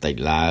មិនតិច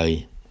ឡើយ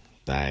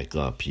តែ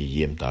ក៏ព្យា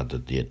យាមតទៅ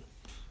ទៀត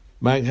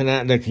បាទខណៈ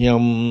ដែលខ្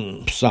ញុំ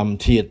ផ្សំ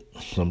ធាតុ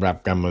សម្រាប់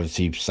កម្មវិ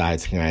ធីផ្សាយ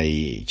ថ្ងៃ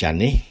ច័ន្ទ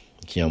នេះ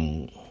ខ្ញុំ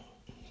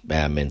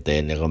បែរមែនតើ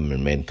ក៏មិ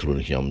នមែនខ្លួន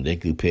ខ្ញុំទេ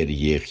គឺភរិ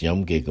យាខ្ញុំ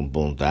គេកំ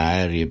ពុងតែ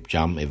រៀប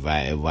ចំអី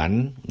វ៉ាន់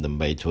ដើម្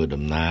បីធ្វើ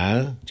ដំណើរ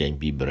ចេញ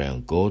ពីបរិយាអ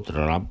ង្គរត្រ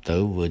ឡប់ទៅ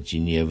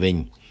Virginia វិញ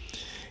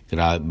ក្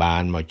រោយបា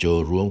នមកចូល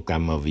រួមក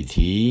ម្មវិ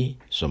ធី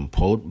សម្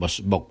ពោធបោះ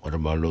បុករ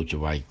បស់លោកច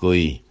វាយគុ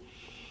យ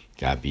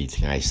កាលពី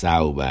ថ្ងៃសៅ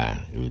រ៍បា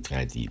ទឬថ្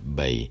ងៃទី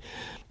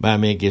3បាទ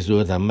មានគេសួ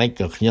រថាម៉េច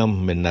ក៏ខ្ញុំ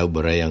មិននៅប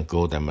រិយាអង្គ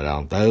រតែម្ដ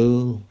ងទៅ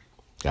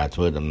ការធ្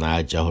វើដំណើរ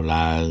ចុះ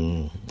ឡើង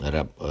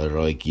រាប់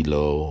100គី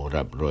ឡូ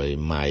រាប់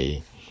100ម៉ៃ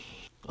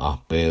អ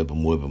ស់ពេល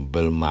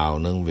6-7ម៉ោង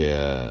ហ្នឹងវា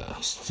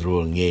ស្រួ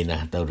លងាយណា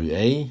ស់ទៅឬ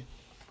អី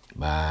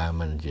បាទ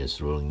มันជា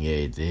ស្រួលងា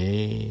យទេ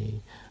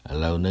ឥ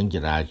ឡូវហ្នឹងច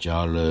រាច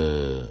រណ៍លើ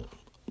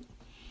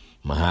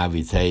មហា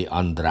វិថីអ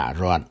ន្តរ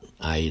រដ្ឋ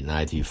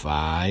I-95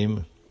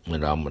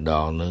 ម្ដង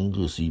ហ្នឹង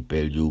គឺស៊ីពេ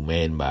លយូរ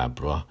មែនបាទ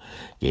ព្រោះ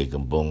គេ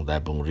កំពុងតែ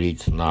ពង្រីក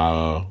ថ្ន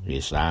ល់គេ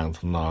សាង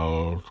ថ្នល់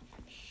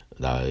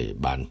ដោយ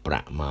បានប្រា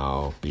ក់មក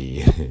ពី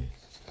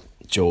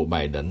Joe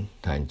Biden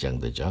ថាអញ្ចឹង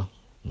ទៅចុះ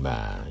បា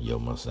ទយក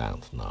មកសាង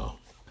ថ្នល់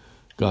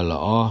ក៏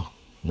ល្អ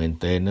មែន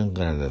ទេនឹង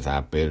គ្រាន់តែថា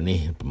ពេលនេះ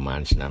ប្រហែ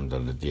លឆ្នាំទៅ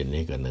ទៀត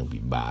នេះក៏នឹង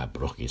ពិបាក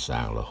ព្រោះគេសា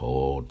ងរហូ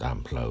តតាម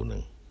ផ្លូវហ្នឹ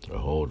ងរ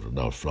ហូត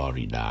ដល់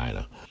Florida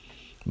ហើយ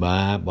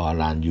บอ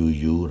ลาน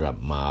ยูรับ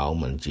เมา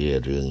มันជា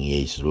រឿងងា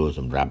យស្រួល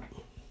សម្រាប់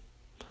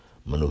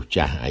មនុស្ស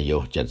ចាស់អាយុ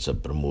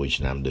76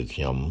ឆ្នាំដូច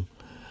ខ្ញុំ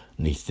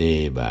នេះទេ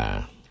បាទ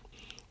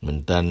មិន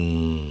តាន់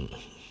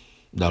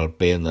ដល់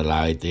ពេលនៅ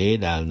ឡើយទេ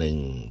ដែលនឹង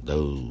ទៅ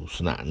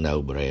ស្នាក់នៅ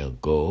បរិយាអ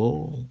ង្គរ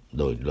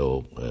ដោយលោ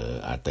ក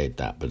អតី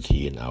តប្រ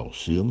ធានអោក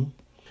សឿម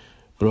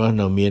ព្រោះ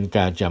នៅមាន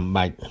ការចាំ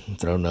បាច់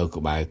ត្រូវនៅ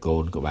ក្បែរកូ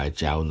នក្បែរ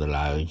ចៅនៅ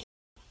ឡើយ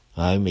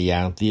ហើយម្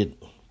យ៉ាងទៀត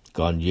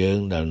ก่อนយើង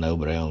ដែលនៅ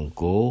បរិយាអង្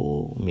គរ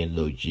មាន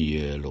ដូចជា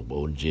លោកប្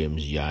អូន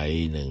James យ៉ៃ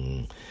និង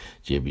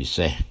ជាពិ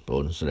សេសប្អូ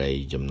នស្រី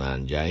ចំណាន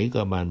យ៉ៃ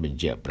ក៏បានបញ្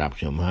ជាក់ប្រាប់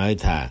ខ្ញុំហើយ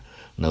ថា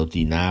នៅ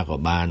ទីណាក៏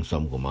បានសូ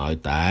មកុំឲ្យ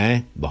តែ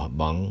បោះ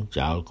បង់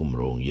ចោលគម្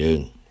រោងយើ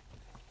ង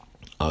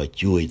ឲ្យ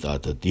ជួយត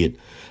ទៅទៀត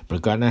ប្រ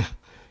កាសណា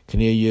គ្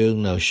នាយើង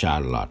នៅ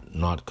Charlotte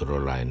North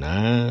Carolina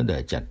ដែ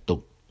លចាត់ទុក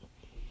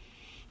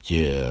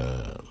ជា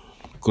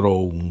ក្រ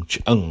ង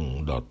ឆ្អឹង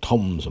ដ៏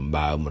ធំសម្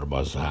បើមរប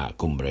ស់សហ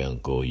គមន៍បរិយាអ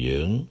ង្គរយើ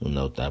ង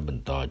នៅតែប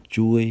ន្ត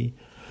ជួយ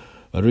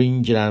រិញ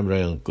ច្រានបរិ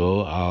យាអង្គរ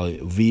ឲ្យ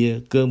វា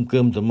កើម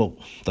ទៅមុខ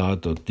ត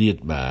ទៅទៀត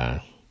បាទ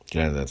គ្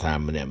រាន់តែថា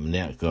ម្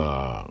នាក់ក៏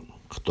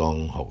ខ្ទង់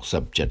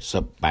60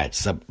 70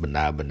 80បណ្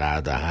ដា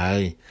ទៅហើ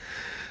យ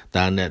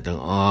តើអ្នកទាំ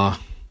ងអស់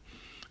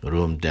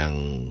រួមទាំង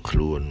ខ្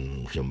លួន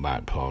ខ្ញុំបា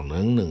ទផង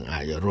នឹងអា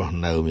ចរស់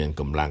នៅមាន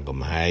កម្លាំងកំ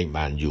ហែង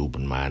បានយូរ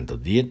ប៉ុន្មានទៅ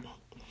ទៀត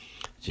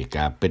ជា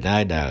ការពិតហើ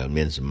យដែល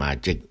មានសមា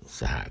ជិក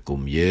សហគម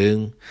ន៍យើង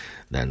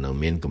ដែលនៅ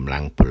មានកម្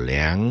លាំងព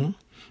លំ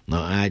នៅ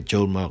អាចចូ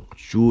លមក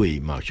ជួយ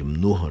មកជំ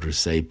នួសឫ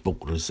ស្សីពុក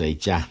ឫស្សី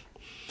ចាស់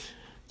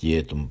ជា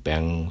ទំពាំ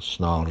ងស្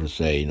នងឫស្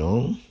សីនោះ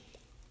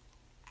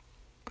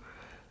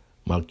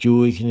មកជួ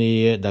យគ្នា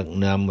ដឹក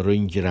នាំរុ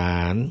ញច្រា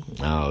ន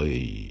ឲ្យ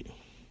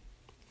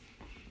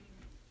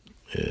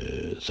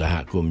សហ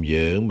គមន៍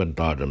យើងបន្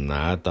តដំ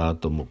ណើរត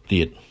ទៅមុខ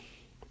ទៀត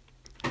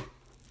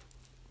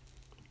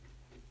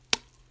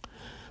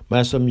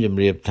បាទសូមជ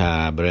ម្រាបថា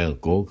បរិយាអ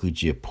ង្គរគឺ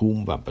ជាភូមិ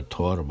វប្បធ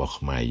ម៌របស់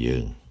ខ្មែរយើ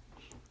ង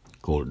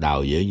គោលដៅ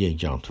យើង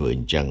ចង់ធ្វើអ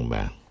ញ្ចឹង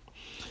បាទ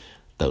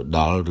ទៅដ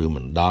ល់ឬ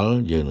មិនដល់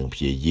យើងនឹង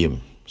ព្យាយាម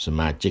ស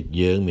មាជិក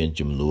យើងមាន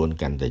ចំនួន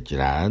កាន់តែច្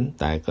រើន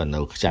តែក៏នៅ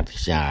ខ្ចាត់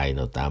ខ្ចាយ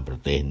នៅតាមប្រ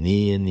ទេស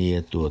នានា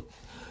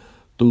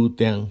ទូ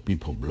ទាំងពិ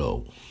ភពលោក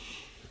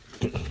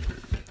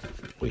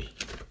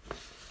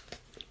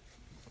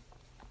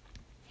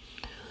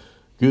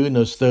គឺ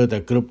នៅស្ទើរតែ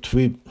គ្រប់ទ្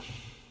វីប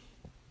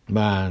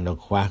បាទនៅ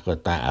ខ្វះក៏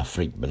តែអាហ្វ្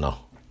រិកប៉ុណ្ណោះ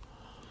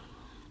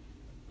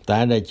តែ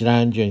ដែលច្រើ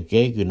នជាង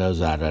គេគឺនៅ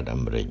សហរដ្ឋអា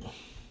មេរិក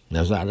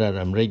នៅសហរដ្ឋ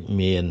អាមេរិក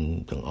មាន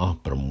ទាំងអស់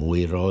607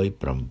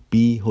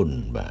ហ៊ុន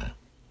បាទ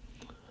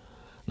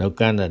នៅ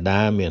កាណាដា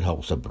មាន66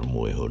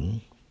ហ៊ុន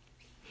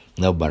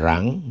នៅបា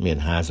រាំងមាន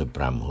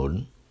55ហ៊ុន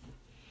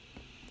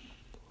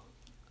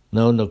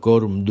នៅនគរ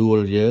រំដួល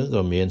យើង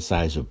ក៏មាន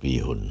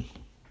42ហ៊ុន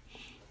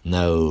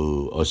នៅ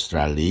អូស្ត្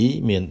រាលី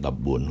មាន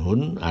14ហ៊ុន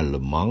អាល្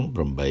លឺម៉ង់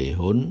8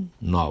ហ៊ុន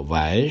ន័រ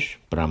វ៉េស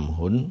5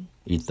ហ៊ុន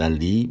អ៊ីតា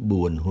លី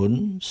4ហ៊ុន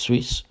ស្វី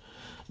ស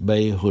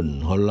3ហ៊ុន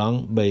ហូឡង់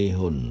3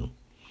ហ៊ុន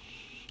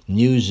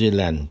ញូហ្សេ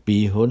ឡង់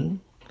2ហ៊ុន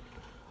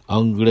អ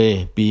ង់គ្លេស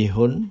2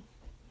ហ៊ុន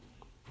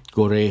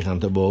កូរ៉េខាង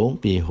ត្បូង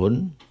2ហ៊ុន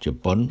ជ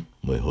ប៉ុន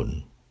1ហ៊ុន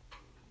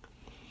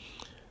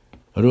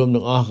រួម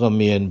ទាំងអស់ក៏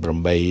មាន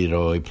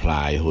800ផ្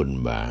លាយហ៊ុន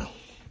បាទ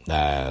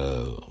ដែល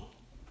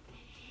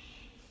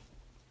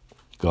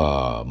ក៏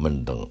មិន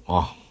ទាំងអ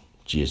ស់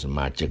ជាស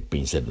មាជិកពេ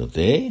ញសិទ្ធិនោះ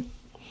ទេ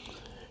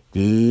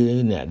គឺ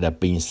អ្នកដែល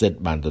ពេញសិទ្ធិ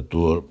បានទ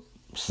ទួល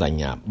សញ្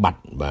ញាបត្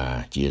របាទ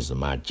ជាស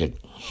មាជិក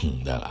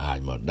ដែលអាច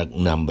មកដឹក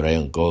នាំបរិយា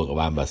អង្គរក៏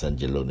បានបើសិន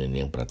ជាលោកអ្នក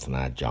នាងប្រាថ្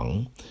នាចង់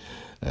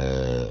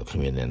គ្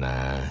មានអ្នកណា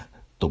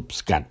ទប់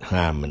ស្កាត់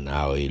ហាមមិន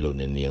ឲ្យលោក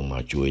អ្នកនាងម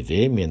កជួយទេ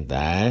មាន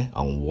តែ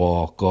អង្វរ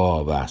ក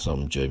បាទសូម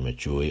ជួយមក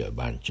ជួយឲ្យ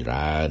បានច្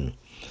រើន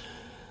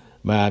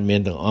បាទមាន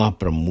ទាំងអស់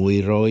602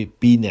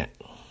នាក់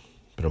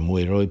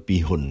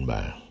602ហ៊ុន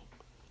បាទ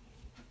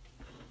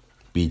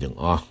ពីទាំង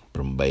អស់820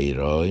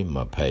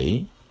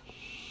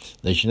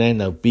ដូច្នេះ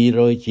នៅ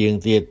200ជាង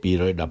ទៀត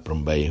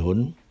218ហ៊ុន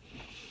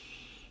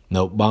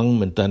នៅបង់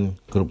មិនទាន់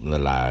គ្រប់នៅ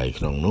ឡើយ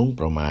ក្នុងនោះ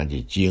ប្រមាណជា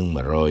ជាង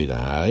100ទៅ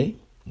ហើយ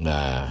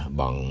ណា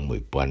បង់$1000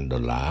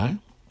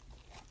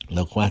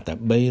នៅខ្វះតែ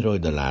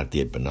$300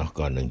ទៀតប៉ុណ្ណោះ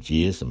ក៏នឹង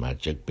ជាសមា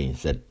ជិកពេញ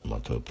សិទ្ធិមក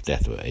ធ្វើផ្ទះ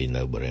ធ្វើអី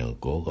នៅបរិយាអ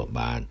ង្គរក៏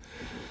បាន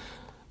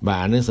បា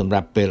ទនេះសម្រា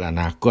ប់ពេលអ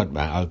នាគត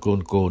បាទឲ្យ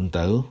កូន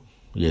ទៅ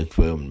យើងធ្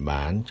វើមិន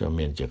បានចុះ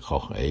មានជាខុ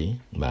សអី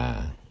បាទ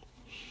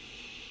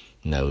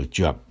នៅ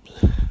ជាប់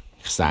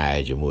ខ្សែ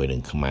ជាមួយនឹ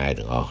ងខ្មែរ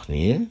ទាំងអស់គ្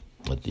នា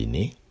មកទី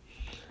នេះ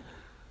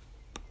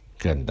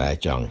គ្រាន់តែ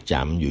ចង់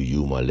ចាំយូរ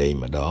មកលេង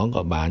ម្ដង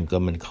ក៏បានក៏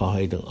មិនខុស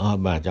អីទាំងអស់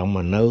បាទចង់ម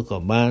កនៅក៏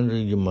បានឬ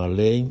មក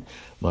លេង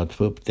មកធ្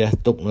វើផ្ទះ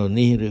ទុកនៅ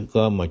នេះឬ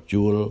ក៏មក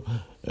ជួល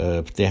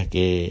ផ្ទះ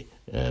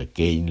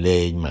គេលេ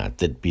ងមួយអា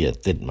ទិត្យពីរអា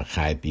ទិត្យមួយ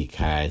ខែពីរ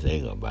ខែស្អី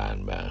ក៏បាន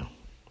បា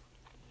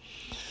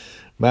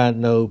ទ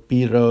នៅ218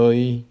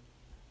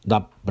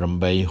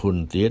ហ៊ុន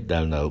ទៀតដែ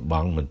លនៅប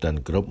ង់មិនទា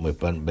ន់គ្រប់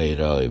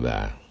$1,300បា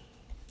ទ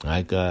ហើ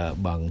យក៏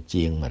បង់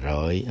ជាង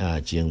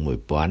100ជាង1000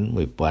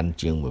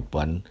ជាង1000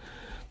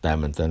តែ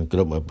មិនទាន់គ្រ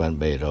ប់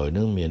$1,300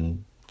នឹងមាន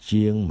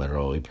ជាង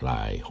100ផ្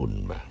លាយហ៊ុន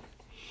បាទ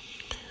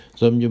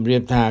សូមជម្រា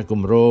បថាគ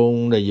ម្រោង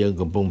ដែលយើង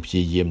កំពុងព្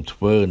យាយាមធ្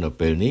វើនៅ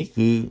ពេលនេះ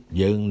គឺ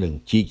យើងនឹង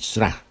ជីក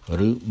ស្រះ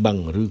ឬបឹង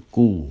ឬ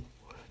គូ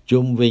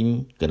ជុំវិញ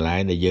កន្លែ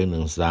ងដែលយើងនឹ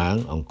ងសាង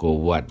អង្គរ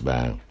វត្ត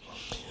បាទ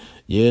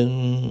យើង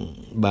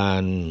បា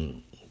ន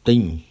ទិញ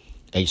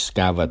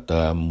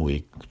excavator មួយ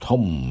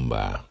ធំ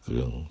បាទគ្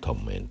រឿងធំ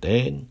មែនទែ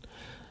ន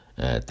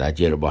តែ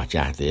ជារបស់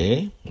ចាស់ទេ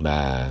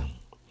បា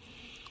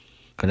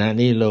ទខណៈ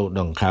នេះលោក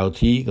ដង្ខៅ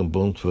ធីកំ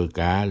ពុងធ្វើ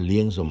ការ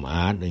លាងសម្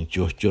អាតនិង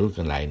ជួសជុលក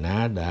ន្លែងណា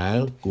ដែ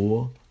លគួរ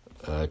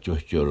ជួស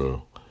ជុល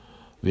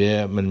វា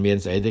មិនមាន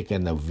ស្អីទេគេ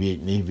តែវាច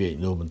នេះវាច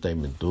នោះបន្តិច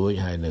បន្តួច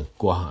ហើយនឹង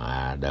កោះ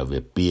ដែល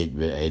វាពាច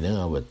វាអីហ្នឹង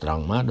ឲ្យវាត្រ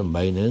ង់មកដើម្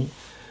បីនឹង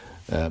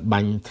បា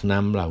ញ់ថ្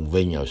នាំឡើង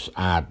វិញឲ្យស្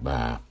អាត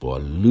បាទព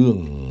ណ៌លឿង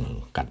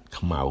កាត់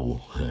ខ្មៅ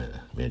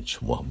មាន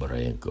ឈ្មោះបរិ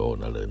យាកោ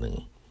នៅលើហ្នឹង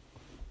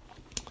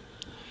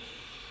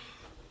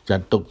ចា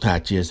ត់ទុកថា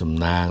ជាសំ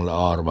ណាងល្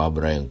អរបស់ប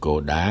រិយាកោ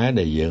ដែរ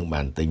ដែលយើង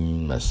បានទិញ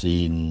ម៉ាស៊ី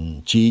ន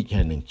ជីក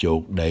ហើយនឹងជោ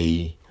គដី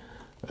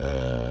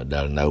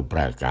ដែលនៅប្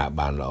រើការ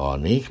បានល្អ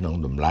នេះក្នុង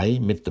តម្លៃ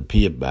មិត្ត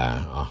ភាពបាទ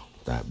អស់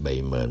តែ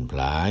 30,000 ផ្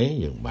លាយ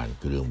យើងបាន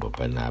គ្រឿង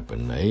ប៉ុណ្ណា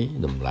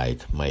តម្លៃ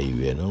ថ្មី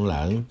វានឹង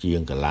ឡើងជាង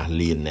កន្លះ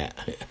លានអ្នក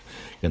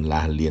កន្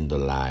លះលានដុ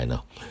ល្លារ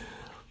នោះ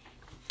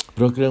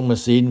ព្រោះគ្រឿងម៉ា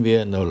ស៊ីនវា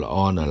នៅល្អ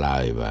នៅឡើ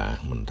យបាទ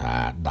មិនថា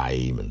ដៃ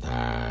មិន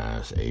ថា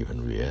ស្អីផ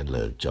ងវា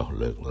លើកចុះ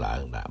លើកឡើ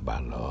ងដាក់បា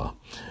នល្អ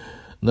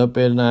នៅ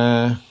ពេលណា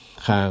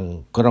ខាង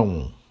ក្រុង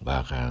បា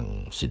ទខាង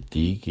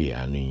City គេ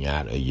អនុញ្ញា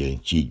តឲ្យយើង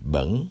ជីក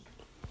បឹង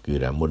គឺ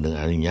ថាមុននឹង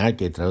អនុញ្ញាត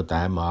គេត្រូវ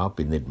តែមក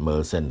ពិនិត្យមើ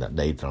លសិនថា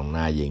ដីត្រង់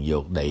ណាយើងយ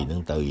កដីហ្នឹ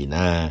ងទៅឯ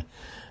ណា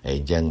អី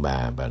ចឹងបា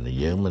ទ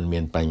យើងមិនមា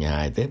នបញ្ហា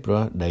ទេព្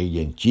រោះដី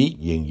យើងជីក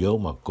យើងយក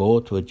មកកោ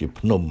ធ្វើជា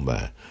ភ្នំ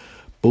បាទ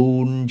ពូ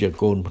នជា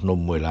កូនភ្នំ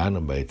មួយឡើង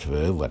ដើម្បីធ្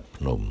វើវត្ត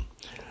ភ្នំ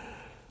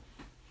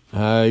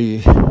ហើយ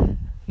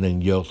នឹង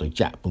យកទៅ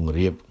ចាក់ពង្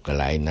រៀបកន្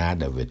លែងណា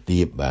ដែលវាទា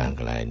បបាទក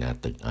ន្លែងណា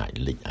ទឹកអាច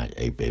លិចអាច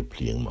អីពេលភ្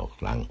លៀងមក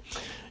ខ្លាំង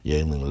យើ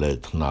ងនឹងលើក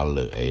ថ្នល់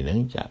លើកអីហ្នឹង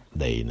ចាក់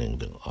ដីហ្នឹង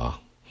ទាំងអស់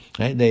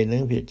ហើយដីហ្នឹ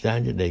ងវាចាស់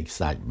ជាដីខ្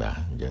សាច់បាទ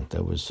អញ្ចឹងទៅ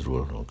វាស្រួ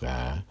លក្នុងកា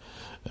រ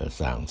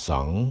សាងស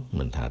ង់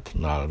មិនថាថ្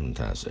នល់មិន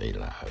ថាស្អី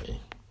ឡើយ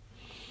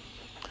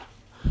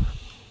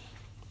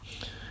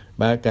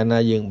បាទកាលណា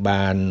យើង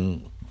បាន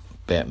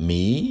ពាក់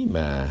មី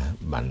បាទ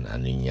បានអ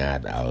នុញ្ញាត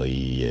ឲ្យ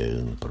យើ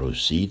ង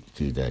proceed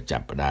គឺថាចា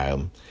ប់ផ្ដើម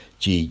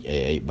ជីក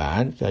អីបា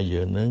នក៏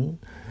យើងនឹង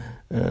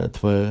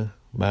ធ្វើ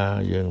បាទ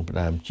យើងផ្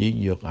ដើមជីក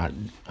យក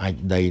អាច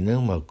ដីហ្នឹង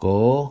មកកោ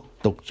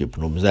ទុកជា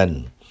ភ្នំសិន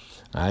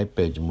ហើយ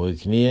ពេលជាមួយ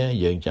គ្នា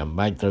យើងចាំ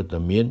បាច់ត្រូវតែ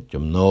មាន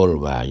ចំណូល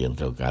បាទយើង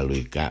ត្រូវការលុ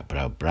យកាក់ប្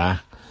រើប្រាស់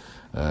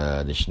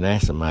ដូច្នេះ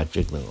សមា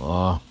ជិកទាំងអ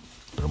ស់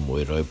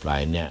600 ផ្លា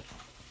យអ្នក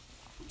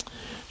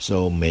សូ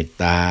មមេត្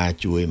តា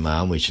ជួយម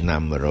កមួយឆ្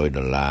នាំ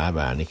$100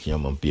បាទនេះខ្ញុំ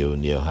អំពាវ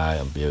នាវហើយ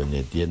អំពាវនា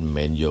វទៀតមិន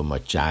មែនយកម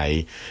កចាយ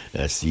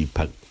ស៊ី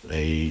ផឹក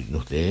អី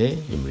នោះទេ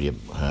ជំរាប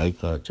ហើយ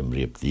ក៏ជំ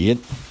រាបទៀត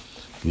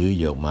គឺ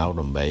យកមក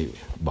ដើម្បី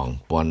បង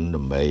ពន្ធ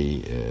ដើម្បី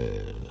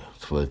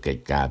ធ្វើកិច្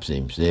ចការផ្សេ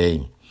ង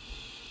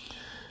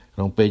ក្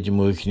នុងពេលជា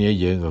មួយគ្នា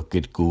យើងក៏គិ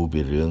តគូរ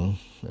ពីរឿង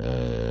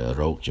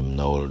រោគចំ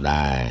ណូល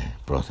ដែរ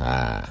ព្រោះថា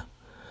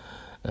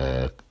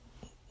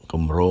គ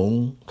ម្រោង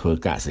ធ្វើ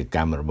កសិក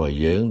ម្មរបស់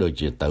យើងដូច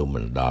ជាទៅមិ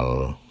នដល់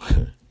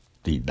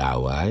ទីដៅ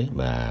ហើយ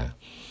បាទ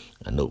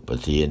អនុប្រ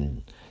ធាន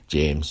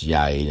James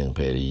យ៉ៃនិងភ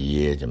រិ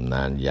យាចំ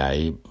ណានយ៉ៃ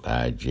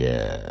បាទជា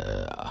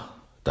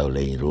ទៅ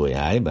លេងរួយ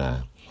ហើយបាទ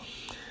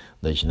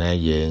ដូច្នេះ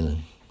យើង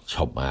ឈ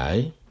ប់ហើយ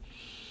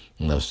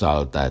នៅស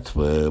ល់តែធ្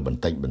វើបន្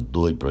តិចបន្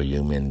តួចព្រោះយើ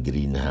ងមាន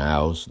green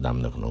house ដាំ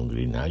នៅក្នុង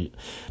green house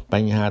ប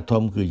ញ្ហា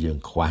ធំគឺយើង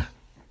ខ្វះ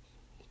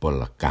ព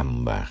លកម្ម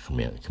បាទគ្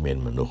មាន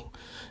មនុស្ស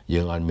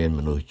យើងអត់មានម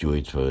នុស្សជួយ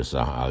ធ្វើ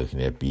សោះឲ្យគ្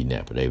នា2នា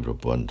ក់ប្តីប្រ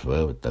ពន្ធធ្វើ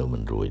ទៅមិ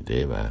នរួចទេ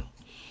បាទ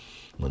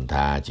មិន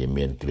ថាជា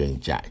មានគ្រឿង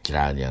ចាក់ច្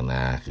រើនយ៉ាង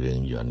ណាគ្រឿង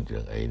យន្តគ្រឿ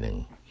ងអីហ្នឹង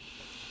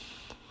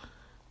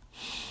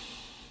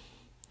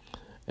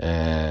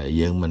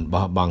យើងមិន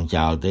បោះបង់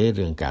ចោលទេ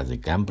រឿងកសិ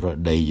កម្មព្រោះ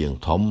ដីយើង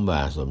ធំ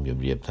បាទសូមជ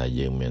ម្រាបថា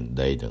យើងមាន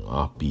ដីទាំងអ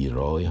ស់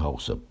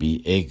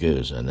262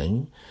 acres អាហ្នឹង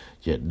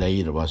ជាដី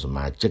របស់ស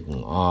មាជិក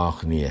ទាំងអស់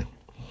គ្នា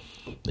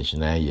ដូច្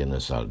នេះយើងនៅ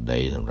សល់ដី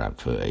សម្រាប់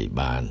ធ្វើអី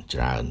បានច្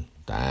រើន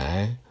តែ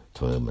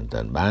ធ្វើមិន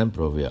ទាន់បាន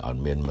ព្រោះវាអ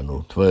ត់មានមនុ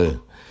ស្សធ្វើ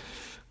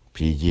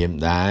ព្យាយាម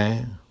ដែរ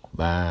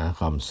បាទ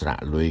ខំស្រា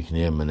ក់លុយគ្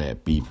នាម្នាក់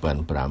2,500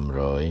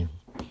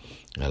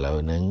ឥឡូវ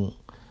ហ្នឹង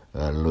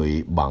លុយ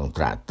បង់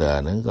ត្រាក់ទ័រ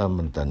ហ្នឹងក៏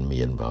មិនទាន់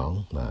មានផង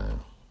បាទ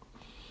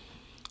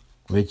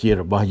វាជា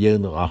របស់យើង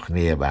ទាំងអស់គ្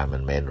នាបាទមិ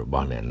នមែនរប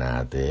ស់អ្នកណា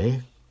ទេ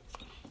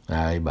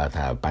ហើយបើ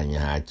ថាបញ្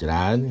ហាច្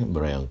រើនប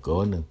រិយាអង្គ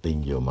រនឹងទិញ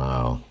យកម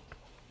ក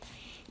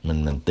មិន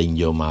ទិញ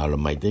យកមក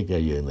ល្មិចទេក៏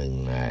យើងនឹង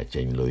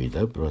ចេញលុយ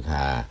ទៅព្រោះ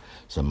ថា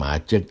សមា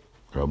ជិក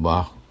រប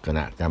ស់គ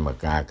ណៈកម្ម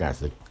ការក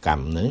សិក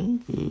ម្មហ្នឹង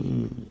គឺ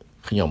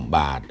ខ្ញុំ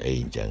បាទអី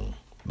អញ្ចឹង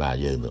បាទ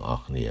យើងទាំងអ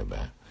ស់គ្នា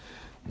បាទ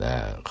ដែ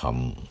លខំ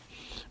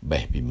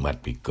បេះពីមាត់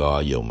ពីក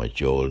យកមក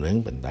ចូលហ្នឹង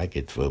ប៉ុន្តែ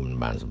គេធ្វើមិន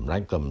បានសម្រេ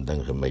ចក៏មិនដឹង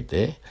ធ្វើម៉េច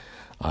ទេ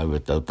ឲ្យវា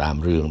ទៅតាម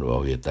រឿងរប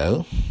ស់វាទៅ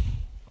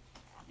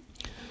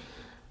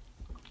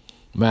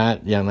បាទ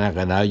យ៉ាងណា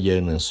ក៏ដោយយើ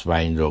ងនឹងស្វែ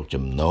ងរក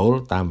ចំណូល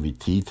តាមវិ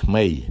ធីថ្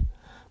មី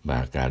បា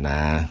ទកាលណា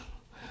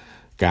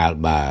កាល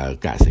បើ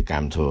កសិក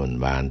ម្មធ្វើមិន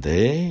បាន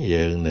ទេ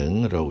យើងនឹង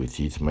រកវិ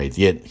ធីថ្មី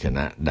ទៀតគ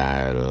ណៈដែ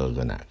ល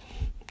គណៈ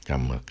ក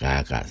ម្មការ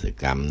កសិ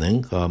កម្មហ្នឹង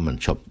ក៏មិន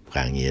ឈប់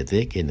ការងារទេ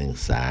គេនឹង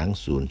សាង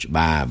សួនច្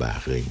បារបាទ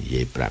ឃើញនិ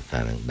យាយប្រាប់ថា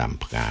នឹងដាំ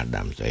ផ្កា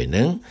ដាំស្អីហ្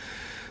នឹង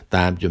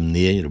តាមជំ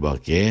នាញរបស់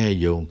គេហើយ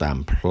យោងតាម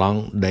ប្លង់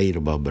ដីរ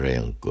បស់បរិយ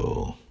អង្គរ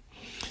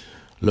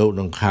លោក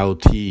នឹងខៅ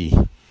ទី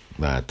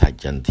បាទថាច់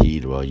ចន្ទធី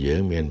របស់យើ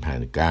ងមានផែ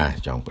នការ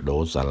ចង់បដូ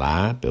រសាលា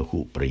ពហុ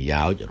ប្រ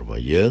យោជន៍រប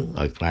ស់យើង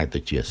ឲ្យក្លាយទៅ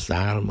ជា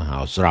សាលម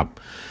ហោស្រព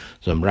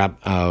សម្រាប់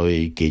ឲ្យ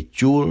គេ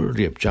ជួល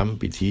រៀបចំ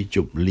ពិធីជ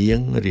ប់លៀង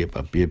រៀប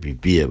អាពាហ៍ពិ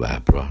ពាហ៍បាទ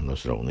ព្រោះនៅ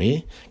ស្រុកនេះ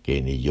គេ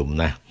និយម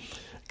ណាស់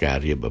ការ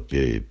រៀបអា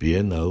ពាហ៍ពិពា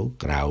ហ៍នៅ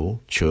ក្រៅ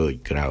church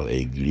ក្រៅ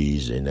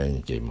église ឯហ្នឹង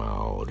គេម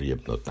ករៀប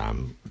នៅតាម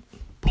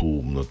ភូ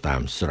មិនៅតា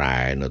មស្រែ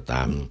នៅ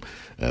តាម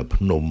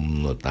ភ្នំ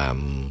នៅតាម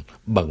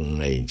បឹង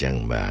អីចឹង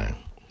បាទ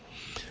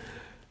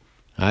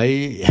ហើយ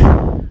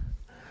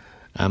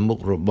អាមុខ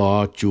របរ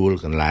ជួល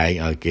កន្លែង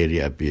ឲ្យគេរៀ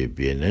បអាពាហ៍ពិ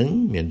ពាហ៍ហ្នឹង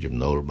មានចំ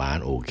ណូលបាន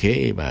អូខេ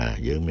បាទ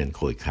យើងមាន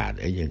ខូចខាត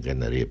អីយើងគិត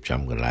ថារៀបចំ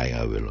កន្លែង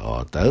ឲ្យវាល្អ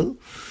ទៅ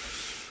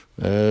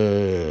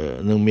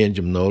នឹងមាន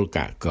ចំណូល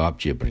កាក់កប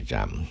ជាប្រ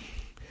ចាំ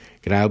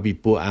ក្រៅពី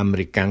ពួកអាមេ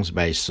រិកាំងស្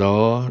បែកស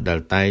ដែល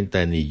តែង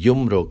តែនិយម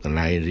រកកន្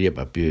លែងរៀប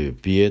អាពាហ៍ពិ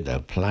ពាហ៍ដែល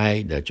ប្លែក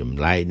ដែលចម្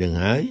លែកនឹង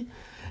ហើយ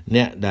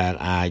អ្នកដែល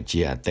អាច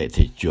ជាអតិ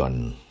ថិជន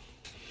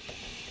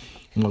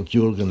មក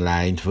ជួលកន្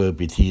លែងធ្វើ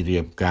ពិធីរៀ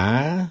បកា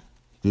រ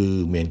គឺ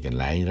មានកន្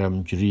លែងរំ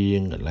ច្រៀង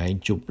កន្លែង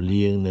ជប់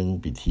លៀងនិង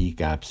ពិធី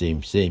ការផ្សេង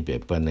ពា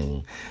ក់ព័ន្ធនឹង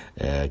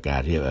កា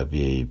ររៀបអា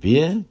ពាហ៍ពិពា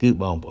ហ៍គឺ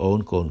បងប្អូន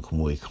កូនក្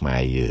មួយខ្មែ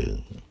រយើង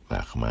បា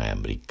ទខ្មែរអា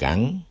មេរិកាំ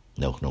ង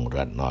នៅក្នុងរ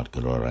ដ្ឋ North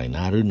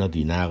Carolina ឬនៅ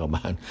ទីណាក៏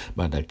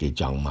បានតែគេ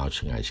ចង់មក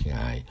ឆ្ងា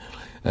យ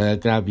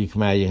ក្រៅពីខ្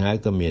មែរយើងហើយ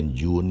ក៏មាន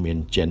យួនមាន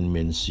ចិន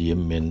មានសៀម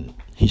មាន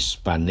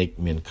Hispanic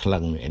មានក្លិ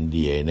ង្គ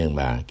India ហ្នឹង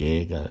បាទគេ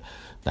ក៏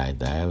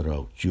តែរ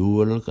កជួ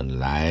លកន្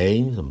លែង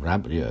សម្រា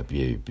ប់រៀបអា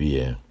ពាហ៍ពិពា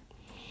ហ៍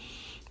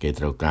គេ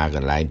ត្រូវការក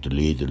ន្លែងទូ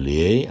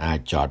លាយអាច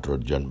ចតរ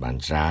ថយន្តបាន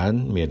ច្រើន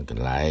មានក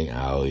ន្លែង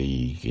ឲ្យ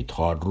គេថ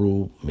តរូ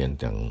បមាន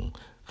ទាំង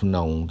ក្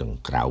នុងទាំង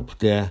ក្រៅផ្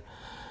ទះ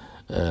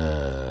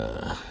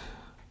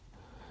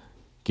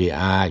គេ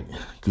អាច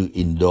គឺ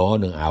indoor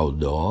និង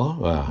outdoor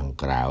បាទខាង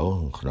ក្រៅ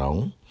ខាងក្នុង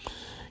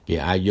គេ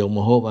អាចយក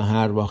ម្ហូបអា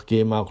ហាររបស់គេ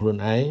មកខ្លួន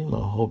ឯងម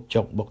កហូប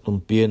ចុកបុកទំ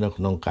ពានៅ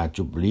ក្នុងការជ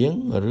ប់លៀង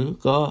ឬ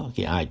ក៏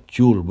គេអាច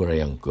ជួលបរិ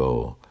យអង្គរ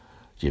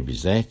ជាពិ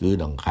សេសគឺ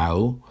ដង្ខៅ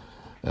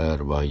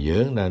របស់យើ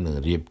ងដែលនឹង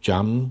រៀប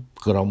ចំ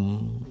ក្រុម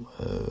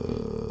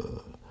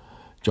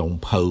ចុង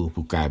ភៅ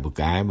ពូកែ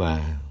បា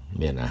ទ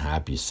មានអាហារ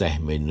ពិសេស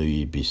មេនុយ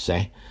ពិសេ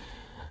ស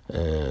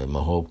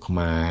ម្ហូបខ្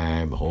មែ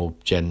រម្ហូប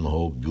ចិនម្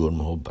ហូបយួន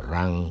ម្ហូបបា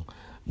រាំង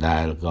ដែ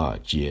លក៏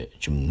ជា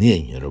ជំនាញ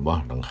រប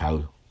ស់ដង្ខៅ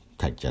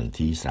ថាច់ចន្ទ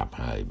ធីស្រាប់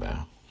ហើយបាទ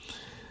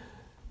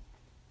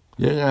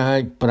យើងអា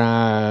ចប្រើ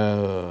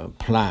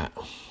ផ្លាក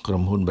ក្រុ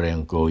មហ៊ុនបរិយ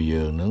អង្គរ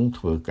យើងនឹង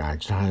ធ្វើការ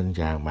ច្រើន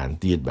យ៉ាងបាន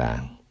ទៀតបា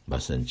ទបើ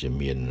សិនជា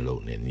មានលោក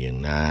អ្នកនាង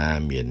ណា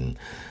មាន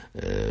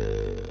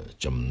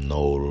ចំ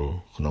ណូល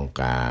ក្នុង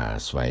ការ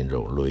ស្វែងរ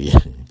កលុយ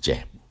ចេះ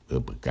ឧ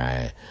បការ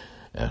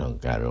ក្នុង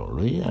ការរក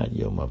លុយអាច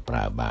យកមកប្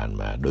រើបាន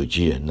បាទដូច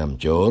ជានាំ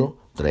ចូល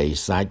ត្រី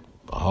សាច់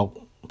ប្រហុក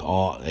ផ្អ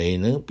កអី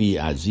ហ្នឹងពី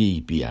អាស៊ី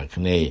ពីអា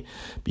គ្នេយ៍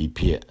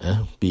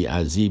ពី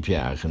អាស៊ីពី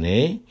អាគ្នេ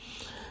យ៍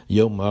យ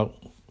កមក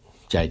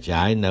ចែក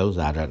ចាយនៅស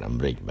ហរដ្ឋអា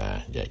មេរិកបាទ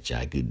ចែកចា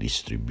យគឺ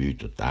distribute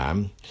ទៅតាម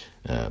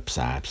ផ្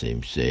សារផ្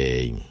សេ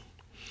ង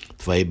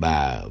ធ្វើបើ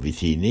វិ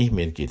ធីនេះ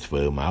មានគេធ្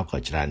វើមកក៏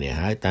ច្រើននេះ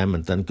ហើយតែមិ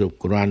នទាន់គ្រប់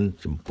គ្រាន់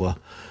ចំពោះ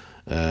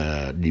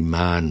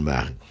demand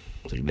បាទ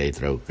សេចក្តី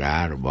ត្រូវកា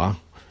ររបស់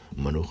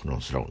មនុស្សក្នុង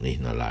ស្រុកនេះ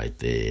នៅឡើយ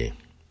ទេ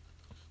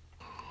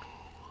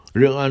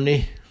រឿងអស់នេះ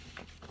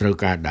ត្រូវ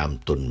ការដើម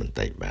ទុនបន្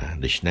តិចបាទ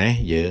ដូច្នេះ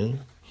យើង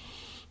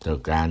ត្រូវ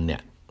ការអ្ន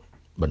ក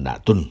បណ្ដា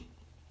ក់ទុន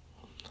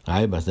ហើ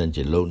យបើសិន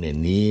ជាលោកអ្នក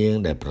នាង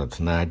ដែលប្រា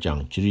ថ្នាច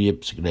ង់ជ្រាប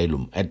សេចក្តី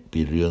លំអិត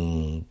ពីរឿង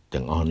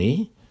ទាំងអស់នេះ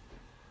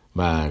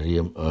បាទ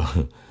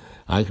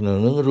ហើយក្នុង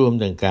នោះរួម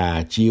ទាំងការ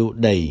ជាវ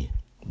ដី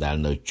ដែល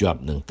នៅជាប់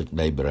នឹងទឹក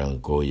ដីបរិយអ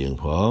ង្គរយើង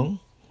ផង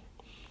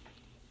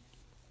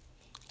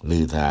ឬ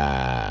ថា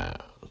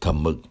ធ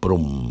ម្មឹកព្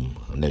រំ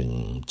នឹង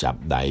ចា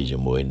ប់ដៃជា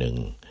មួយនឹង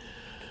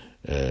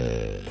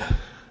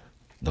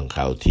ដង្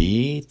ខៅធី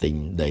ទិញ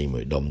ដីមួ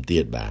យដុំទៀ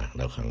តបាទ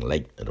នៅខាងលិ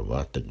ចរប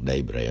ស់ទឹកដី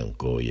បរិយអង្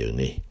គរយើង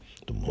នេះ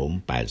ទំហំ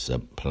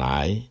80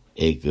 ply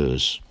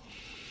acres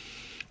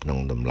ក្នុង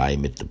តម្លៃ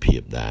មិត្តភា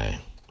ពដែរ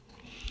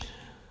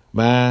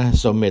បាទ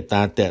សូមមេត្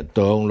តាតាក់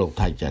ទងលោក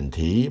ថាច់ចន្ទ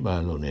ធីបា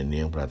ទលោកអ្នក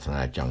នាងប្រាថ្នា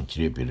ចង់ជ្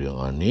រាបពីរឿង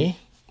អស់នេះ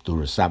ទូ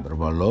រស័ព្ទរ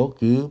បស់លោក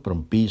គឺ704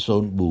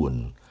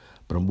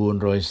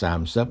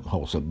 930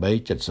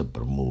 63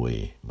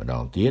 76ម្ដ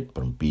ងទៀត704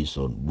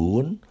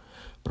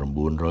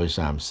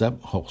 930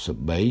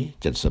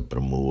 63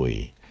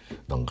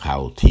 76ដង្ខៅ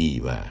ធី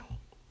បាទ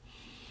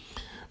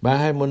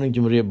ហើយមុននឹងជ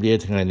ម្រាបលា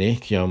ថ្ងៃនេះ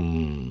ខ្ញុំ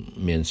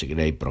មានសេចក្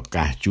តីប្រ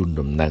កាសជូន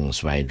ដំណឹង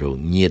ស្វែងរក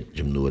ញាតិ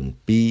ចំនួន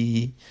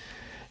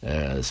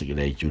2សេចក្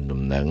តីជូន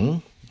ដំណឹង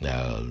ដែ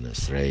ល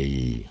ស្រី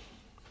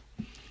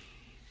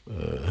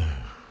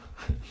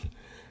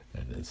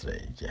ស្រី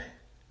ចេះ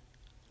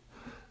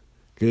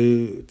គឺ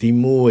ទី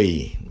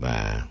1បា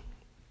ទ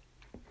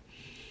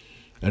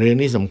រឿង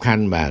នេះសំខា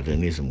ន់បាទរឿង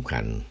នេះសំខា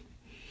ន់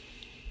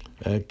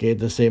គេ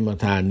ទៅសេមក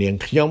ថានាង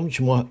ខ្ញុំ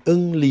ឈ្មោះអឹ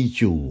ងលី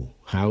ជូ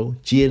ហៅ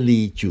ជា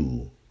លីជូ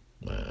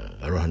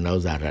រស់នៅ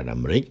សហរដ្ឋអា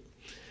មេរិក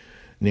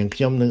នាងខ្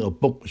ញុំនឹងឪ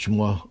ពុកឈ្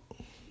មោះ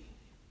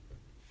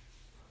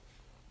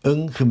អឹង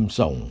ខឹម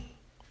សុង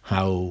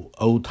ហៅ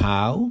អូ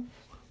ថាវ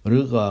ឬ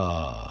ក៏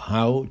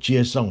ហៅជា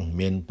សុង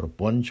មានប្រ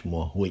ពន្ធឈ្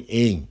មោះហួយ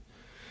អេង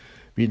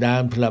ពីដើ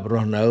មធ្លាប់រ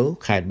ស់នៅ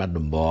ខេត្តបាត់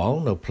ដំបង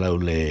នៅផ្លូវ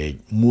លេខ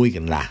1ក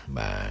ន្លះ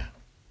បាទ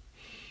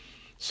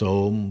សូ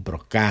មប្រ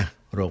កាស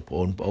រកប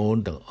ងប្អូន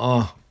ទាំងអ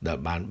ស់ដែល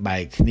បានបែ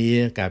កគ្នា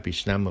កាលពី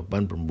ឆ្នាំ1975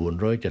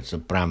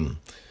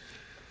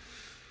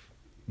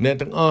អ្នក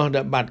ទាំងអស់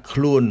ដែលបាត់ខ្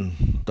លួន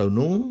ទៅ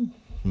នោះ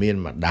មាន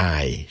ម្ដា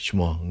យឈ្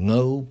មោះ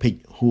ងៅភិក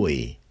ហួយ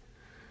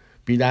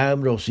ពីដើម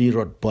រកស៊ីរ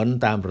ថពន្ធ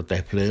តាមប្រទេស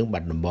ភ្លើងបា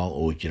ត់ដំបង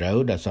អូជ្រៅ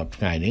ដែលសព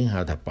ថ្ងៃនេះហៅ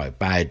ថាប៉ោយ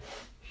ប៉ែត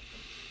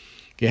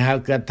គេហៅ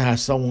កាត់ថា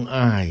សុង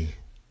អាយ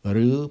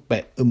ឬប៉ែ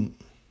អ៊ឹម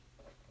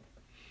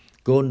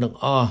កូនទាំង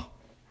អស់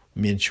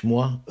មានឈ្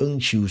មោះអឹង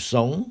ឈូ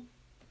សុង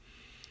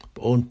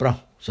ប្អូនប្រុស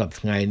សព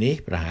ថ្ងៃនេះ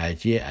ប្រហែល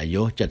ជាអា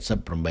យុ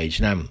78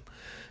ឆ្នាំ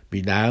ពី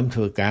ដើមធ្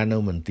វើការនៅ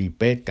មន្ទីរ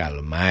ពេទ្យកាល់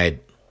ម៉ែត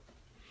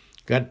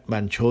គាត់បា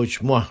នចូល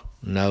ឈ្មោះ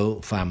នៅ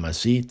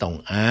Pharmacy តុង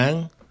អាង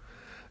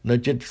នៅ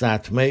ជិតផ្សារ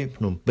ថ្មី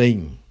ភ្នំពេញ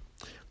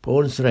ប្អូ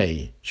នស្រី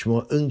ឈ្មោះ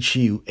អឹង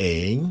ឈីវអេ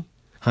ង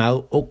ហៅ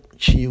អុក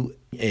ឈីវ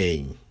អេង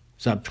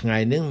សពថ្ងៃ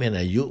នេះមាន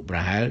អាយុប្រ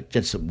ហែល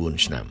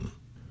74ឆ្នាំ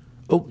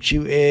អុកឈី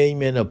វអេង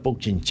មានឪពុក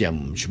ចិញ្ចឹម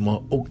ឈ្មោះ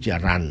អុកចា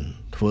រ៉ាន់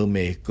ធ្វើ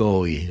មេក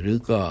យឬ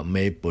ក៏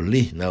មេប៉ូ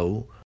លីសនៅ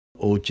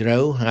អូជ្រៅ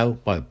ហៅ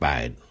ប៉ោយប៉ែ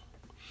ត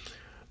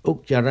អុក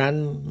ចារ៉ា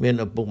ន់មាន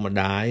ឪពុកម្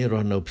ដាយរ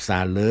ស់នៅផ្សា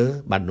រលើ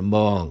បាត់ដំប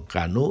ង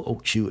កាលនោះអុក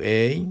ឈីវ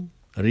អេង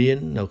រៀន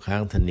នៅខា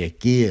ងធនា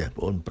គារ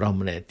ប្អូនប្រុស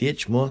ម្នាក់ទៀត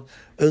ឈ្មោះ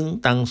អឹង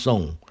តាំងសុង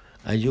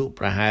អាយុ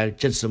ប្រហែល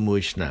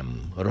71ឆ្នាំ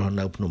រស់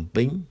នៅភ្នំ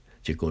ពេញ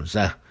ជាកូន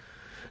សិស្ស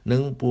និ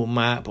ងពួក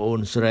ម៉ាក់ប្អូន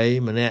ស្រី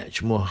ម្នាក់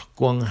ឈ្មោះ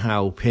គង់ហៅ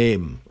ភេម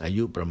អា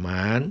យុប្រ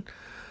មាណ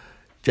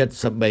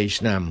73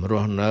ឆ្នាំរ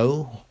ស់នៅ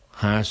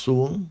ហា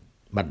សួង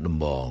បាត់ដំ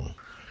បង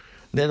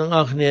អ្នកទាំងអ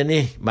ស់គ្នា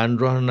នេះបាន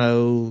រស់នៅ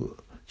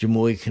ជា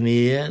មួយគ្នា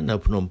នៅ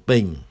ភ្នំពេ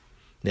ញ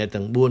អ្នក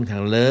ទាំង4ខា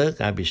ងលើ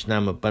កាលពីឆ្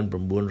នាំ1987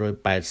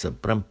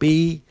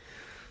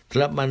ធ្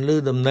លាប់បានឮ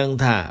ដំណឹង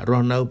ថារ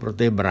ស់នៅប្រ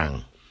ទេសបារាំង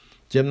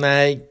ចំណែ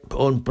កប្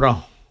អូនប្រុស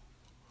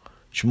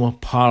ឈ្មោះ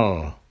ផល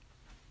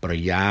ប្រ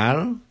យ៉ាល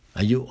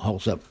អាយុ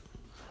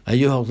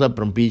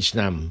67ឆ្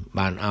នាំ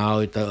បានឲ្យ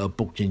ទៅឪ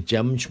ពុកចិញ្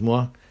ចឹមឈ្មោះ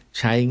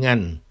ឆៃងា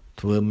ន់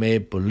ធ្វើមេ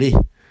ប៉ូលីស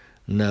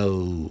នៅ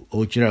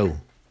អូជ្រៅ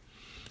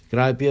ក្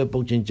រោយពីឪពុ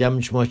កចិញ្ចឹម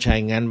ឈ្មោះឆៃ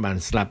ងាន់បាន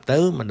ស្លាប់ទៅ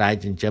ម្ដាយ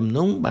ចិញ្ចឹម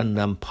នោះបាន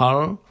នាំផល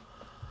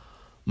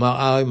មក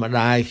ឲ្យម្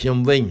ដាយខ្ញុំ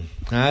វិញ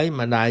ហើយ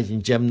ម្ដាយចិ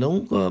ញ្ចឹមនោះ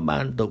ក៏បា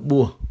នទៅ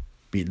បួស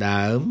ពី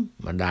ដើម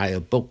ម្ដាយ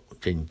ឪពុក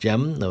ចិញ្ចឹម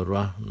នៅរ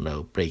ស់នៅ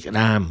ព្រៃក្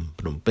តាម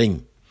ភ្នំពេញ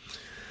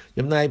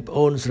ចំណែកប្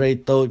អូនស្រី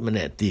តូចម្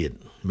នាក់ទៀត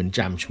មិន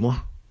ចាំឈ្មោះ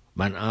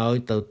បានឲ្យ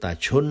ទៅតា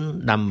ឈុន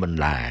ដាំបន្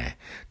លែ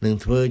នឹង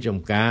ធ្វើចំ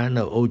ការ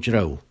នៅអូជ្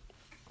រៅ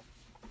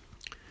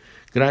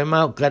ក្រោយម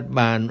កគាត់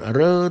បាន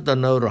រើទៅ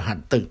នៅរហា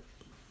ត់ទឹក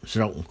ស្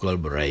រុកអង្គរ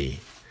បុរី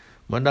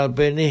មកដល់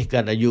ពេលនេះគា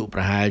ត់អាយុប្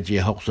រហែលជា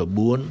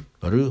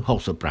64ឬ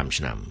65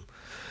ឆ្នាំ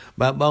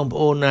បើបងប្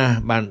អូនណា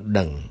បាន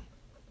ដឹង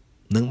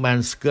នឹងបាន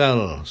ស្គា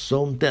ល់សូ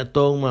មតាក់ទ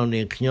ងមក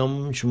នាងខ្ញុំ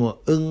ឈ្មោះ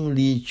អឹង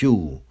លីជូ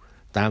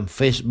តាម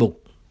Facebook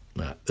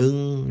អឹង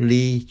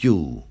លីជូ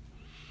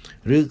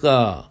ឬ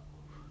ក៏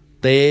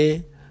ទេ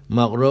ម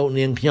ករក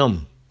នាងខ្ញុំ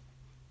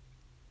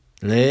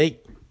លេខ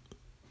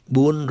408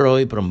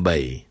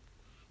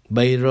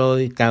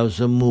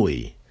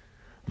 391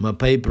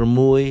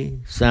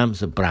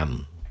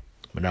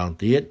 2635ម្ដង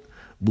ទៀត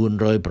408 391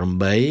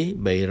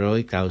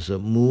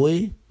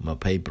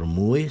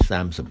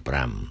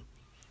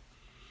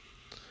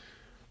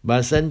 2635បើ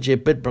សិនជា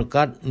ពិតប្រាក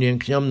ដនាង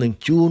ខ្ញុំនឹង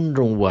ជូន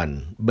រង្វាន់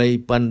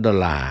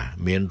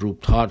$3,000មានរូប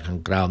ថតខា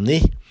ងក្រោម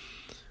នេះ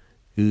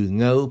គឺ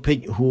ងៅភិក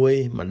ហួយ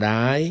ម្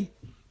ដាយ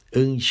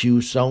អឹងឈូ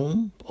សុង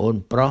ប្អូន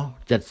ប្រុស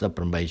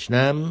78ឆ្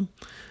នាំ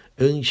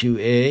អឹងឈូ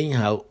អេង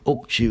ហៅអុក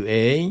ឈូ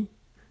អេង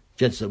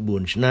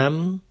74ឆ្នាំ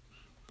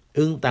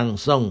អឹងតាំង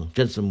សុង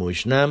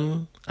71ឆ្នាំ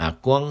អា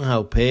គង់ហៅ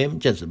ភេម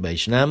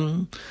73ឆ្នាំ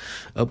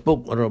ឪពុក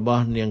រប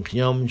ស់នាងខ្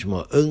ញុំឈ្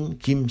មោះអឹង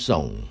គីម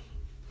សុង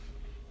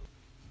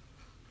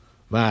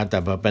បាទតែ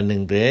ប៉ុណ្្នឹ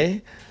ងទេ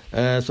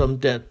សូម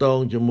តាក់ទង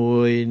ជាមួ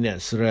យអ្នក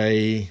ស្រី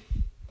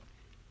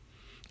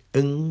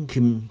អឹង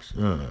គីម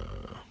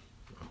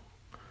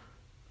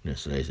អ្នក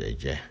ស្រីស្អី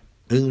ចេះ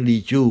អឹងលី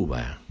ជូ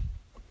បាទ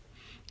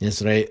អ្នក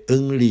ស្រីអឹ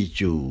ងលី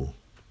ជូ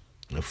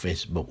នៅ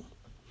Facebook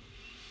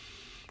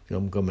ខ្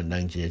ញុំក៏មិនដឹ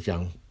ងជាច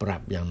ង់ប្រា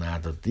ប់យ៉ាងណា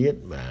ទៅទៀត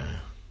បា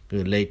ទគឺ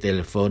លេខទូរ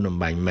ស័ព្ទអំ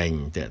បញ្ញមិញ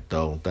តាក់ទ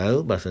ងទៅ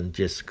បើសិន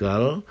ជាស្គា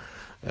ល់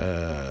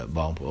ប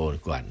ងប្អូន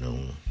គាត់នោះ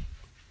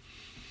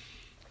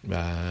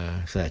បាទ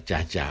សាចា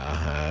ស់អ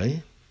ស់ហើយ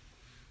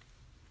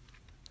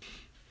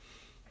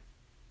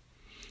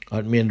អ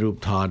ត់មានរូប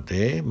ថត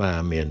ទេបាទ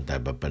មានតែ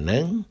ប៉ុណ្្នឹ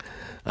ង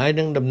ហើយ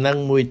នឹងដំណឹង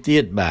មួយទៀ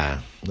តបាទ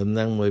ដំ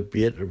ណឹងមួយ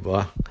ទៀតរប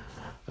ស់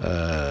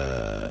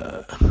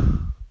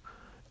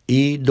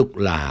អ៊ីឌុក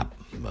ឡាប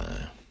បា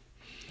ទ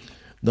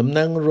ដំ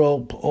ណឹងរក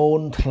ប្អូ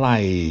នថ្លៃ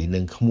និ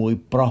ងក្មួយ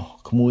ប្រុស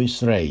ក្មួយ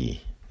ស្រី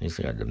នេះ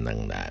ស្គាល់ដំណឹង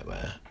ដែរ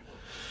បាទ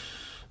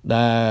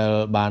ដែល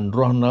បានរ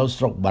ស់នៅ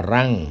ស្រុកបា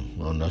រាំង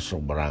នៅស្រុ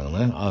កបារាំង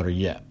ណាអស់រ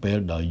យៈពេល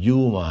ដ៏យូ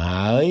រមក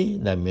ហើយ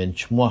ដែលមាន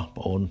ឈ្មោះ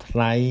ប្អូនថ្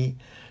លៃ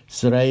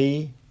ស្រី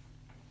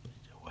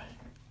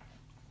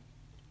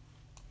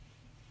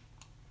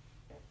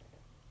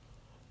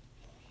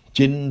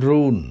ជីន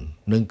រូន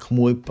និងក្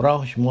មួយប្រុស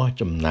ឈ្មោះ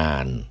ចំណា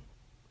ន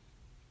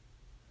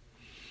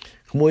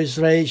ក្មួយ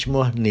ស្រីឈ្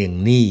មោះនាង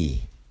នី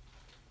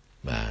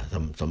បាទ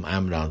សំអា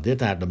ម្ដងទៀត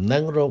ថាដំណឹ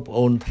ងរកប្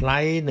អូនថ្លៃ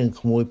និង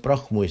ក្មួយប្រុស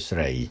ក្មួយស្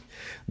រី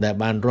ដែល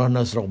បានរស់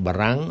នៅស្រុកបា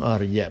រាំងអស់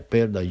រយៈពេ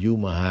លដ៏យូរ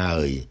មកហើ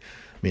យ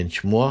មាន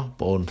ឈ្មោះ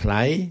ប្អូនថ្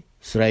លៃ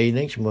ស្រី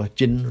នឹងឈ្មោះ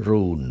ជីន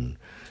រូន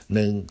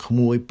និងក្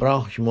មួយប្រុ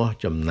សឈ្មោះ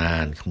ចំណា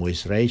នក្មួយ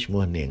ស្រីឈ្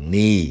មោះនាង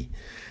នី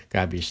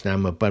កាលពីឆ្នាំ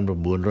1991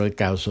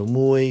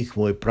ក្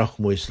មួយប្រុស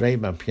ក្មួយស្រី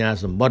បានផ្ញើ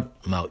សម្បត្តិ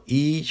មក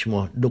អ៊ីឈ្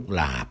មោះឌុក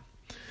ឡាប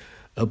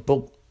ឪពុក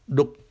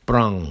ឌុកប្រ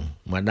ង់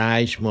ម្ដាយ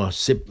ឈ្មោះ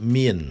សិប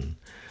មៀន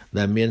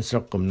ដែលមានស្រុ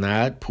កកំណើ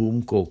តភូមិ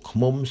គោកឃ្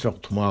មុំស្រុក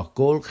ថ្ម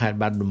គោលខេត្ត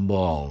បាត់ដំប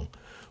ង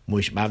មួ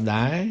យច្បាប់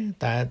ដែរ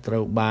តែត្រូ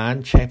វបាន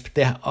ឆេះផ្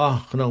ទះអ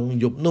ស់ក្នុង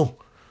យប់នោះ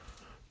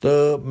ទើ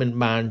បមិន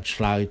បានឆ្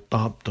លើយត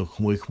បទៅ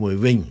ក្មួយ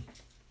វិញ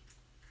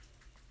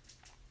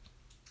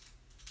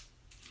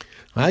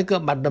ហើយក៏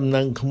បាត់ដំ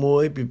ណឹងក្មួ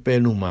យពីពេល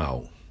នោះមក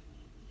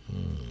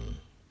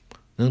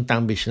នឹងតាំ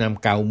ងពីឆ្នាំ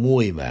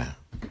91បាទ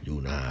យូរ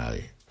ណាស់ហើយ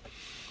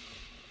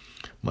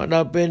មកដ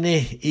ល់ពេលនេះ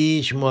អ៊ី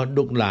ឈ្មោះ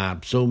ឌុកឡាប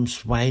សូម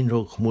ស្វែងរ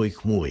កក្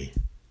មួយ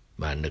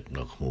បាននឹកដ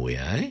ល់ក្មួយ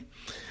ហើយ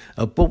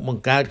ឪពុកប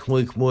ង្កើតក្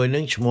មួយនឹ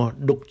ងឈ្មោះ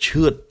ឌុក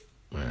ឈឿត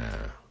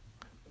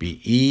ពី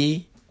អ៊ី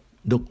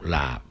ឌុក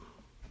ឡាប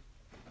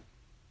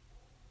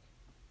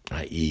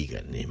អ៊ីกั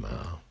นនេះម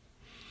ក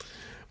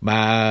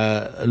បើ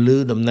ឮ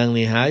ដំណឹង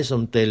នេះហើយសូ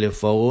មទូរ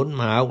ស័ព្ទ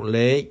មក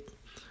លេខ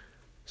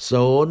096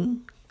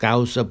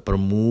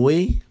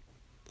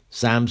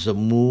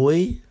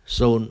 31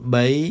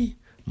 03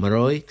 196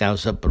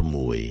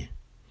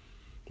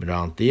ម្ដ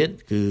ងទៀត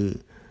គឺ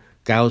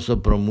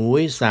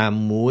96 31 03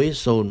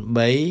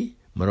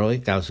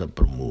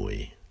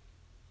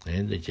 196នេះ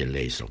ដូចជា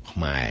លេខស្រុកខ្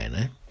មែរ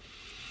ណា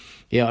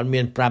គេអត់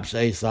មានប្រាប់ស្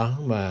អីសោះ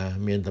បាទ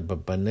មានតែ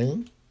ប៉ុណ្្នឹង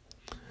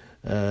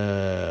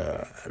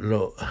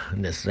លោក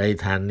អ្នកស្រី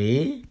ថានី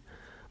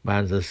បា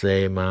នសរសេរ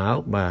មក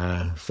បាទ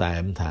សែ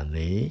មថា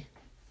នី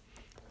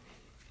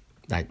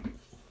ដាច់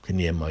គ្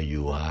នាមក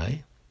យូរហើយ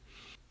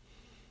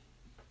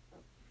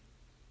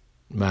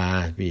បា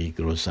ទពី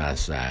គ្រួសារ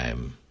សែម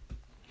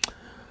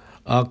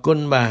អរគុណ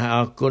បាទអ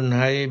រគុណ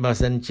ហើយបើ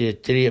សិនជា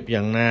ជ្រាប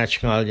យ៉ាងណា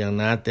ឆ្ងល់យ៉ាង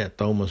ណាតើ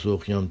តោមកសួរ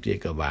ខ្ញុំទៀត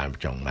ក៏បាន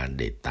ចង់បាន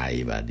detail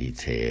បាទ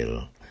detail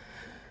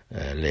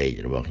លេខ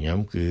របស់ខ្ញុំ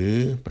គឺ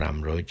571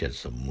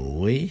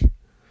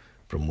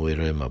 620 47 72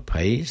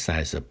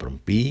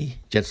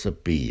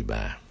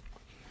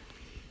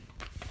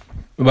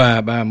បា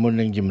ទមុន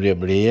នឹងជម្រាប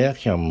លា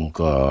ខ្ញុំ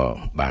ក៏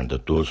បានទ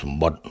ទួលសម្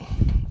បត្តិ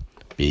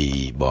ពី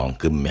បង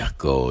គឹមមាស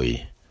កយ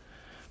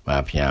បា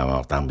ទផ្ញើម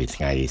កតាំងពី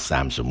ថ្ងៃទី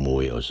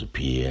31ឧស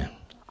ភា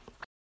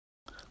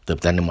ទើប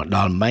តែនឹងមកដ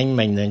ល់មិញ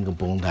នឹងកំ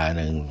ពុងថា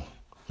នឹង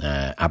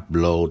អាប់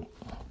ឡូត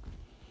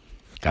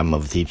កម្ម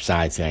វិធីផ្សា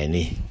យថ្ងៃ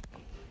នេះ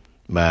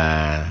បាទ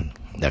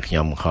ដែលខ្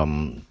ញុំខំ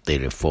ទូ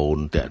រស័ព្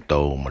ទតាក់ទ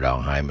ងម្ដង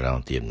ហើយម្ដង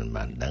ទៀតមិន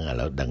បានដឹងឥ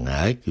ឡូវដឹង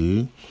ហើយគឺ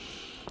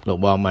លោក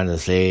បងបានសរ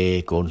សេរ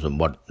កូនសម្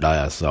បត្តិដោយ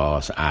អក្សរ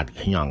ស្អាត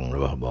ខ្ញង់រ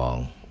បស់បង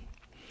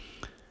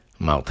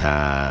មកថា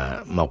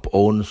មកប្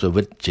អូនស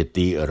វិតជា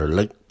ទីរ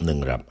លឹកនិង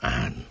រាប់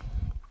អាន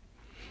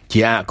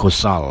ជាអកុ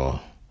សល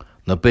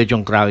នៅពេលចុ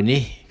ងក្រោយ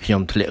នេះខ្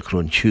ញុំធ្លាក់ខ្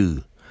លួនឈឺ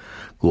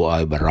គួរឲ្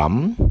យបារម្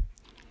ភ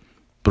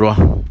ព្រោះ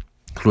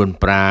ខ្លួន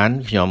ប្រាណ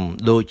ខ្ញុំ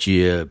ដូចជា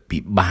ពិ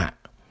បាក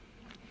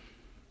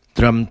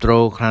ត្រឹមត្រូ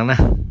វខ្លាំងណា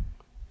ស់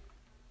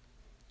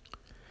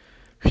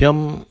ខ្ញុំ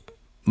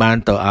បាន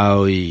ទៅឲ្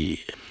យ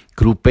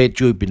គ្រូពេទ្យ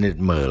ជួយពិនិត្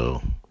យមើល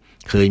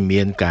ឃើញ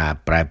មានការ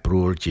ប្រែប្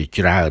រួលជា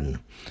ច្រើន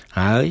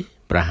ហើយ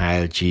ប្រហែ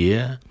លជា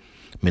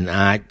មិន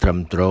អាចត្រឹម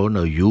ត្រូវ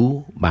នៅយូរ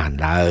បាន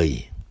ឡើយ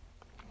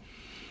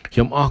ខ្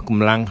ញុំអស់ក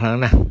ម្លាំងខ្លាំង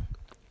ណាស់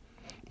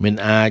មិន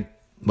អាច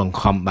បង្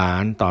ខំបា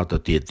នតទៅ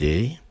ទៀតទេ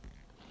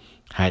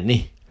ហេតុ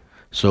នេះ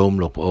សូម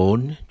លោកប្អូន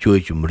ជួយ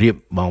ជម្រាប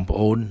បងប្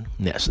អូន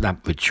អ្នកស្ដាប់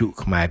វិទ្យុ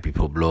ខ្មែរពិ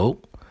ភពលោក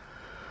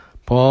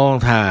ផង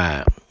ថា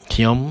ខ្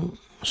ញុំ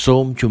សូ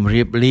មជម្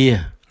រាបលា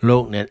លោ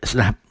កអ្នកស្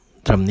ដាប់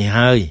ត្រឹមនេះ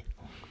ហើយ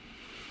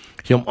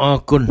ខ្ញុំអរ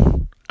គុណ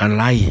អា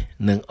ឡ័យ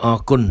និងអរ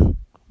គុណ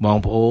បង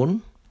ប្អូន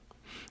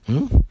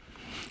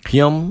ខ្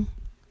ញុំ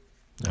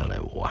អាឡ័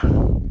យវ៉ា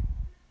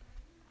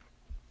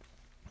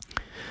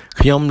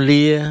ខ្ញុំ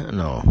លា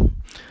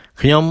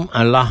ខ្ញុំ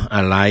អាឡោះ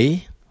អាឡ័យ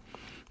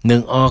និ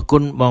ងអរគុ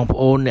ណបងប្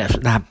អូនអ្នក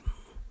ស្ដាប់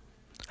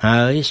ហើ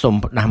យសូម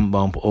ផ្ដាំប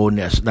ងប្អូន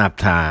អ្នកស្ដាប់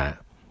ថា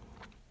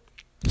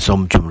សូម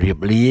ជម្រាប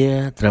លា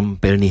ត្រឹម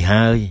ពេលនេះ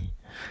ហើយ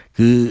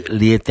គឺ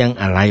លាទាំង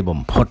អាឡ័យបំ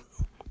ផុត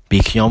ពី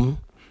ខ្ញុំ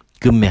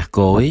គឺមាស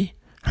កយ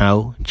ហៅ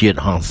ជាតិ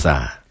ហង្សា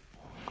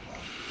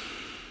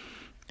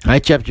ហើយ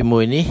ចាប់ជាមួ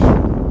យនេះ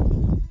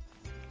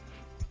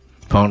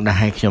ផងដែរ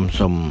ខ្ញុំ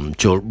សូម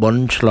ចូលបុ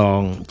ណ្យឆ្ល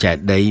ងចែក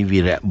ដីវី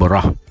រៈបុរ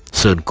ស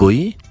សឿនគុយ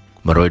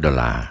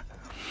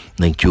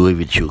$100និងជួយ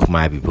វិទ្យុខ្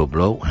មែរពិភព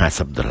លោក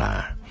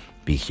$50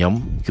 ពីខ្ញុំ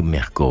គឺ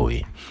មាសគយ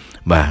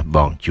បាទប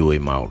ងជួយ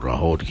មករ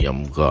ហូតខ្ញុំ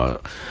ក៏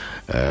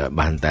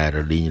បានតែរ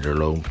លីងរ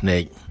លោងភ្នែ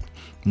ក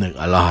នឹក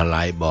អឡោះអា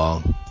ឡៃបង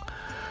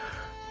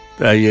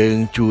តែយើង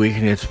ជួយ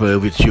គ្នាធ្វើ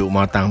វិទ្យុម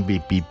កតាំងពី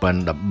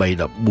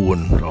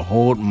2013-14រ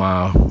ហូតម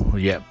ករ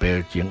យៈពេល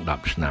ជាង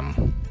10ឆ្នាំ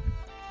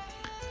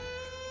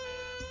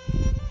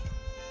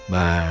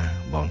បាទ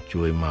បង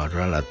ជួយមក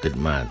រាល់អាទិត្យ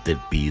មួយអាទិត្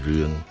យ2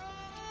រឿង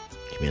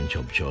គ្មានឈ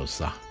ប់ចូល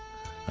សោះ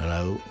ឥ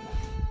ឡូវ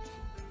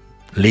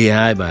លា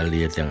ហើយបាទ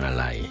លាទាំងអា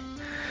ឡៃ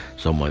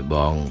សូមឲ្យប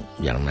ង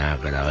យ៉ាងណា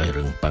ក៏ដោយ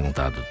រឿងប៉ឹងត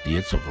ទៅទៀ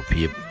តសុខ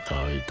ភាព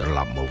ឲ្យត្រឡ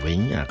ប់មកវិញ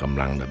អាកម្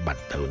លាំងដែលបា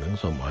ត់ទៅហ្នឹង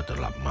សូមឲ្យត្រ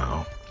ឡប់ម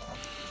ក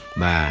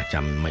បាទ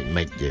ចាំ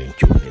មិនយើង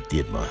ជួបគ្នា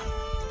ទៀតមក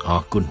អ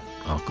រគុណ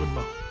ប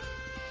ង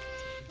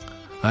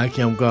ហើយខ្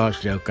ញុំក៏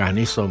ជាឱកាស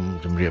នេះសូម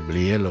ជម្រាប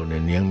លាលោកអ្ន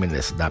កនាងមានអ្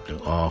នកស្ដាប់ទាំ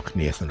ងអស់គ្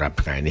នាសម្រាប់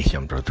ថ្ងៃនេះខ្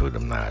ញុំត្រូវធ្វើ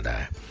ដំណើរដែ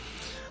រ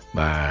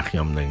បាទខ្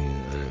ញុំនឹង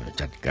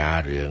ចាត់ការ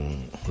រឿង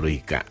លុយ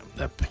កាក់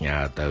ដែលផ្ញើ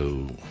ទៅ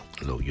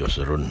លោកយស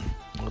រុន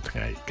នៅថ្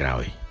ងៃក្រោ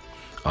យ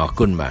អរ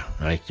គុណបាទ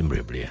ហើយជម្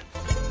រាប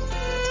លា